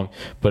season long,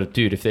 but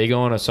dude, if they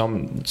go on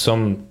some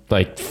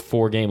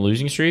 4-game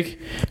losing streak,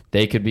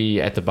 they could be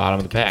at the bottom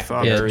of the pack.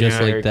 Yeah,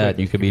 just like that,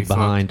 you could be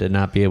behind and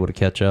not be able to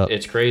catch up.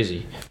 It's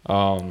crazy.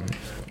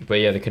 But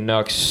yeah, the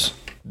Canucks,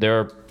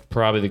 they're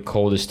probably the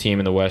coldest team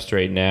in the West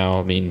right now.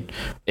 I mean,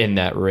 in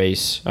that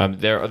race,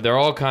 they're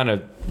all kind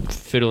of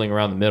fiddling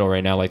around the middle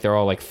right now. They're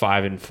all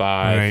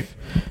 5-5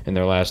 in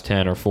their last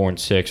 10, or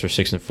 4-6, or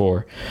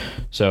 6-4.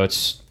 So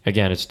it's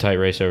a tight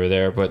race over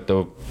there. But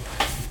the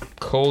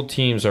cold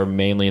teams are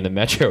mainly in the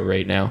Metro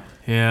right now.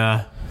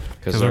 Yeah,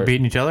 because they're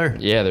beating each other.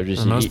 Yeah, they're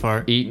just for the most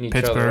part eating each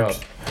other up.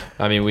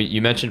 I mean,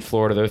 you mentioned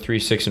Florida. They're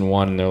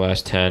 3-6-1 in their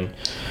last 10.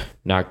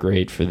 Not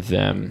great for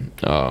them.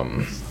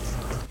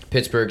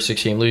 Pittsburgh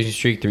 6-game losing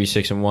streak,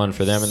 3-6-1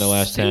 for them in the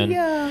last 10.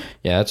 Yeah,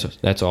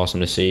 that's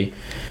awesome to see.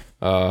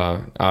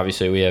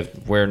 Obviously,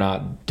 we're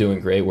not doing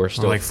great. We're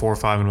still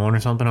 4-5-1 or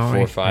something, aren't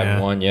we?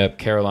 4-5-1. Yep.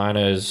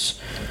 Carolina is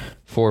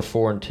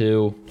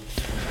 4-4-2.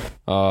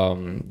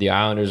 The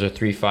Islanders are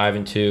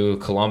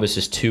 3-5-2. Columbus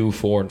is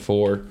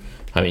 2-4-4.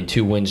 I mean,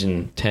 2 wins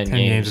in 10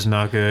 games is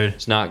not good.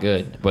 It's not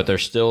good, but they're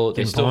still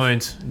getting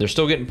points. They're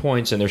still getting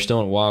points, and they're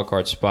still in a wild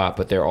card spot.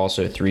 But they're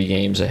also 3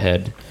 games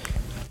ahead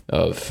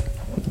of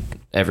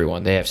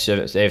everyone. They have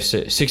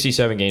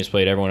 67 games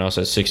played. Everyone else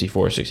has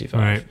 64, 65.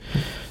 Right.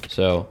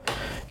 So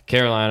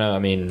Carolina, I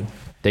mean,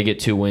 they get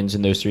 2 wins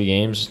in those 3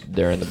 games.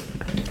 They're in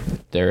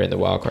the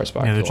wild card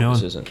spot. Yeah, they're Columbus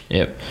chilling. isn't.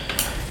 Yep.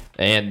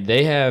 And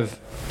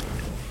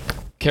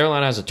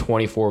Carolina has a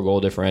 24 goal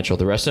differential.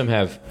 The rest of them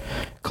have.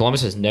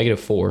 Columbus has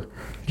 -4.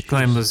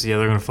 Columbus, yeah,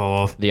 they're gonna fall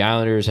off. The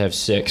Islanders have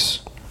 6.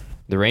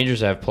 The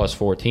Rangers have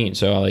 +14.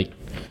 So like,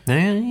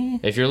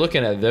 if you're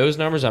looking at those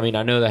numbers, I mean,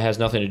 I know that has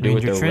nothing to do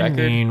with you're their record.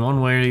 trending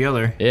one way or the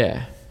other,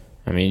 Yeah,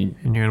 I mean,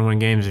 and you're gonna win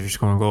games if you're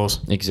scoring goals.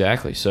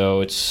 exactly.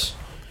 So it's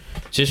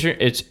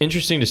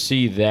interesting to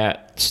see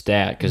that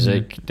stat because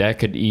that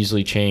could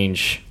easily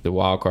change the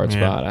wild card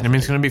spot. I mean,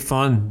 it's gonna be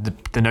fun.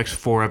 The next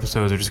 4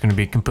 episodes are just gonna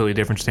be completely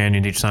different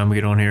standings each time we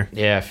get on here.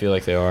 Yeah, I feel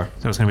like they are.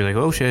 So it's gonna be like,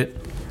 oh shit.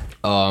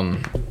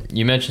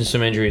 You mentioned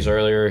some injuries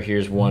earlier.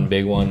 Here's one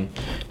big one: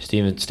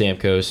 Steven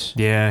Stamkos.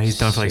 Yeah, he's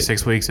done for like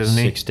 6 weeks, isn't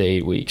he? 6 to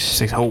 8 weeks.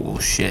 6. Oh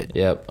shit.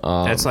 Yep.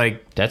 That's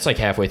like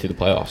halfway through the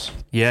playoffs.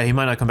 Yeah, he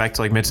might not come back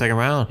to like mid-second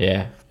round.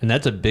 Yeah. And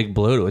that's a big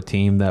blow to a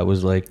team that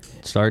was like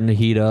starting to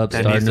heat up,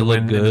 That starting needs to look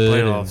win in the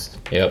good. playoffs.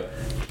 Yep.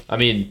 I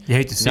mean, You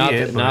hate to see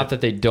it, but- not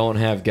that they don't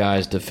have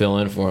guys to fill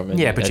in for him.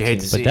 Yeah, but you hate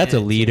to see But that's a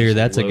it. leader.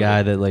 That's a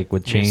guy that like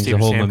would change the Steven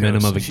whole Stamkos,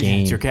 momentum of a game.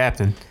 He's your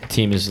captain.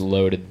 team is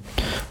loaded.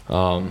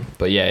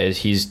 But yeah,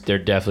 they're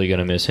definitely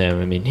gonna miss him.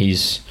 I mean,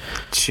 It's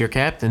your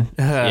captain.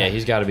 yeah,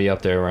 he's got to be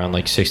up there around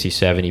like 60,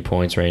 70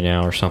 points right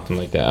now or something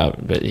like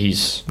that. But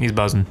he's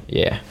buzzing.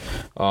 yeah.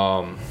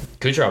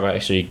 Kucherov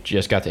actually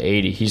just got to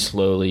 80. He's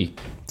slowly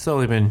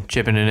Slowly been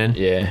chipping it in.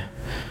 yeah.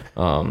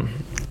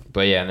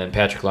 But yeah, and then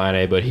Patrick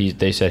Laine, but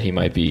they said he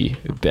might be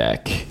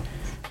back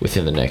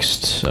within the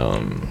next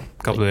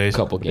Couple days.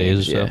 couple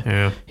games. Days or so.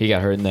 Yeah. He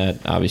got hurt in that.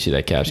 Obviously,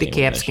 that Caps The game.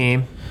 Caps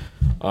game.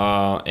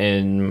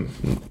 And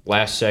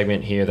last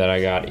segment here that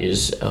I got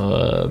is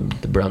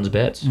the Browns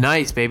bets.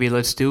 Nice, baby.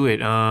 Let's do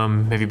it.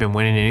 Have you been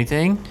winning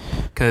anything?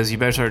 Because you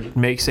better start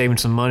saving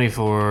some money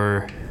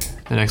for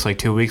the next like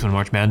 2 weeks when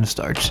March Madness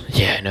starts.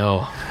 Yeah,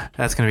 no.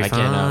 That's gonna be I fun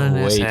cannot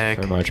as wait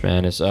heck. for March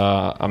Madness.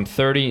 I'm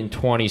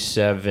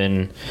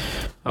 30-27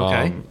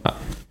 Okay.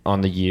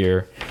 on the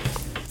year.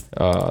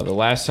 The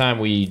last time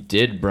we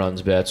did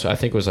Bruns bets, I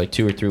think it was like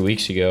 2 or 3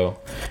 weeks ago,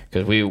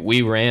 because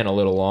we ran a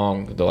little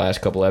long the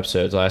last couple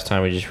episodes. Last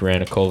time we just ran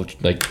we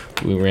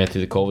ran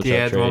through the Kovalchuk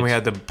Yeah, the one trades. we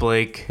had the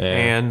Blake Yeah.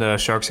 and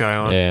Sharks guy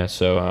on. Yeah,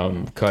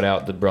 so cut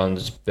out the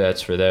Bruns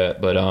bets for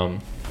that. But I'm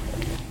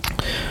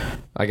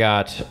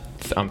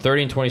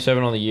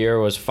 30-27 on the year.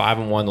 It was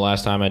 5-1 the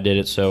last time I did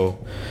it. So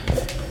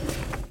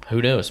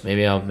who knows?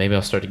 Maybe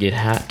I'll start to get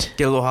hot.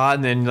 Get a little hot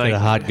and then like Get a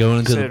hot going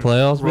into the said,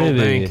 playoffs, roll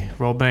baby.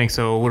 Roll bank.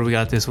 So what do we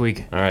got this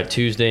week? All right,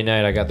 Tuesday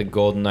night I got the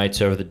Golden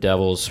Knights over the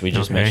Devils. We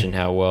just Okay. mentioned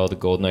how well the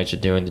Golden Knights are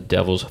doing. The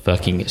Devils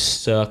fucking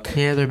suck.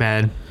 Yeah, they're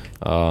bad.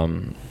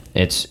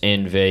 It's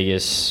in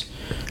Vegas.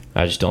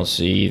 I just don't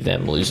see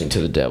them losing to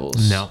the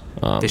Devils. No,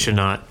 they should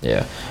not.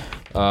 Yeah.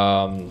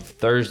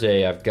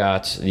 Thursday I've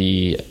got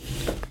the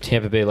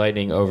Tampa Bay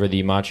Lightning over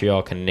the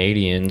Montreal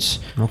Canadiens.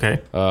 Okay.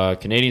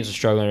 Canadians are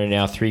struggling right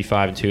now,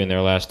 3-5-2 in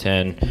their last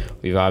 10.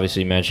 We've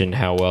obviously mentioned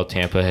how well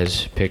Tampa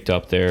has picked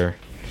up their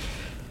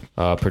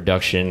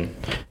production.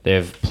 They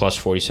have plus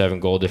 47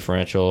 goal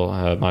differential.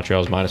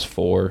 Montreal's minus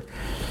 4.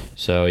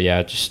 So yeah,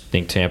 I just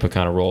think Tampa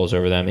kind of rolls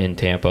over them in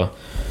Tampa.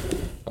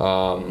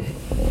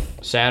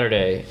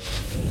 Saturday,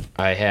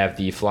 I have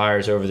the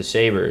Flyers over the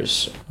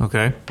Sabres.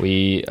 Okay.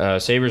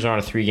 Sabres are on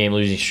a 3-game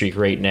losing streak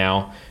right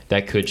now.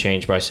 That could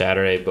change by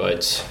Saturday,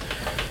 but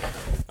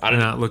They're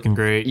not looking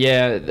great.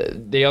 yeah,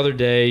 the other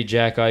day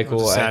Jack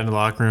Eichel Sat in the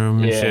locker room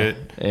and yeah, shit.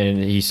 and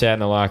he sat in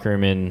the locker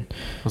room and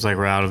Was like,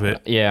 we're out of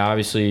it. yeah,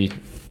 obviously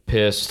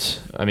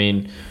pissed. I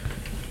mean,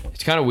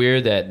 it's kind of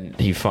weird that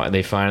they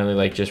finally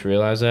like just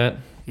realized that.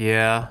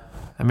 Yeah.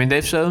 I mean,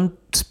 they've shown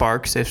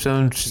sparks. They've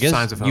shown I guess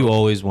signs of hope. you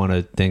always want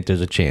to think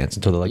there's a chance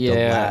until the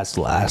Yeah.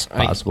 last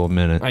possible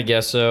minute. I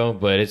guess so,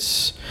 but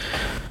it's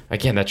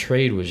again that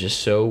trade was just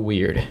so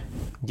weird.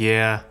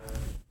 Yeah.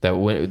 The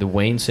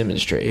Wayne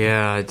Simmons trade.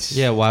 Yeah. It's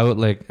Yeah, why would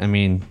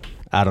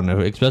I don't know,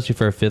 especially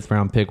for a 5th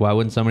round pick. Why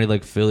wouldn't somebody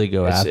like Philly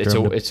go after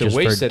him? It's a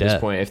waste at this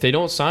point. If they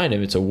don't sign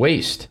him, it's a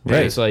waste.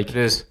 Right. It's like It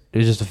is. It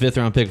was just a 5th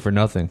round pick for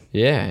nothing.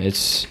 yeah, it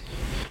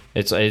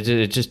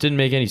just didn't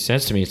make any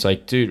sense to me. It's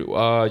like, dude,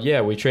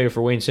 yeah, we traded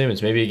for Wayne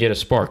Simmons. Maybe you get a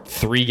spark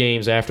 3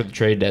 games after the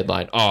trade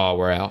deadline. Oh,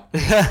 we're out.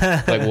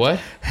 Like what?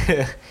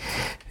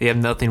 Yeah,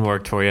 nothing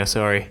worked for you.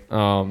 Sorry.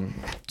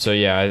 So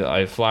yeah,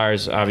 I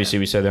Flyers. Obviously,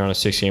 we said they're on a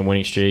 6-game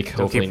winning streak.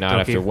 Hopefully not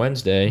after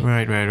Wednesday,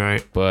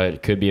 Right. but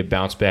it could be a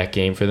bounce back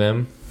game for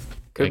them.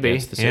 Could be.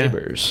 against the Yeah.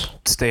 Sabres.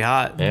 Stay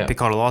hot. Yeah. They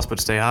caught a loss, but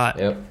stay hot.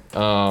 Yep.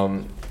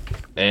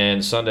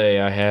 And Sunday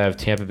I have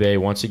Tampa Bay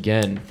once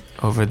again.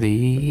 Over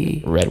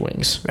the. Red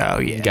Wings. Oh,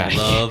 yeah. Got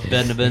Love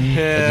betting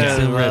Yeah,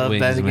 against the Red love Wings,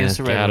 betting man. against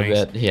the Red Gotta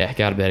Wings. bet. Yeah,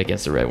 gotta bet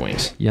against the Red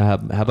Wings. Yeah,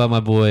 how about my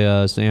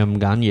boy Sam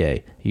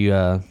Gagner? He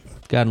got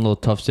got in a little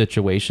tough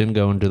situation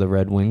going to the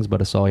Red Wings,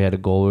 but I saw he had a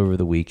goal over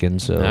the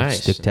weekend, so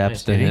Nice, stick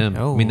taps to Did he? him.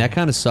 Oh. I mean, that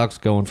kind of sucks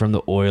going from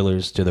the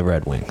Oilers to the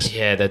Red Wings.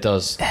 Yeah, that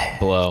does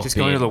blow. Just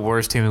going to the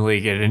worst team in the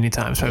league at any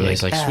time. So Yeah,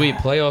 it's like, sweet,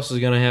 playoffs is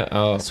going to have...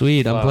 Oh,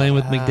 Sweet, I'm playing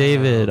with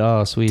McDavid.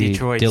 Oh, sweet.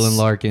 Detroit. Dylan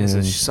Larkin.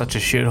 is such a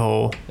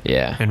shithole,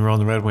 yeah. and we're on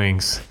the Red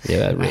Wings. Yeah,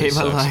 that really hate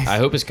my sucks. life. I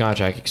hope his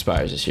contract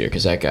expires this year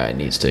because that guy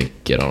needs to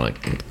get on a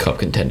cup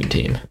contending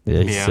team.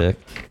 Yeah, he's Yeah. sick.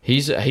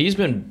 He's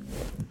been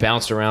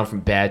bounced around from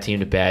bad team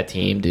to bad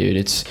team, dude.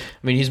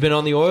 He's been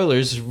on the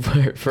Oilers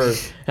for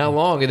how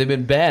long? And they've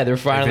been bad. They're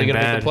finally been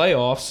going to make the bad.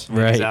 playoffs.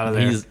 Right. out of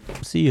there.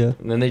 See ya.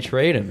 And then they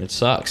trade him. It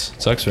sucks.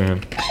 It sucks for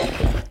him.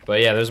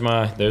 But yeah, those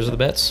are the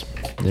bets.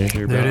 There's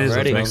your There it bet. is.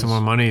 Let's Alrighty. make some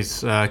more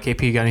monies.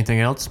 KP, got anything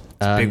else? It's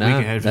a big Nah,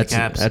 week ahead for the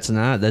Caps.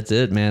 That's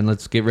it, man.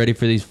 Let's get ready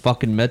for these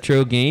fucking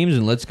Metro games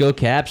and let's go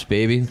Caps,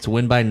 baby. Let's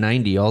win by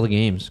 90 all the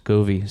games.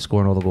 Covey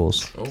scoring all the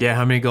goals. Yeah,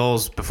 how many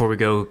goals before we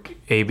go,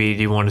 AB,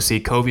 do you want to see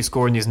Covey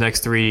score in these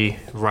next 3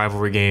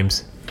 rivalry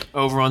games?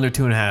 Over, under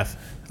 2.5.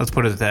 Let's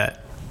put it at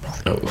that.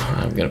 Oh,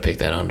 I'm going to pick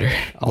that under.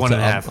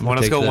 1.5.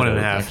 Let's go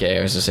 1.5. Okay,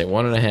 I was going to say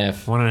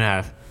 1.5.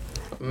 1.5.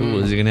 Ooh,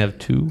 is he gonna have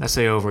 2? I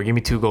say over. Give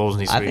me 2 goals in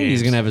these 3 I think games.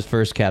 he's gonna have his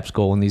first Caps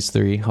goal in these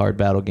 3 hard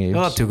battle games.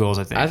 He'll have 2 goals,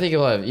 I think. I think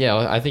he'll have,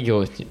 I think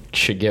he'll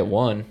should get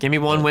one. Give me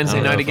one Wednesday I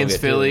don't know night if he'll against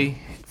get Philly.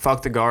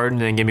 Fuck the Garden,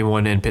 and then give me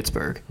one in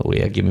Pittsburgh. Oh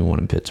yeah, give me one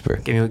in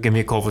Pittsburgh. Give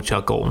me a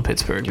Kovalchuk goal in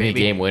Pittsburgh. Give me a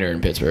baby. game winner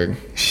in Pittsburgh.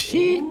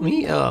 Shit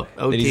me up.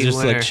 OT he's just,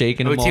 winner. like,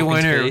 shaking OT Malkin's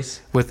winner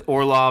face? with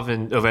Orlov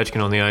and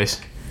Ovechkin on the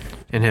ice,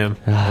 and him.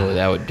 Oh,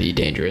 that would be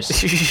dangerous.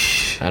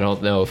 I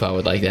don't know if I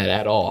would like that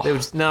at all. It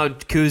was now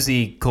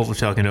Kuzi,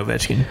 Kovalchuk, and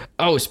Ovechkin.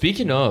 Oh,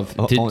 speaking of,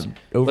 on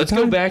let's go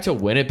overtime? back to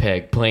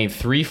Winnipeg playing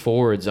 3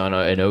 forwards on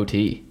an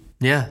OT.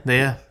 Yeah.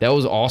 That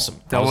was awesome.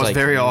 That I was like,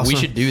 very awesome. We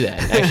should do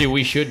that. Actually,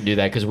 we shouldn't do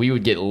that because we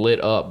would get lit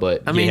up.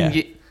 But I mean,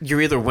 yeah,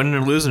 you're either winning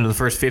or losing in the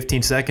first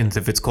 15 seconds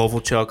if it's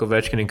Kovalchuk,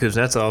 Ovechkin, and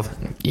Kuznetsov.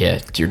 yeah,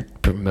 you're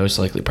most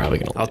likely probably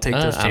gonna. I'll take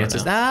those I don't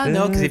chances. know.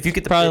 No, because if you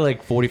get the Probably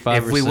like 45%.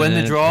 if we win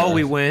the draw,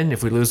 we win.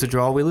 If we lose the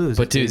draw, we lose.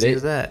 But It's dude, easy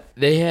as that.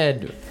 they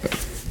had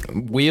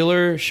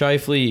Wheeler,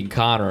 Scheifele, and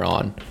Connor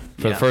on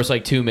for Yeah. the first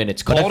 2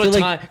 minutes. But I Called a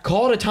feel time,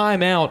 called a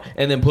timeout,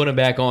 and then put them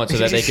back on so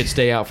that they could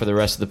stay out for the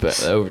rest of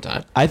the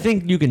overtime. I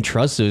think you can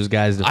trust those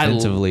guys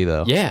defensively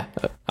though. Yeah,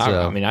 So-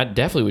 I mean, I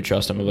definitely would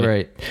trust them. But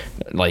Right.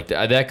 Like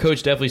that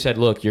coach definitely said,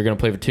 "Look, you're going to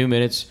play for 2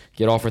 minutes,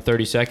 get off for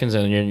 30 seconds,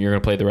 and then you're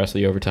going to play the rest of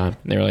the overtime."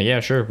 And they were like, "Yeah,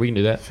 sure, we can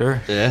do that."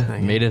 Sure. Yeah,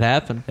 made it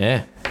happen.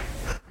 Yeah,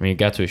 I mean, it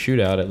got to a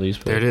shootout at least.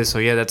 But There it is. So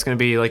yeah, that's going to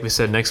be, like we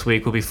said, next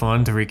week will be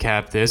fun to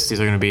recap this. These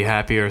are going to be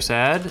happy or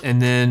sad, and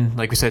then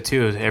like we said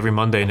too, every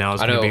Monday now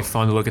is I going to know. be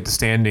fun to look at the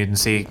standings and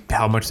see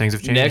how much things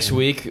have changed. Next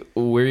week,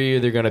 we're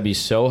either going to be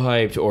so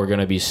hyped or going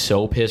to be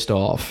so pissed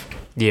off.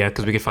 yeah,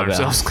 because we could find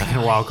About- ourselves in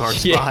a wild card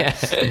spot.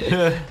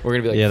 Yeah, we're going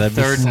to be like, Yeah, that'd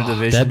Third be, in the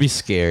division. That'd be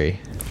scary.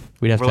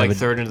 We'd have We're to like have a,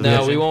 third in the no,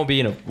 division. we won't be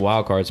in a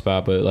wild card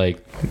spot, but like,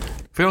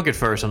 If we don't get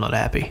first, I'm not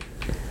happy.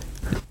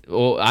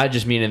 well, I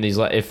just mean in these.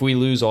 If we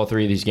lose all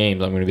 3 of these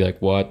games, I'm going to be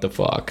like, what the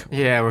fuck?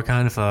 Yeah, we're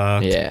kind of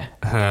fucked. Yeah,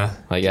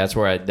 like that's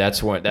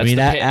mean,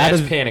 out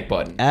of- panic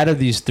button. Out of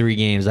these 3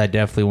 games, I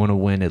definitely want to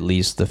win at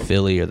least the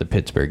Philly or the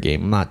Pittsburgh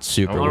game. I'm not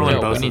super I wanna worried. win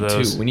No, both we of need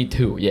those. 2. We need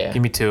 2. Yeah.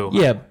 Give me 2.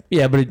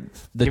 Yeah, but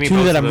the Give me 2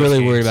 both that of I'm those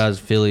really worried games. about is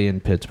Philly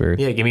and Pittsburgh.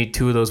 Yeah, give me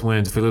 2 of those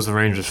wins. If we lose the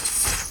Rangers,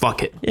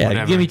 fuck it. Yeah,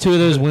 Whatever. give me 2 of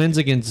those wins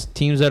against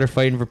teams that are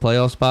fighting for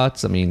playoff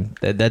spots. I mean,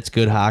 that's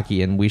good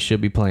hockey, and we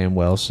should be playing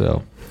well.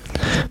 So,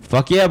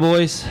 fuck yeah,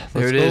 boys.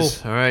 There Let's it go.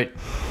 is. All right.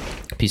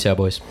 Peace out,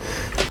 boys.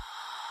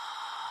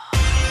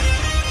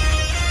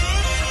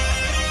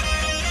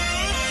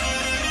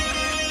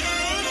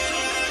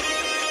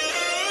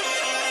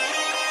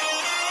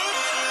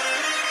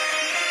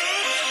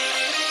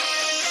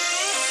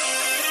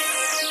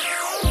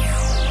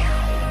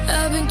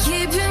 I've been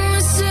keeping